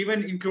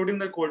even including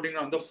the coding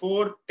round, the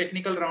 4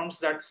 technical rounds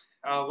that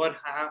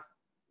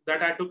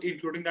that I took,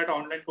 including that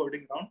online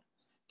coding round,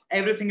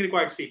 everything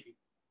required CP,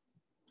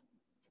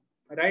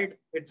 right?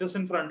 It's just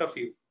in front of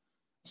you.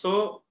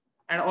 So,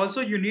 and also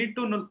you need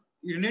to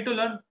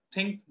learn,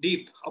 think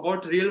deep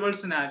about real world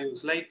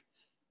scenarios like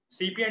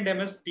CP and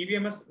MS,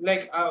 DBMS.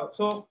 Like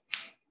so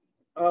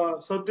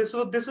this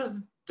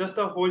is just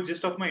the whole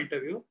gist of my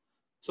interview.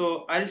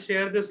 So I'll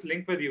share this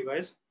link with you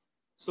guys.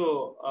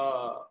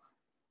 So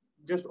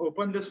just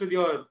open this with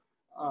your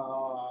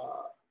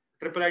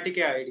triple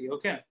ITK ID.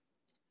 Okay.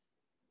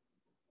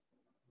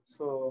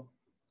 So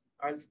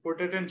I'll put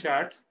it in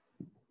chat.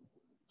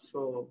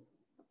 So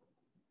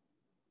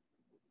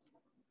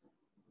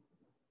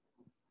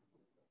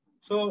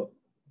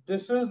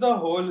this is the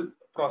whole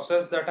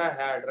process that I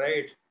had,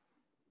 right?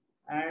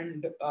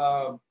 And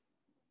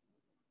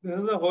this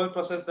is the whole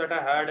process that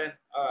I had, and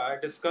I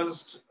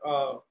discussed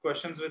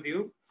questions with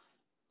you.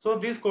 So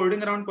these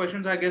coding around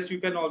questions, I guess you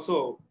can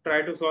also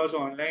try to solve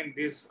online.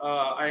 These,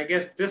 I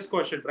guess, this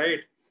question, right?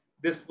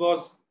 This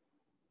was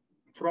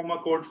from a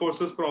code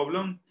forces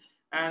problem,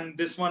 and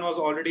this one was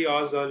already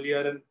asked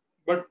earlier, and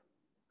but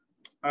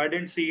I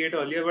didn't see it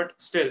earlier. But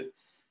still,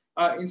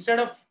 instead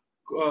of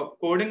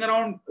coding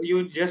around,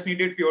 you just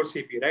needed pure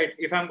CP, right?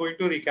 If I'm going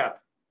to recap,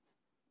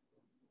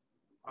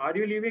 are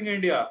you leaving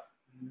India?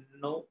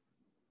 No,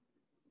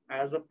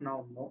 as of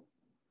now, no.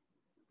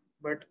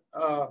 But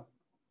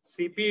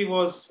CP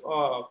was,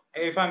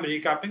 if I'm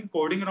recapping,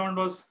 coding around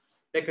was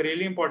like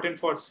really important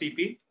for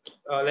CP.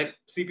 Like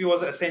CP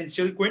was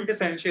essential,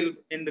 quintessential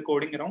in the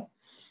coding round.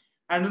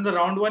 And in the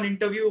round one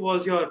interview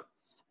was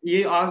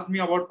he asked me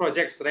about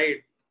projects,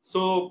 right?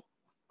 So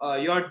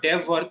your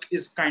dev work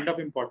is kind of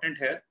important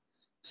here.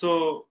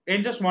 So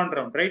in just one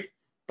round, right?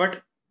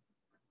 But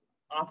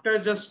after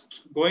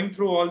just going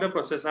through all the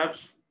process,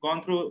 I've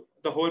gone through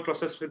the whole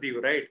process with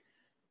you, right?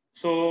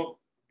 So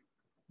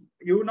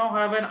you now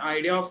have an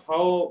idea of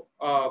how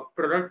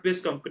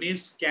product-based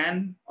companies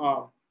can,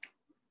 or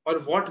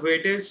what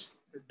weightage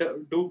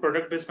do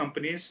product-based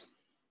companies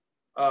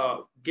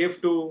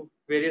give to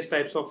various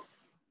types of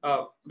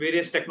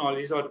various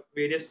technologies or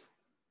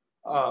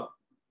uh,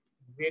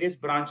 various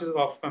branches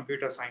of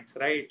computer science,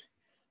 right?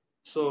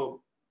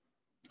 So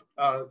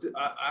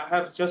I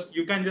have just,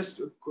 you can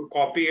just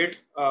copy it,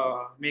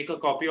 make a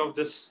copy of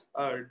this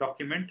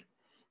document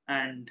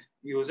and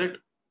use it.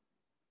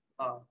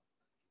 Uh,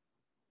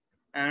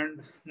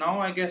 and now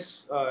I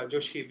guess,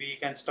 Joshi, we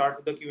can start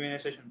with the Q&A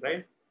session,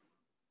 right?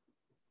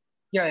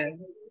 Yeah,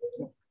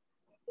 yeah.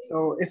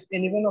 So if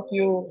any one of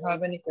you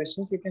have any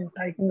questions, you can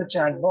type in the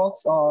chat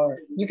box, or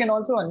you can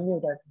also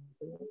unmute. I think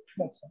so.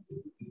 That's fine.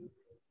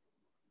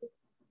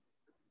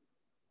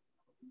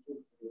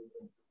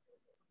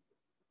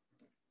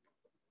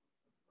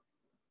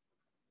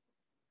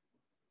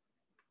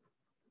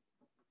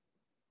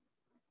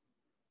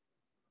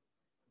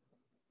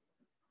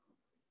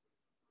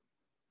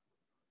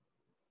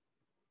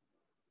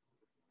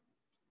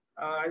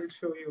 I'll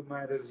show you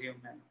my resume.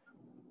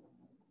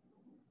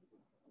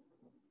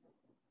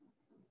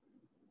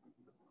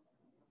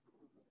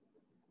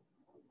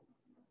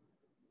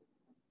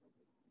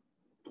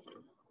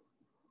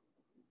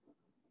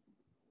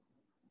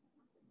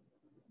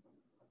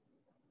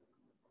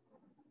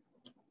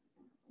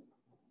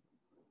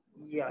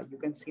 Yeah, you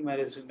can see my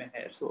resume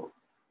here. So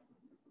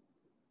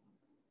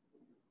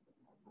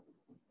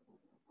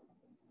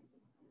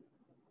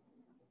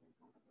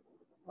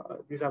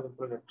these are the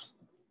projects.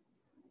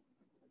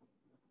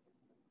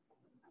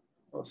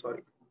 Oh,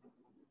 sorry.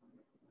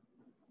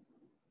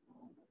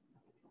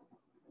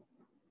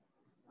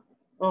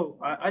 Oh,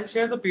 I'll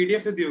share the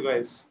PDF with you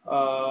guys.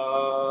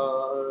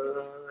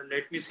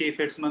 Let me see if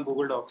it's in my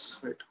Google Docs.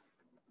 Wait.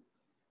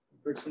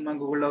 If it's in my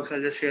Google Docs,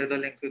 I'll just share the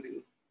link with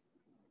you.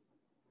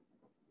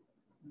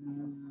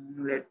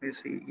 Let me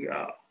see.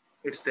 Yeah,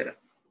 it's there.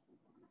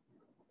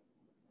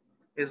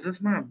 Is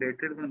this my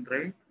updated one,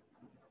 right?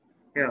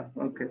 Yeah,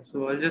 okay.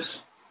 So I'll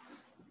just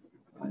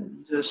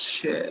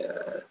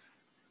share.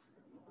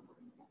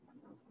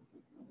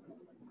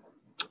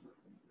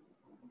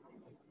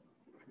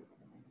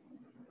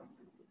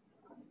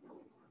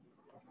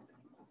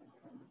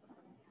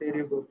 There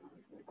you go.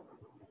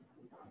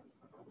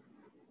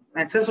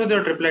 Access with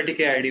your triple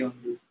ITK ID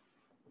only.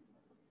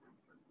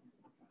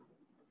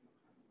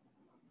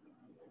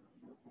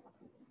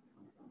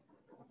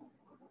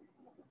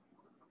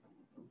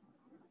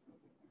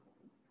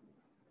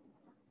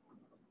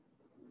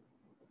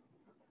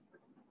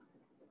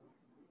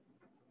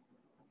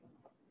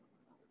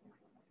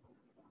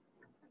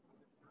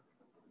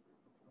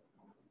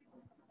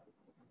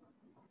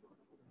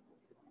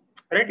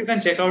 Right, you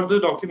can check out the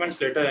documents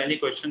later. Any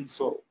questions?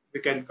 So we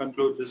can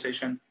conclude the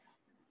session.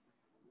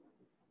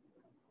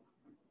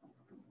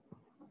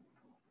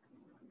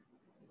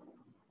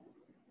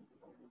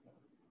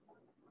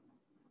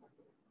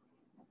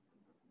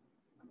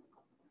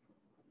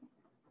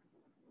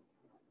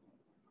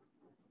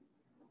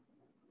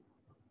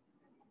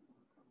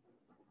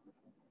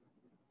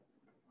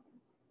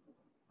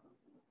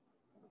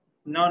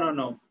 No, no,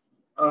 no.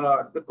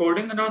 The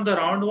coding around the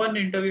round one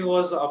interview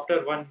was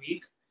after 1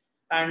 week,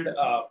 and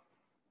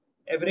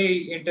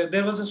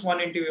there was just one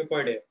interview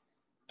per day.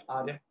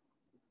 Arya.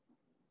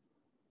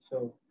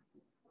 So,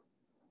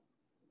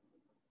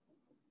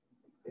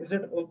 is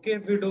it okay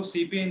if we do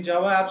CP in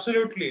Java?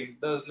 Absolutely.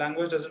 The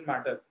language doesn't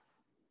matter.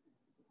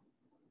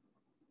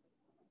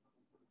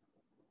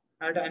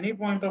 At any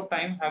point of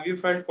time, have you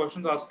felt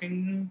questions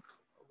asking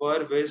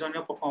were based on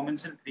your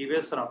performance in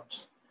previous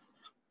rounds?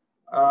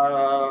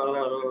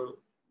 Uh,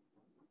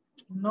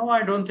 no,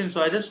 I don't think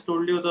so. I just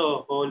told you the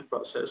whole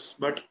process.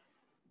 But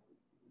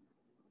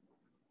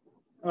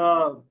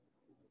uh,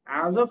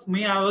 as of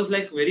me, I was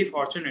like very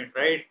fortunate,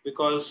 right?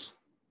 Because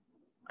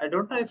I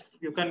don't know if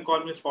you can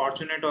call me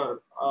fortunate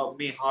or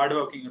me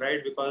hardworking,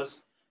 right?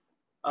 Because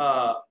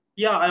uh,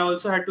 yeah, I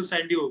also had to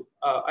send you.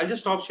 I'll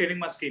just stop sharing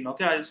my screen.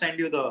 Okay, I'll send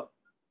you the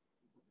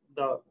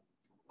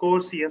core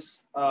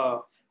CS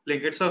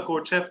link. It's a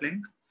code chef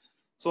link.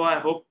 So I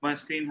hope my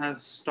screen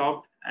has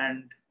stopped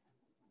and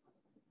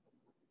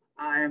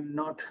I am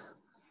not.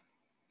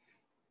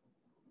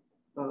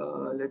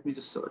 Let me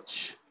just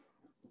search.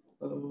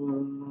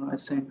 I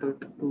sent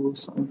it to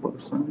some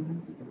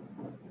person.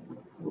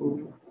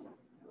 Oh,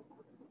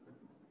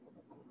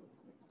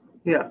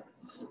 yeah.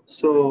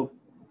 So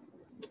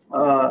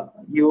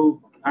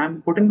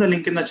I'm putting the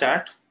link in the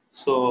chat.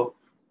 So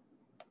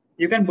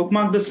you can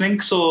bookmark this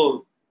link.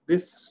 So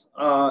these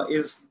can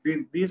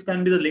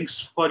be the links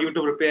for you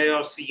to prepare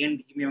your C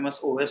and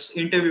DBMS OS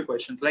interview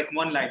questions, like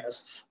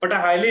one-liners. But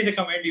I highly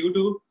recommend you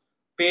to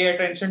pay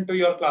attention to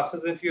your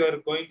classes if you are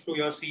going through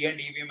your C and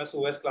DBMS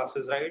OS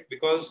classes, right?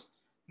 Because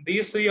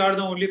these three are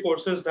the only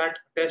courses that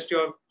test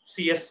your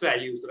CS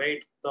values,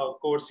 right? The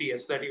core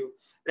CS that you.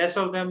 Rest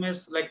of them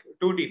is like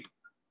too deep.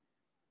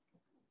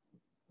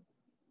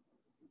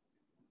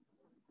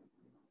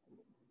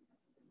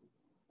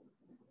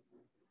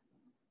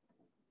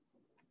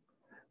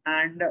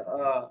 And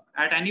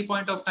at any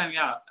point of time,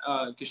 yeah,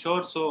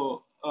 Kishore.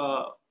 So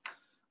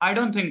I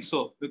don't think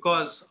so,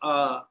 because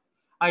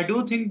I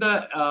do think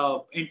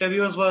the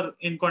interviewers were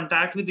in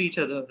contact with each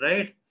other,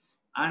 right?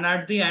 And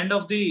at the end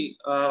of the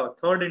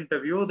third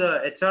interview,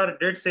 the HR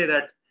did say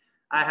that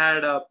I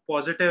had a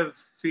positive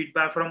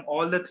feedback from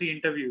all the three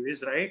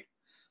interviewees, right?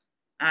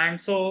 And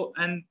so,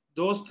 and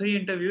those three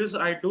interviews,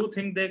 I do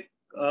think they,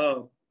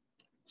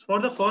 for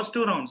the first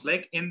two rounds,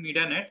 like in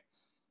MediaNet,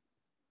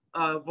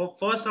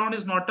 first round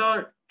is not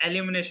a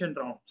elimination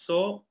round.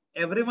 So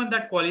everyone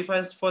that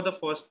qualifies for the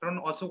first round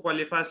also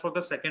qualifies for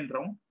the second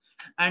round.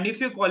 And if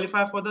you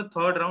qualify for the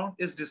third round,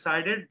 is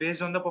decided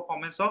based on the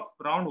performance of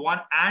round one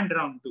and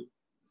round two.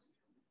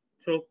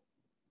 So,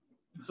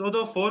 so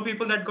the four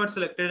people that got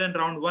selected in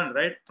round one,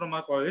 right, from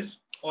our college,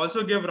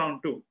 also give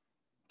round two.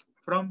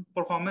 From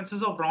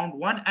performances of round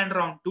one and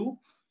round two,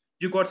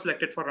 you got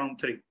selected for round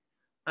three.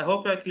 I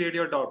hope I cleared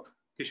your doubt,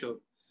 Kishore.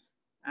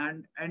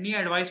 And any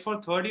advice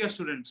for third year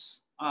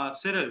students,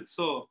 Cyril?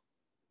 So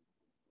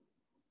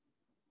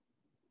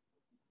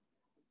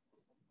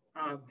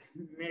Uh,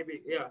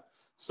 maybe, yeah.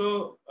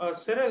 So,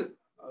 Cyril,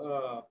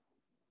 uh,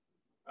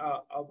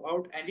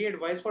 about any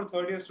advice for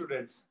third year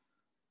students?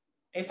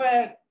 If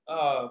I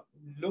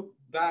look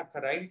back,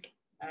 right,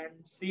 and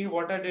see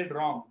what I did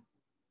wrong,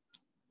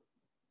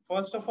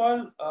 first of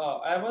all,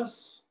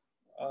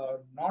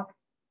 not,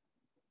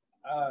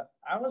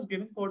 I was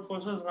giving code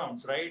forces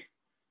rounds, right?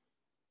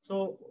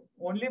 So,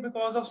 only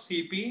because of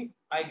CP,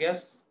 I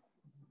guess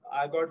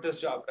I got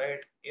this job, right?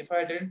 If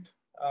I didn't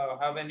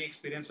have any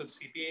experience with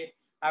CPA,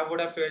 I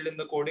would have failed in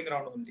the coding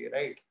round only,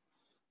 right?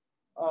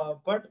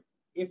 But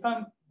if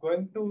I'm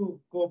going to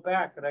go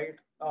back, right,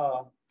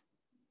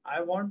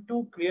 I want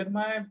to clear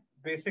my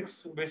basic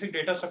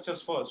data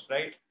structures first,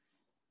 right?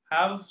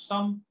 Have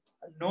some,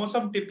 know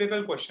some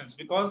typical questions,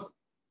 because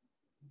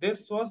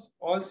this was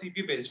all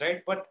CP based,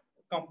 right? But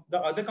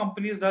the other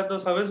companies, that the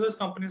service-based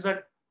companies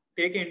that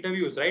take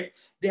interviews, right?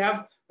 They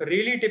have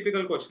really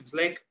typical questions.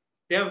 Like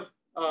they have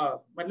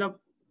matlab,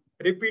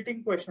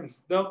 repeating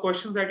questions, the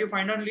questions that you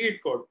find on lead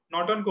code,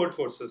 not on code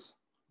forces.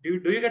 Do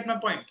you get my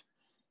point?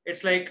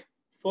 It's like,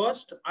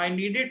 first I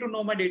needed to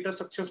know my data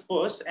structures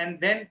first, and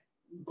then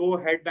go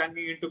head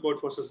banging into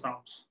code forces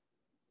rounds,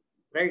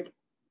 right?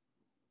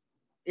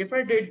 If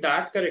I did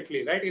that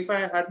correctly, right? If I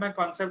had my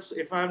concepts,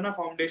 if I had my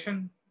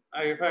foundation,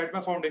 if I had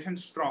my foundation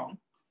strong,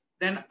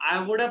 then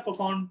I would have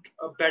performed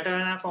better,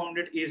 and I found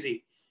it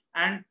easy.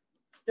 And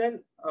still,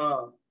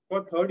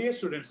 for third year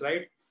students,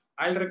 right?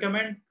 I'll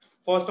recommend,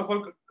 first of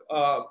all,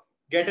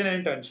 get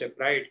an internship,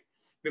 right?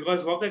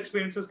 Because work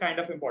experience is kind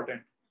of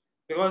important.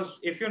 Because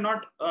if you're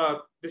not,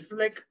 this is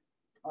like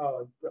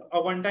uh,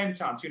 a one-time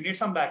chance. You need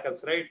some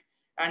backups, right?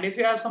 And if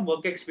you have some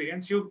work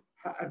experience, you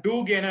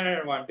do gain an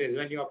advantage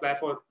when you apply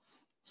for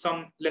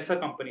some lesser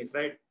companies,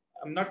 right?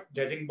 I'm not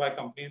judging by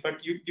companies,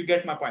 but you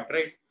get my point,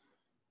 right?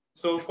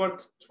 So for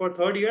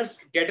third years,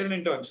 get an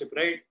internship,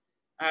 right?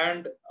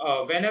 And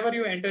whenever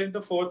you enter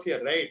into fourth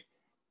year, right?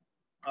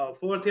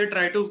 Fourth year,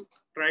 try to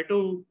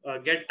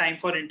get time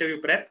for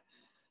interview prep.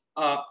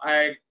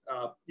 I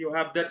You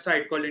have that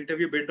site called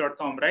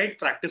interviewbit.com, right?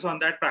 Practice on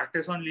that,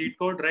 practice on lead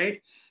code,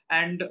 right?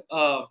 And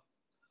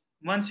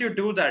once you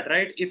do that,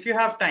 right? If you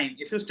have time,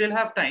 if you still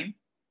have time,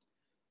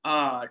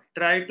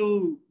 try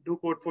to do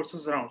code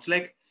forces rounds.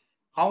 Like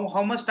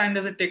how much time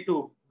does it take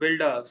to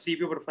build a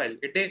CP profile?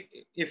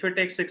 If it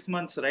takes 6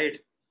 months, right?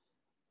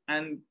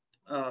 And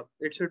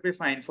it should be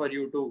fine for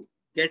you to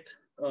get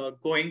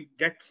going,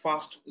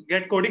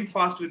 get coding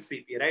fast with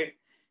CP, right?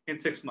 In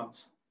 6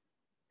 months,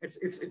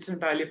 it's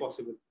entirely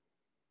possible.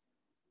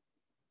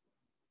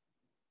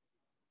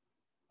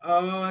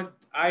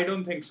 I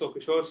don't think so,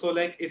 Kishore. So,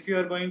 like, if you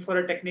are going for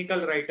a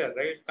technical writer,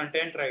 right,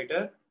 content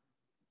writer,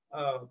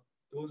 uh,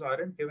 those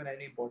aren't given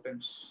any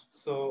importance.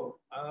 So,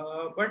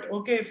 but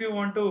okay, if you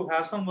want to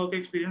have some work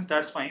experience,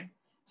 that's fine.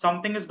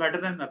 Something is better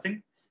than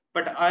nothing.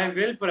 But I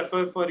will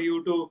prefer for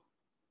you to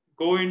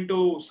go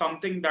into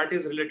something that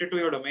is related to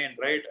your domain,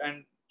 right?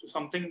 And to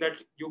something that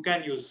you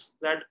can use.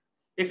 That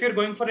if you're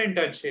going for an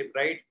internship,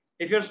 right?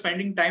 If you're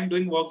spending time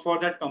doing work for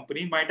that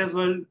company, might as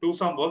well do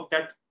some work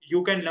that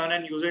you can learn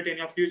and use it in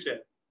your future.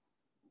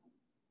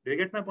 Do you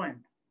get my point?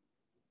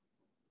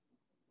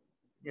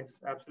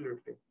 Yes,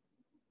 absolutely.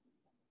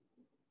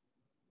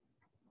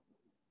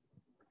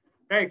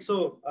 Right.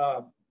 So,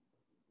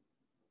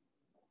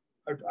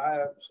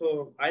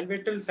 so I'll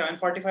wait till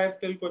 7:45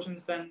 till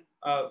questions. Then,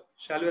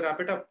 shall we wrap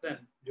it up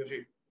then,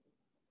 Joshi?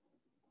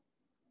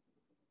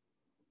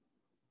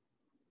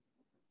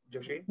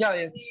 Joshi. Yeah,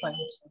 yeah, it's fine.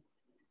 It's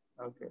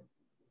fine. Okay.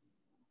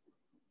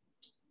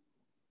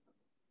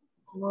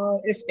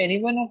 If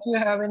anyone of you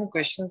have any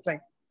questions,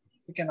 like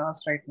you can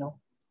ask right now.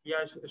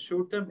 Yeah,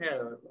 shoot them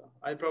here.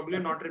 I'll probably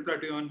not reply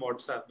to you on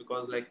WhatsApp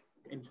because like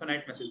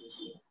infinite messages.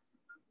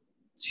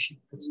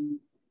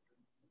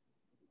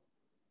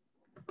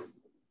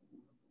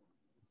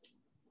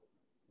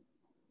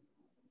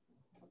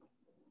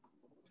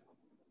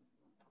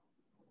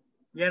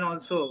 Yeah, and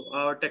also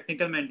our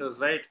technical mentors,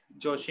 right,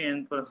 Joshi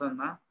and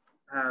Prasanna,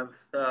 have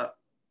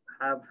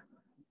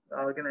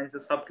organized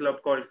a sub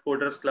club called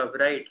Coders Club,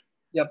 right?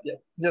 Yep,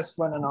 yep. Just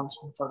one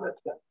announcement for that.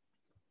 Yeah.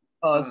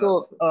 Uh,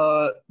 So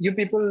so, you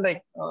people,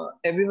 like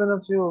every one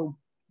of you,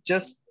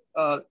 just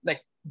like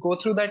go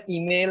through that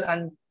email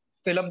and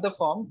fill up the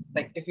form,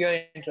 like if you are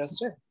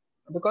interested,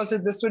 because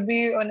this would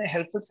be a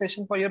helpful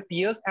session for your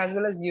peers as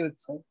well as you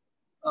itself.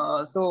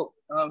 So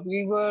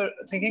we were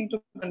thinking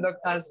to conduct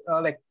as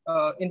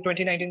in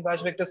 2019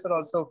 batch, Victor sir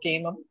also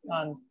came up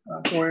and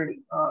told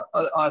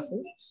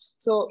ourselves.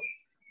 So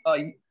uh,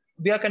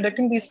 we are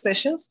conducting these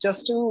sessions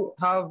just to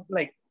have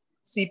like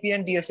CP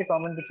and DSA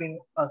common between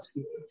us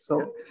people. yeah.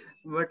 So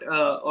But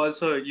uh,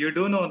 also, you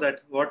do know that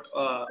what?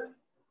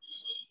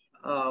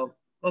 Uh,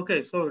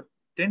 okay, so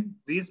didn't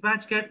these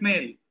batch get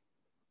mail?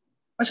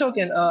 Achha,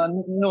 okay,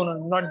 no, no,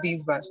 not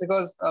these batch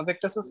because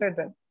Victor sir said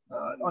that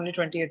only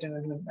 2018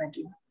 and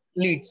 2019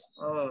 leads.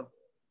 Uh,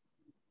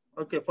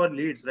 okay, for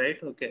leads, right?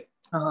 Okay.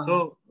 Uh,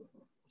 So,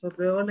 so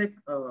they were like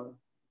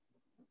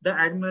the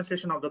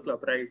administration of the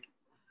club, right?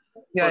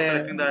 yeah, For yeah,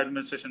 selecting the yeah.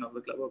 administration of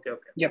the club. Okay,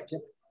 okay. Yep,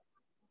 yep.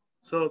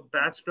 So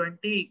batch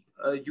 20,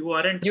 you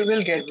aren't You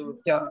will get, able.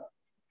 yeah,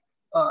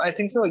 I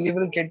think so. You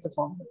will get the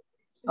form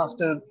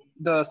after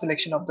the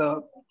selection of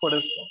the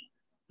coders.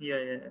 Yeah,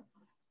 yeah. Yeah.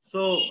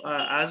 So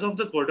as of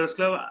the Coders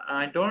Club,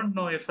 I don't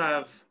know if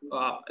I'll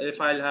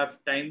have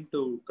time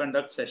to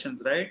conduct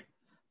sessions, right?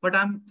 But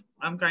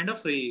I'm kind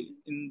of free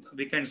in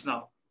weekends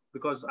now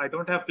because I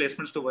don't have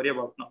placements to worry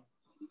about now.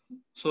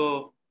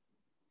 So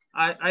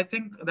I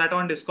think that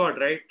on Discord,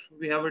 right?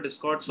 We have a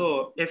Discord.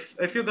 So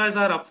if you guys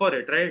are up for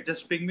it, right?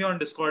 Just ping me on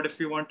Discord if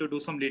you want to do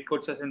some lead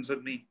code sessions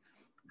with me.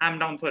 I'm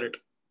down for it,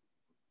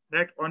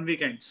 right? On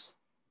weekends.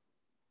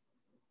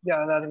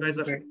 Yeah, that You will guys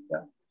be are great.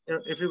 Yeah,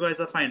 if you guys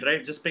are fine,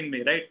 right? Just ping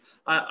me, right?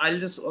 I'll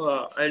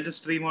just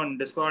stream on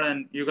Discord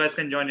and you guys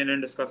can join in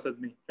and discuss with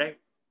me, right?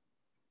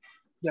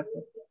 yep,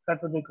 yep.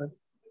 That would be good.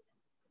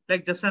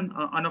 Like just an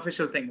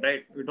unofficial thing,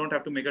 right? You don't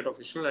have to make it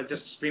official. I'll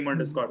just stream on Mhm.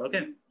 Discord,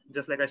 okay?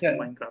 Just like I Yeah, stream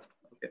yeah. Minecraft,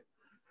 okay?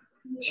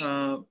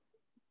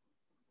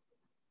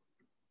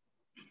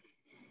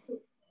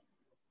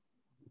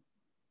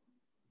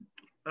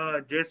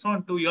 Uh,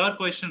 Jason, to your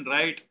question,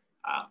 right?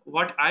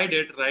 What I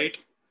did, right?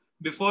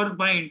 Before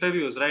my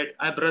interviews, right?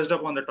 I brushed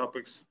up on the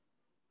topics.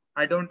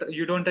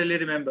 You don't really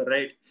remember,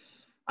 right?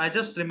 I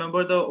just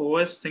remember the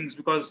OS things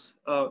because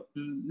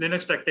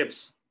Linux Tech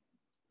Tips,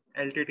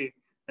 LTT,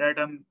 right?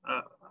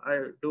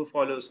 I do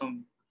follow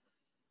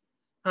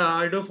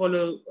I do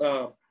follow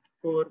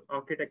core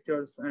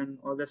architectures and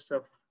all that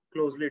stuff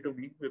closely to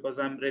me because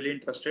I'm really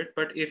interested.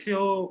 But if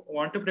you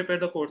want to prepare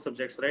the core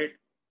subjects, right,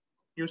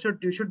 you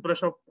should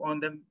brush up on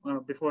them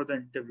before the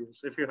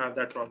interviews if you have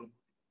that problem,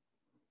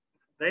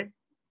 right?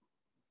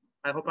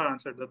 I hope I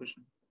answered the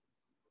question.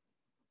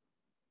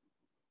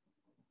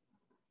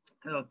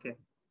 Okay.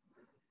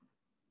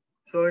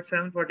 So it's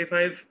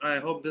 7:45. I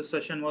hope this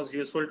session was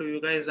useful to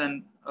you guys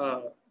and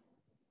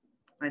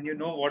you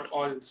know what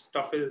all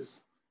stuff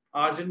is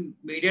as in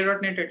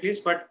media.net at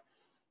least, but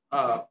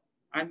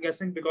I'm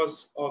guessing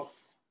because of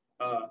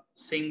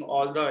seeing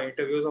all the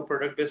interviews of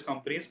product-based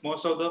companies,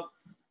 most of the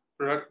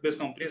product-based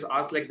companies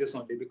ask like this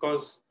only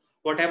because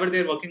whatever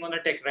they're working on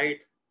a tech, right?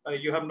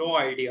 You have no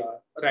idea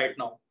right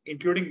now,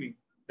 including me,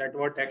 that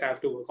what tech I have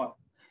to work on,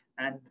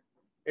 and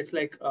it's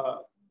like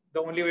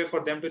the only way for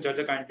them to judge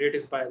a candidate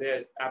is by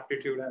their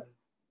aptitude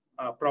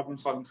and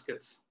problem-solving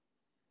skills.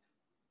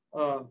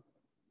 Uh,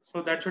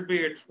 so that should be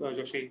it,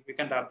 Joshi. We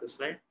can wrap this,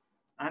 right?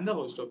 I'm the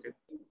host, okay.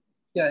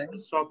 Yeah,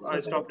 Stop. yeah. I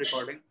stop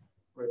recording.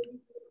 Wait.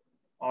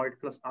 Alt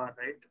plus R,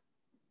 right?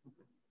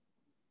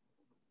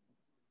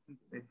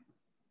 Okay.